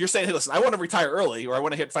 if you're saying, hey, listen, I want to retire early, or I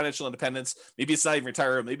want to hit financial independence, maybe it's not even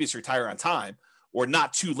retire, maybe it's retire on time, or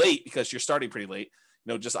not too late because you're starting pretty late.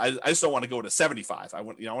 You know, I just don't want to go to 75. I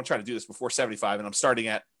want to try to do this before 75, and I'm starting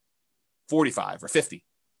at 45 or 50,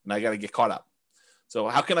 and I got to get caught up. So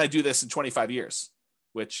how can I do this in 25 years?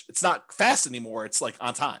 Which it's not fast anymore. It's like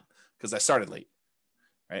on time because I started late,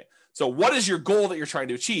 right? So what is your goal that you're trying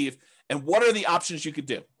to achieve, and what are the options you could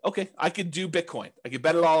do? Okay, I could do Bitcoin. I could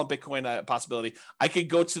bet it all on Bitcoin, possibility. I could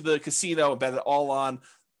go to the casino and bet it all on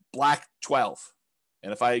Black 12.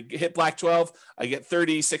 And if I hit Black 12, I get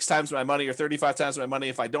 36 times my money or 35 times my money.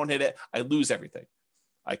 If I don't hit it, I lose everything.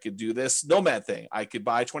 I could do this Nomad thing. I could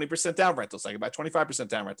buy 20% down rentals. I could buy 25%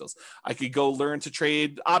 down rentals. I could go learn to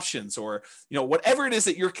trade options, or, you know, whatever it is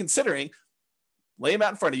that you're considering, lay them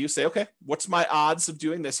out in front of you. Say, okay, what's my odds of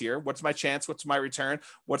doing this here? What's my chance? What's my return?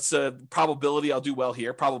 What's the probability I'll do well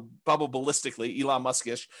here? Probabilistically, Elon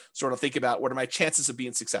Musk-ish, sort of think about what are my chances of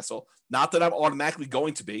being successful? Not that I'm automatically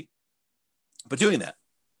going to be, but doing that.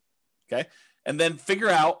 Okay. And then figure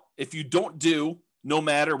out, if you don't do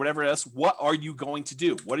Nomad or whatever else, what are you going to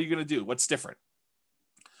do? What are you going to do? What's different?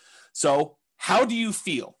 So how do you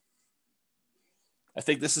feel? I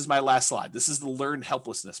think this is my last slide. This is the learned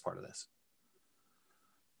helplessness part of this.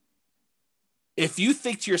 If you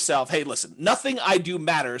think to yourself, hey, listen, nothing I do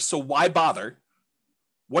matters, so why bother?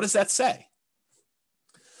 What does that say?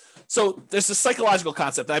 So there's a psychological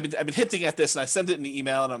concept. I've been hinting at this, and I sent it in the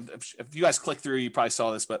email, and if you guys click through, you probably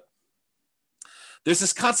saw this, but there's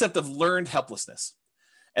this concept of learned helplessness.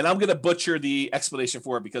 And I'm going to butcher the explanation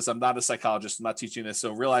for it because I'm not a psychologist. I'm not teaching this.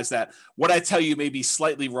 So realize that what I tell you may be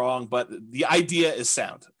slightly wrong, but the idea is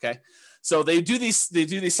sound. Okay. So they do these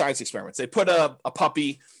science experiments. They put a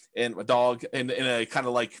puppy and a dog in a kind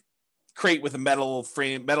of like crate with a metal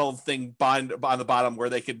thing bind on the bottom where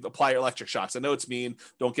they could apply electric shocks. I know it's mean.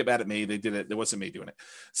 Don't get mad at me. They did it. It wasn't me doing it.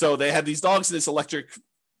 So they had these dogs in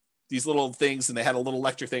these little things, and they had a little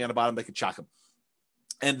electric thing on the bottom. They could shock them.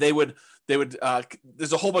 And they would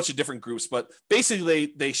there's a whole bunch of different groups, but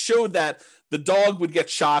basically they showed that the dog would get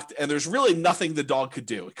shocked, and there's really nothing the dog could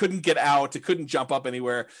do. It couldn't get out. It couldn't jump up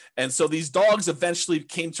anywhere. And so these dogs eventually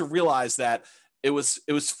came to realize that it was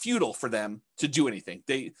futile for them to do anything.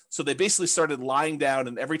 So they basically started lying down,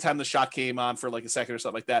 and every time the shock came on for like a second or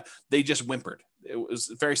something like that, they just whimpered. It was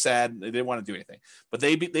very sad. They didn't want to do anything, but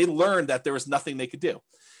they learned that there was nothing they could do.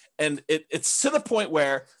 And it's to the point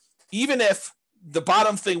where even if the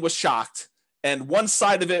bottom thing was shocked and one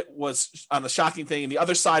side of it was on a shocking thing and the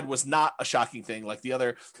other side was not a shocking thing, like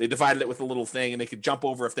they divided it with a little thing and they could jump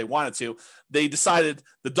over if they wanted to. They decided,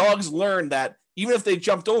 the dogs learned that even if they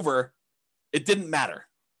jumped over, it didn't matter,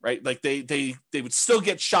 right? Like they would still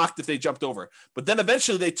get shocked if they jumped over. But then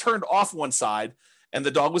eventually they turned off one side and the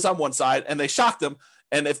dog was on one side and they shocked them.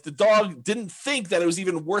 And if the dog didn't think that it was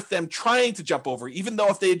even worth them trying to jump over, even though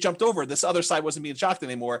if they had jumped over, this other side wasn't being shocked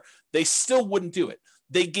anymore, they still wouldn't do it.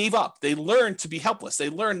 They gave up. They learned to be helpless. They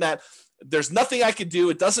learned that there's nothing I could do.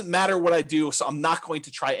 It doesn't matter what I do, so I'm not going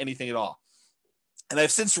to try anything at all. And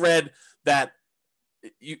I've since read that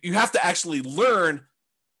you have to actually learn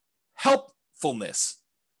helpfulness.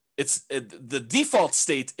 The default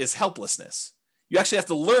state is helplessness. You actually have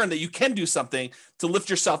to learn that you can do something to lift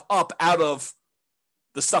yourself up out of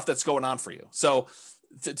the stuff that's going on for you. So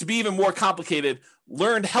to be even more complicated,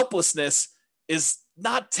 learned helplessness is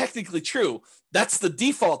not technically true. That's the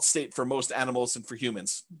default state for most animals and for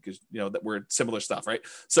humans, because that we're similar stuff, right?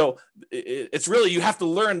 So it's really, you have to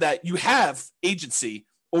learn that you have agency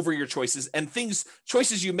over your choices, and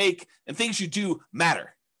choices you make and things you do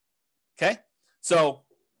matter. Okay. So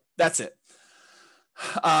that's it.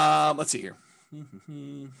 Let's see here.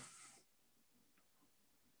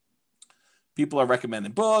 People are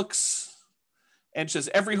recommending books. And says,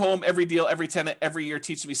 every home, every deal, every tenant, every year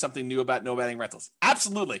teaches me something new about nomading rentals.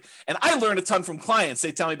 Absolutely. And I learned a ton from clients.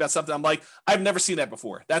 They tell me about something. I'm like, I've never seen that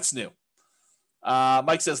before. That's new.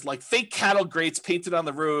 Mike says, like fake cattle grates painted on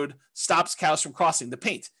the road stops cows from crossing the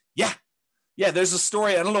paint. Yeah, there's a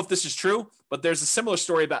story. I don't know if this is true, but there's a similar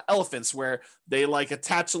story about elephants where they like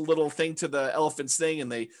attach a little thing to the elephant's thing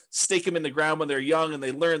and they stake them in the ground when they're young, and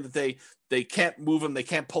they learn that they can't move them, they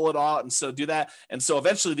can't pull it out, and so do that. And so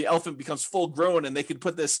eventually the elephant becomes full grown, and they can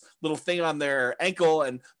put this little thing on their ankle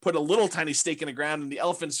and put a little tiny stake in the ground, and the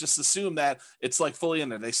elephants just assume that it's like fully in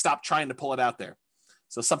there. They stop trying to pull it out there.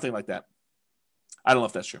 So something like that. I don't know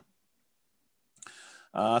if that's true.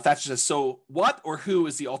 Thatcher says, so what or who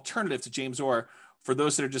is the alternative to James Orr for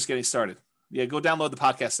those that are just getting started? Yeah, go download the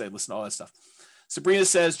podcast today, listen to all that stuff. Sabrina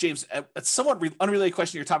says, James, a somewhat unrelated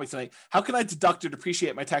question to your topic tonight. How can I deduct or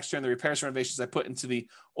depreciate my tax return the repairs and renovations I put into the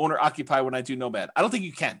owner occupy when I do Nomad? I don't think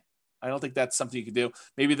you can. I don't think that's something you can do.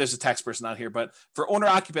 Maybe there's a tax person out here, but for owner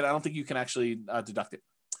occupant, I don't think you can actually deduct it.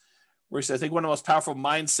 Where he says, I think one of the most powerful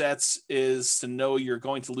mindsets is to know you're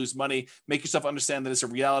going to lose money. Make yourself understand that it's a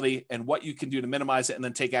reality and what you can do to minimize it, and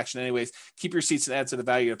then take action anyways. Keep your receipts and add to the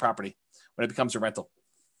value of the property when it becomes a rental.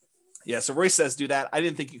 Yeah, so Royce says do that. I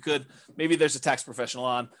didn't think you could. Maybe there's a tax professional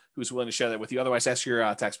on who's willing to share that with you. Otherwise, ask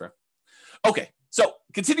your tax pro. Okay, so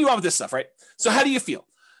continue on with this stuff, right? So how do you feel?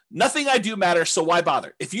 Nothing I do matters, so why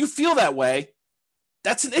bother? If you feel that way,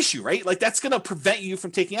 that's an issue, right? Like that's going to prevent you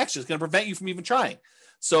from taking action. It's going to prevent you from even trying.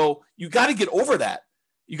 So you got to get over that.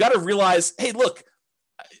 You got to realize, hey, look,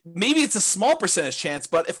 maybe it's a small percentage chance,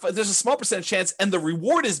 but if there's a small percentage chance and the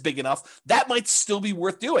reward is big enough, that might still be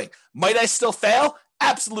worth doing. Might I still fail?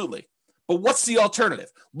 Absolutely. But what's the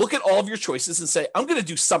alternative? Look at all of your choices and say, I'm going to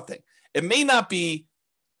do something. It may not be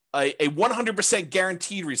a 100%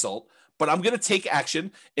 guaranteed result, but I'm going to take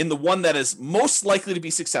action in the one that is most likely to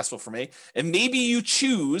be successful for me. And maybe you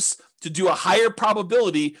choose to do a higher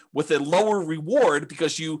probability with a lower reward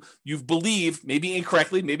because you've believed, maybe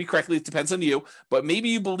incorrectly, maybe correctly, it depends on you, but maybe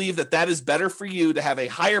you believe that that is better for you to have a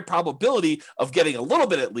higher probability of getting a little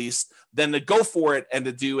bit at least than to go for it and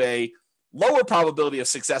to do a lower probability of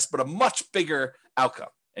success, but a much bigger outcome.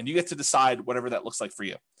 And you get to decide whatever that looks like for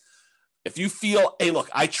you. If you feel, hey, look,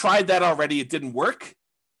 I tried that already, it didn't work.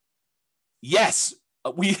 Yes,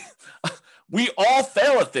 we all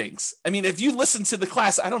fail at things. I mean, if you listen to the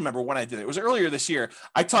class, I don't remember when I did it. It was earlier this year.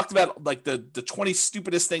 I talked about like the 20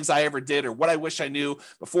 stupidest things I ever did or what I wish I knew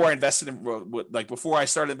before I invested in, like before I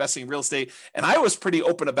started investing in real estate. And I was pretty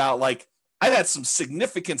open about like, I've had some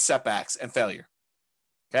significant setbacks and failure.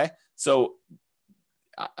 Okay. So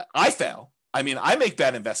I fail. I mean, I make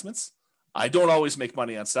bad investments. I don't always make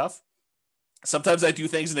money on stuff. Sometimes I do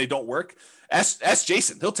things and they don't work. Ask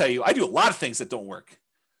Jason. He'll tell you I do a lot of things that don't work,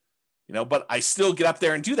 but I still get up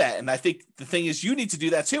there and do that. And I think the thing is you need to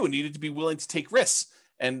do that too. And you need to be willing to take risks.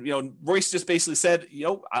 And, Royce just basically said,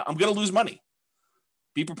 I'm going to lose money.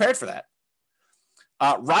 Be prepared for that.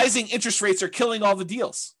 Rising interest rates are killing all the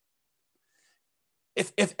deals.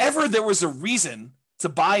 If ever there was a reason to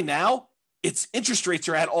buy now, it's interest rates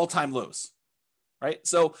are at all-time lows. Right.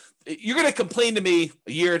 So you're going to complain to me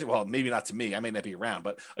a year, well, maybe not to me, I may not be around,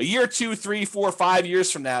 but a year, 2, 3, 4, 5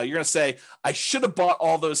 years from now, you're going to say, I should have bought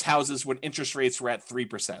all those houses when interest rates were at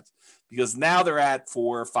 3%, because now they're at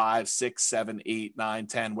 4, 5, 6, 7, 8, 9,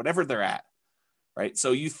 10, whatever they're at. Right.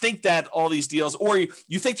 So you think that all these deals, or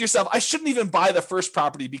you think to yourself, I shouldn't even buy the first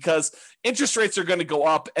property because interest rates are going to go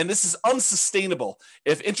up and this is unsustainable.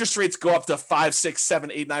 If interest rates go up to 5, 6,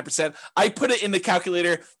 7, 8, 9%, I put it in the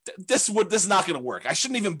calculator. This is not going to work. I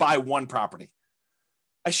shouldn't even buy one property.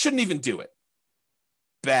 I shouldn't even do it.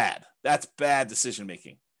 Bad. That's bad decision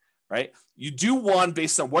making. Right. You do one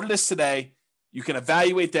based on what it is today. You can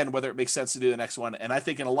evaluate then whether it makes sense to do the next one. And I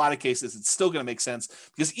think in a lot of cases, it's still going to make sense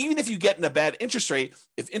because even if you get in a bad interest rate,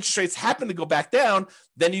 if interest rates happen to go back down,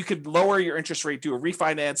 then you could lower your interest rate, do a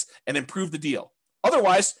refinance and improve the deal.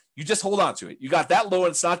 Otherwise, you just hold on to it. You got that low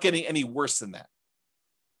and it's not getting any worse than that.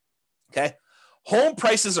 Okay. Home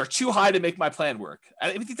prices are too high to make my plan work.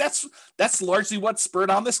 I think that's largely what spurred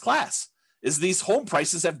on this class is these home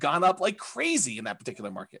prices have gone up like crazy in that particular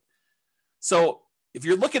market. So if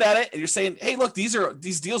you're looking at it and you're saying, hey, look,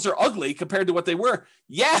 these deals are ugly compared to what they were.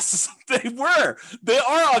 Yes, they were. They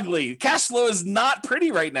are ugly. Cash flow is not pretty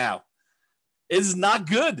right now. It is not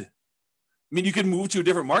good. I mean, you can move to a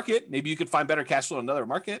different market. Maybe you could find better cash flow in another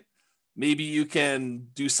market. Maybe you can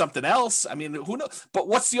do something else. I mean, who knows? But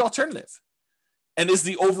what's the alternative? And is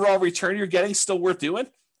the overall return you're getting still worth doing?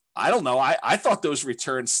 I don't know. I thought those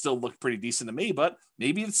returns still looked pretty decent to me, but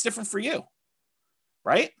maybe it's different for you,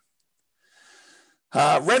 right?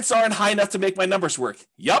 Rents aren't high enough to make my numbers work.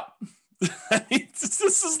 Yup. This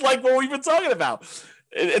is like what we've been talking about.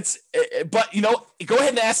 But go ahead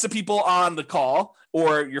and ask the people on the call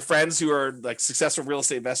or your friends who are like successful real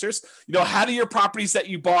estate investors, how do your properties that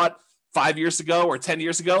you bought 5 years ago or 10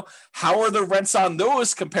 years ago, how are the rents on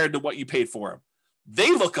those compared to what you paid for them?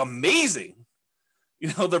 They look amazing.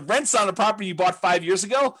 The rents on a property you bought 5 years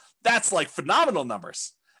ago, that's like phenomenal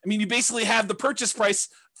numbers. I mean, you basically have the purchase price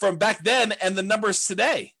from back then and the numbers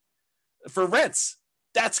today for rents.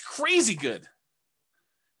 That's crazy good,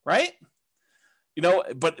 right?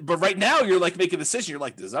 But right now you're like making a decision. You're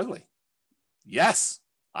like, this is ugly. Yes,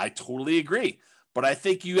 I totally agree. But I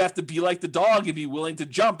think you have to be like the dog and be willing to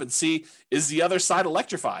jump and see, is the other side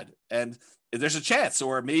electrified? And there's a chance,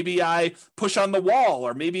 or maybe I push on the wall,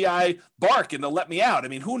 or maybe I bark and they'll let me out. I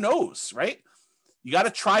mean, who knows, right? You got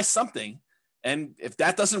to try something. And if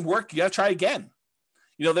that doesn't work, you got to try again.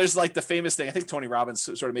 There's like the famous thing. I think Tony Robbins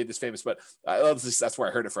sort of made this famous, but that's where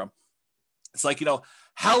I heard it from. It's like,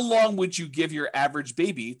 how long would you give your average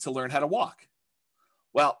baby to learn how to walk?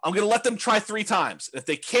 Well, I'm going to let them try 3 times. If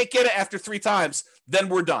they can't get it after 3 times, then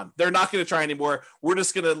we're done. They're not going to try anymore. We're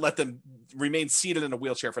just going to let them remain seated in a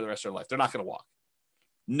wheelchair for the rest of their life. They're not going to walk.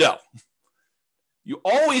 No. You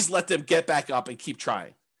always let them get back up and keep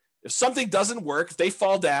trying. If something doesn't work, if they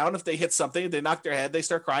fall down, if they hit something, they knock their head, they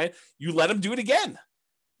start crying, you let them do it again.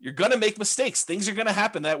 You're going to make mistakes. Things are going to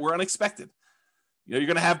happen that were unexpected. You're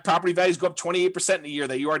going to have property values go up 28% in a year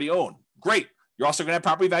that you already own. Great. You're also going to have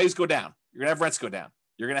property values go down. You're going to have rents go down.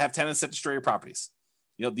 You're going to have tenants that destroy your properties.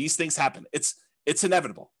 These things happen. It's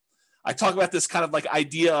inevitable. I talk about this kind of like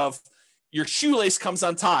idea of your shoelace comes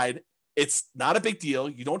untied. It's not a big deal.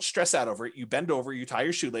 You don't stress out over it. You bend over, you tie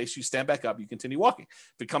your shoelace, you stand back up, you continue walking.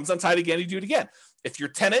 If it comes untied again, you do it again. If your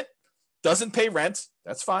tenant doesn't pay rent,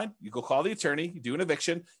 that's fine. You go call the attorney, you do an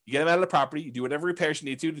eviction, you get them out of the property, you do whatever repairs you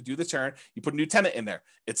need to do the turn, you put a new tenant in there.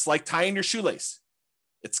 It's like tying your shoelace.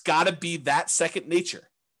 It's got to be that second nature.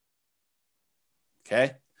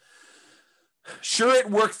 Okay? Sure,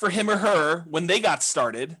 it worked for him or her when they got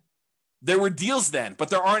started. There were deals then, but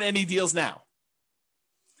there aren't any deals now.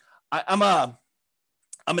 I'm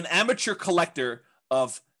an amateur collector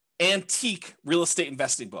of antique real estate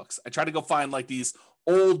investing books. I try to go find like these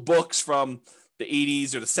old books from the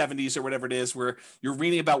 80s or the 70s or whatever it is, where you're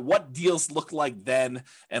reading about what deals look like then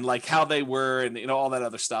and like how they were and all that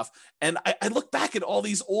other stuff. And I look back at all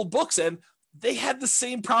these old books and they had the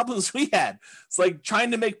same problems we had. It's like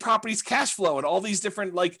trying to make properties cash flow and all these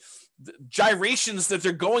different like gyrations that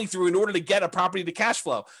they're going through in order to get a property to cash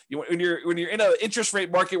flow. When you're in an interest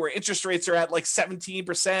rate market where interest rates are at like 17%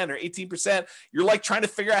 or 18%, you're like trying to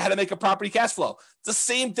figure out how to make a property cash flow. It's the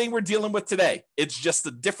same thing we're dealing with today. It's just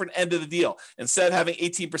the different end of the deal. Instead of having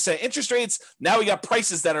 18% interest rates, now we got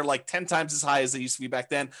prices that are like 10 times as high as they used to be back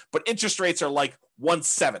then, but interest rates are like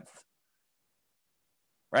 1/7.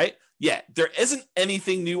 Right? Yeah, there isn't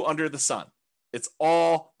anything new under the sun. It's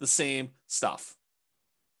all the same stuff.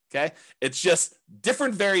 Okay? It's just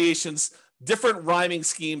different variations, different rhyming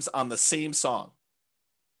schemes on the same song.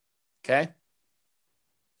 Okay?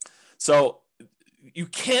 So you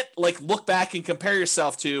can't like look back and compare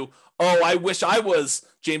yourself to, oh, I wish I was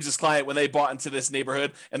James's client when they bought into this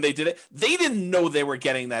neighborhood and they did it. They didn't know they were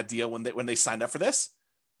getting that deal when they signed up for this.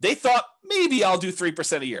 They thought maybe I'll do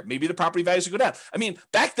 3% a year. Maybe the property values would go down. I mean,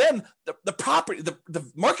 back then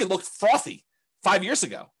the market looked frothy 5 years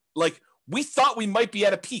ago. Like we thought we might be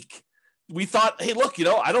at a peak. We thought, hey, look,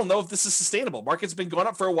 I don't know if this is sustainable. Market's been going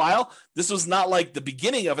up for a while. This was not like the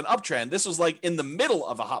beginning of an uptrend. This was like in the middle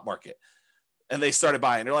of a hot market. And they started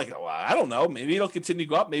buying. They're like, oh, I don't know. Maybe it'll continue to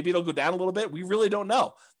go up. Maybe it'll go down a little bit. We really don't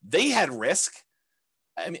know. They had risk.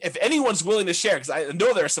 I mean, if anyone's willing to share, because I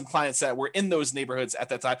know there are some clients that were in those neighborhoods at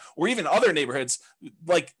that time, or even other neighborhoods,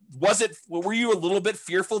 like, were you a little bit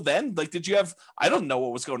fearful then? Like, did you have, I don't know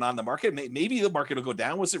what was going on in the market. Maybe the market will go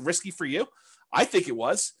down. Was it risky for you? I think it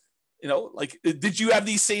was. Like, did you have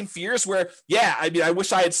these same fears where, yeah, I mean, I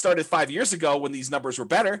wish I had started 5 years ago when these numbers were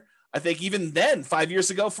better. I think even then, 5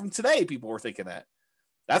 years ago from today, people were thinking that.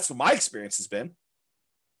 That's what my experience has been.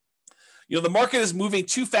 The market is moving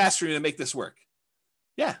too fast for me to make this work.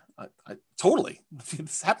 Yeah, I totally.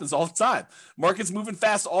 This happens all the time. Market's moving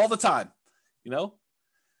fast all the time,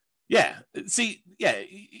 Yeah. See, yeah,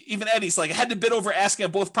 even Eddie's like, I had to bid over asking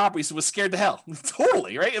on both properties, so was scared to hell.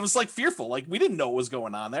 Totally, right? It was like fearful. Like we didn't know what was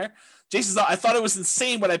going on there. Jason's, I thought it was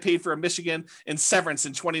insane what I paid for a Michigan in severance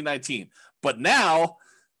in 2019. But now,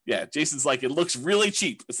 yeah, Jason's like, it looks really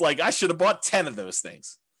cheap. It's like, I should have bought 10 of those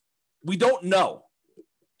things. We don't know.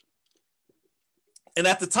 And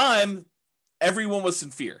at the time, everyone was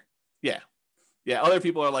in fear. Yeah. Yeah. Other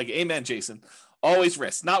people are like, amen, Jason. Always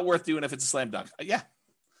risk. Not worth doing if it's a slam dunk. Yeah.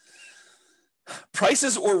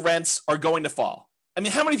 Prices or rents are going to fall. I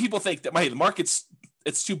mean, how many people think that the market's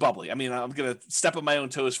it's too bubbly? I mean, I'm going to step on my own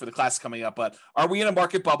toes for the class coming up, but are we in a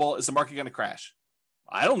market bubble? Is the market going to crash?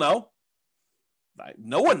 I don't know.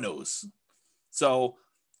 No one knows. So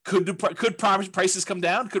could prices come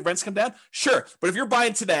down? Could rents come down? Sure. But if you're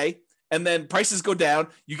buying today and then prices go down,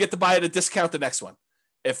 you get to buy at a discount the next one.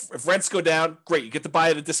 If rents go down, great. You get to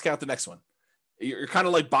buy at a discount the next one. You're kind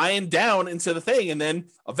of like buying down into the thing, and then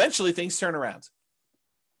eventually things turn around.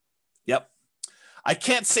 Yep. I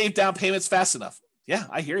can't save down payments fast enough. Yeah,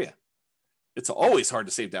 I hear you. It's always hard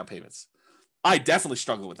to save down payments. I definitely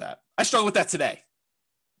struggle with that. I struggle with that today.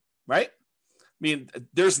 Right? I mean,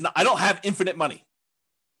 I don't have infinite money.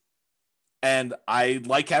 And I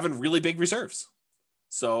like having really big reserves.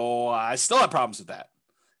 So I still have problems with that.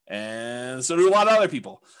 And so do a lot of other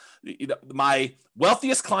people. You know, my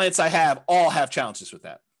wealthiest clients I have all have challenges with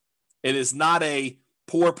that. It is not a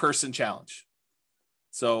poor person challenge.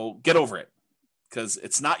 So get over it, because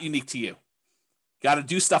it's not unique to you. Got to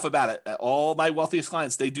do stuff about it. All my wealthiest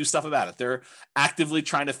clients, they do stuff about it. They're actively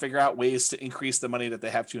trying to figure out ways to increase the money that they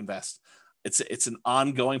have to invest. It's an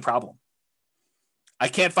ongoing problem. I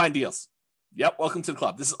can't find deals. Yep, welcome to the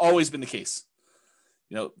club. This has always been the case.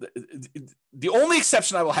 You know, the only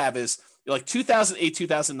exception I will have is like 2008,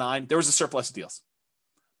 2009, there was a surplus of deals.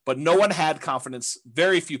 But no one had confidence.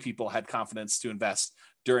 Very few people had confidence to invest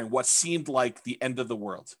during what seemed like the end of the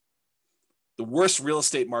world. The worst real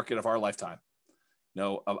estate market of our lifetime. You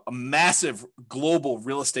know, a massive global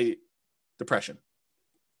real estate depression.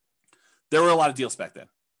 There were a lot of deals back then.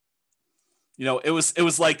 You know, it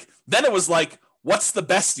was like, what's the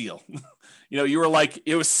best deal? You know, you were like,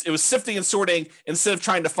 it was sifting and sorting instead of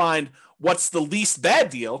trying to find what's the least bad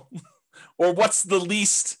deal or what's the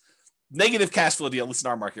least negative cash flow deal, at least in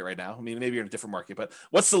our market right now. I mean, maybe you're in a different market, but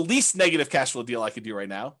what's the least negative cash flow deal I could do right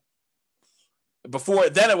now? Before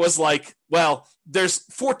then it was like, well, there's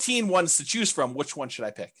 14 ones to choose from. Which one should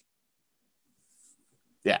I pick?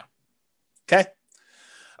 Yeah. Okay.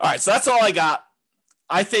 All right. So that's all I got.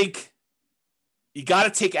 I think you got to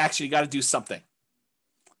take action. You got to do something.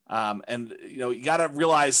 And you know, you got to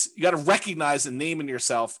realize, you got to recognize and name in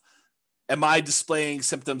yourself, am I displaying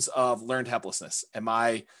symptoms of learned helplessness? Am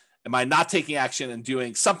I not taking action and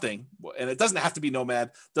doing something? And it doesn't have to be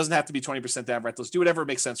Nomad, doesn't have to be 20% down rentals. Do whatever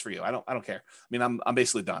makes sense for you. I don't care. I mean, I'm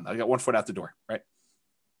basically done. I got 1 foot out the door, right?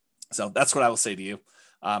 So that's what I will say to you.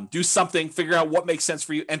 Do something, figure out what makes sense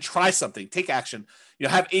for you, and try something. Take action. You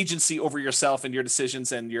know, have agency over yourself and your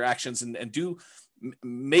decisions and your actions, and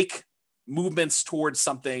make movements towards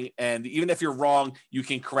something. And even if you're wrong, you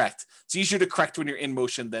can correct. It's easier to correct when you're in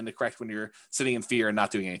motion than to correct when you're sitting in fear and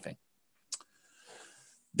not doing anything.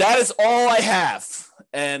 That is all I have.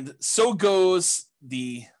 And so goes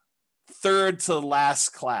the third to last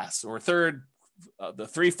class, or the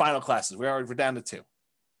 3 final classes. We're down to 2.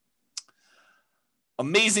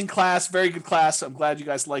 Amazing class, very good class. I'm glad you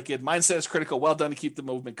guys like it. Mindset is critical. Well done to keep the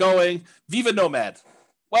movement going. Viva Nomad.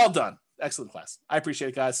 Well done. Excellent class. I appreciate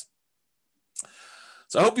it, guys.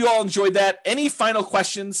 So I hope you all enjoyed that. Any final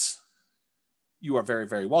questions? You are very,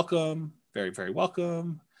 very welcome. Very, very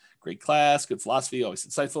welcome. Great class. Good philosophy. Always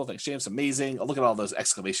insightful. Thanks, James. Amazing. I'll look at all those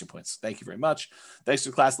exclamation points. Thank you very much. Thanks for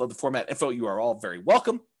the class. Love the format info. You are all very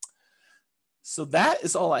welcome. So that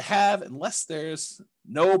is all I have, unless there's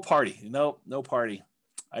no party. No party.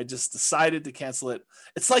 I just decided to cancel it.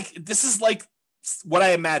 It's like, this is like what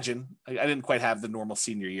I imagine. I didn't quite have the normal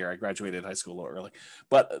senior year. I graduated high school a little early,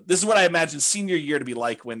 but this is what I imagine senior year to be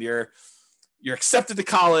like when you're accepted to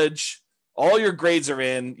college, all your grades are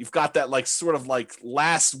in, you've got that like sort of like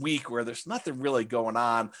last week where there's nothing really going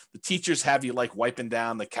on. The teachers have you like wiping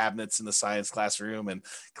down the cabinets in the science classroom and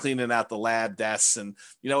cleaning out the lab desks. And,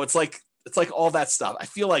 you know, it's like all that stuff. I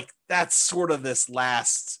feel like that's sort of this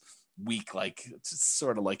last week, like it's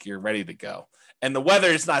sort of like you're ready to go. And the weather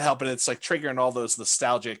is not helping. It's like triggering all those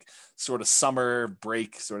nostalgic sort of summer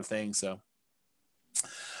break sort of thing. So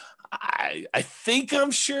I think I'm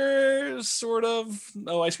sure sort of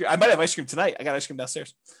no ice cream. I might have ice cream tonight. I got ice cream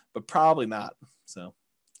downstairs, but probably not. So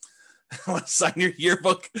I want to sign your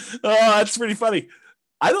yearbook. Oh, that's pretty funny.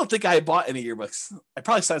 I don't think I bought any yearbooks. I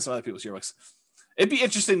probably signed some other people's yearbooks. It'd be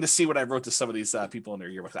interesting to see what I wrote to some of these people in their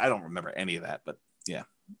yearbooks. I don't remember any of that, but yeah.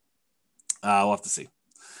 We'll have to see.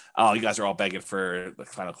 Oh, you guys are all begging for the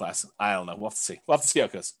final class. I don't know. We'll have to see. We'll have to see how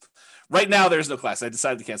it goes. Right now, there's no class. I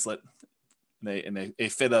decided to cancel it in a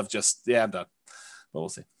fit of just, yeah, I'm done. But we'll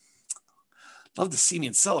see. Love to see me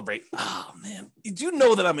and celebrate. Oh, man. You do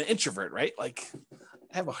know that I'm an introvert, right? Like,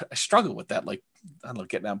 I struggle with that. Like, I don't know,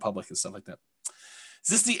 getting out in public and stuff like that. Is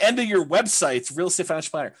this the end of your website, Real Estate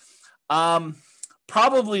Financial Planner?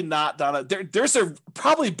 Probably not, Donna. There's a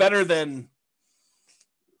probably better than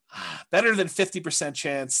better than 50%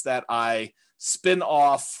 chance that I spin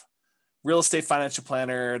off Real Estate Financial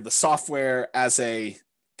Planner, the software, as a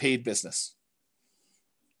paid business.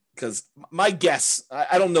 Because my guess,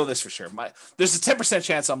 I don't know this for sure. There's a 10%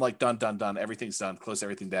 chance I'm like, done. Everything's done. Close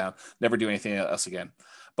everything down. Never do anything else again.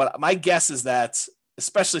 But my guess is that,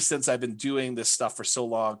 especially since I've been doing this stuff for so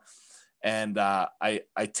long, and I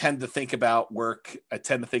tend to think about work. I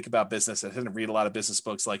tend to think about business. I tend to read a lot of business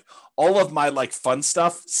books. Like all of my like fun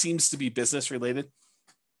stuff seems to be business related.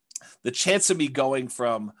 The chance of me going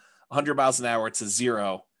from 100 miles an hour to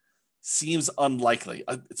 0 seems unlikely.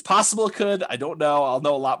 It's possible it could. I don't know. I'll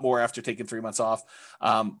know a lot more after taking 3 months off.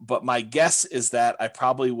 But my guess is that I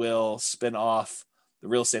probably will spin off the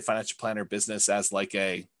Real Estate Financial Planner business as like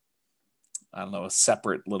a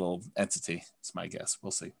separate little entity. It's my guess.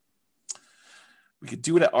 We'll see. We could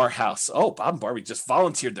do it at our house. Oh, Bob and Barbie just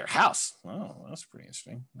volunteered their house. Oh, that's pretty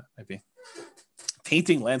interesting. Maybe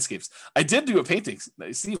painting landscapes. I did do a painting.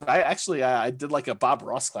 Steve, I did like a Bob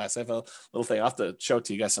Ross class. I have a little thing. I'll have to show it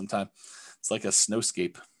to you guys sometime. It's like a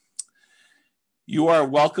snowscape. You are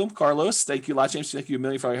welcome, Carlos. Thank you a lot, James. Thank you a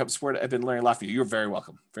million for your help and support. I've been learning a lot from you. You're very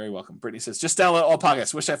welcome. Very welcome. Brittany says, just download all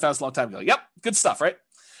podcasts. Wish I found this a long time ago. Yep. Good stuff, right?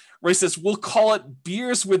 Ray says, we'll call it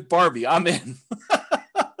Beers with Barbie. I'm in.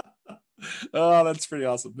 Oh, that's pretty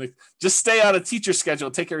awesome. Just stay on a teacher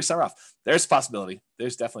schedule. Take your summer off. There's a possibility.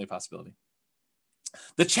 There's definitely a possibility.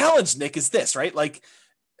 The challenge, Nick, is this, right? Like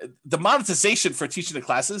the monetization for teaching the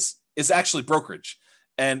classes is actually brokerage.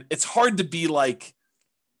 And it's hard to be like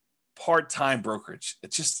part-time brokerage.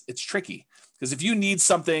 It's tricky. Because if you need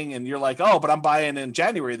something and you're like, oh, but I'm buying in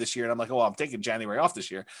January this year. And I'm like, oh, I'm taking January off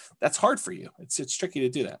this year. That's hard for you. It's tricky to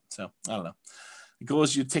do that. So I don't know. The goal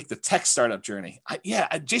is you take the tech startup journey.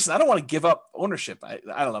 Jason, I don't want to give up ownership. I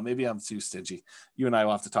don't know. Maybe I'm too stingy. You and I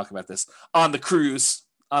will have to talk about this on the cruise.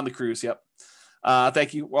 Yep.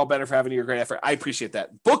 Thank you. We're all better for having your great effort. I appreciate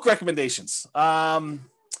that. Book recommendations.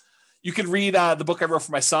 You can read the book I wrote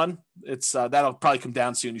for my son. It's that'll probably come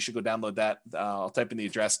down soon. You should go download that. I'll type in the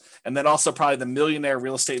address. And then also probably The Millionaire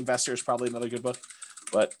Real Estate Investor is probably another good book.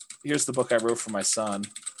 But here's the book I wrote for my son.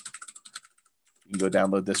 You can go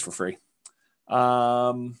download this for free.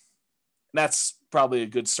 That's probably a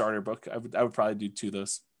good starter book. I would probably do 2 of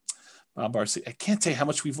those. Bob Barcy, I can't tell you how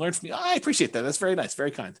much we've learned from you. I appreciate that. That's very nice.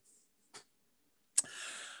 Very kind.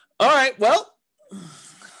 All right. Well,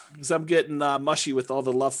 because I'm getting mushy with all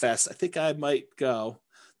the love fest, I think I might go.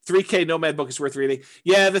 3K Nomad book is worth reading.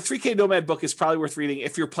 Yeah, the 3K Nomad book is probably worth reading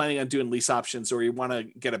if you're planning on doing lease options or you want to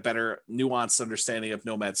get a better nuanced understanding of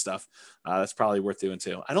Nomad stuff. That's probably worth doing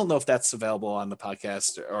too. I don't know if that's available on the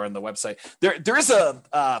podcast or on the website. There is a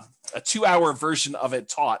 2-hour version of it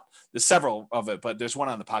taught. There's several of it, but there's one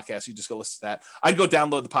on the podcast. You just go listen to that. I'd go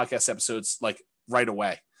download the podcast episodes like right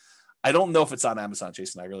away. I don't know if it's on Amazon,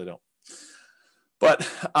 Jason. I really don't. But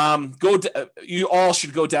you all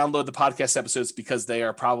should go download the podcast episodes because they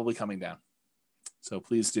are probably coming down. So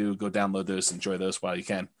please do go download those, enjoy those while you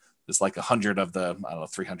can. There's like 100 of the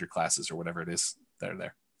 300 classes or whatever it is that are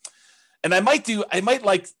there. And I might do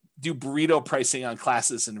burrito pricing on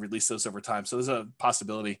classes and release those over time. So there's a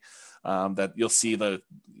possibility that you'll see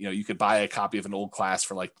you could buy a copy of an old class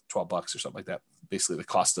for like $12 or something like that. Basically the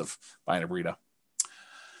cost of buying a burrito.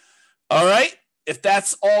 All right. If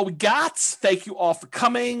that's all we got, thank you all for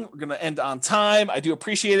coming. We're going to end on time. I do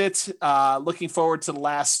appreciate it. Looking forward to the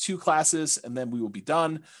last 2 classes, and then we will be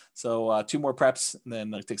done. So 2 more preps, and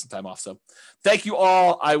then take some time off. So thank you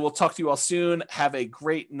all. I will talk to you all soon. Have a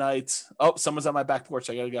great night. Oh, someone's on my back porch.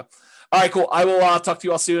 I got to go. All right, cool. I will talk to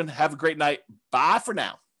you all soon. Have a great night. Bye for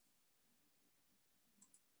now.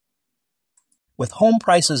 With home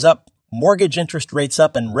prices up, mortgage interest rates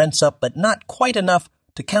up, and rents up, but not quite enough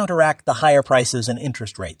to counteract the higher prices and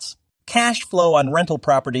interest rates. Cash flow on rental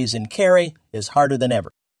properties in Cary is harder than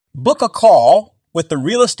ever. Book a call with the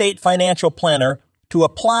Real Estate Financial Planner to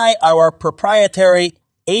apply our proprietary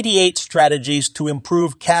 88 strategies to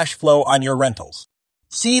improve cash flow on your rentals.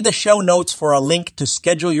 See the show notes for a link to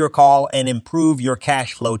schedule your call and improve your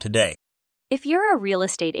cash flow today. If you're a real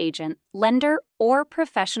estate agent, lender, or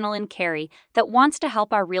professional in Cary that wants to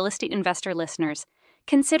help our real estate investor listeners,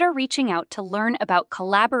 consider reaching out to learn about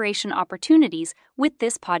collaboration opportunities with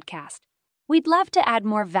this podcast. We'd love to add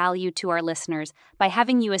more value to our listeners by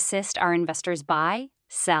having you assist our investors buy,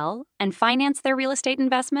 sell, and finance their real estate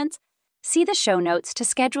investments. See the show notes to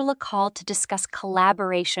schedule a call to discuss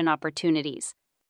collaboration opportunities.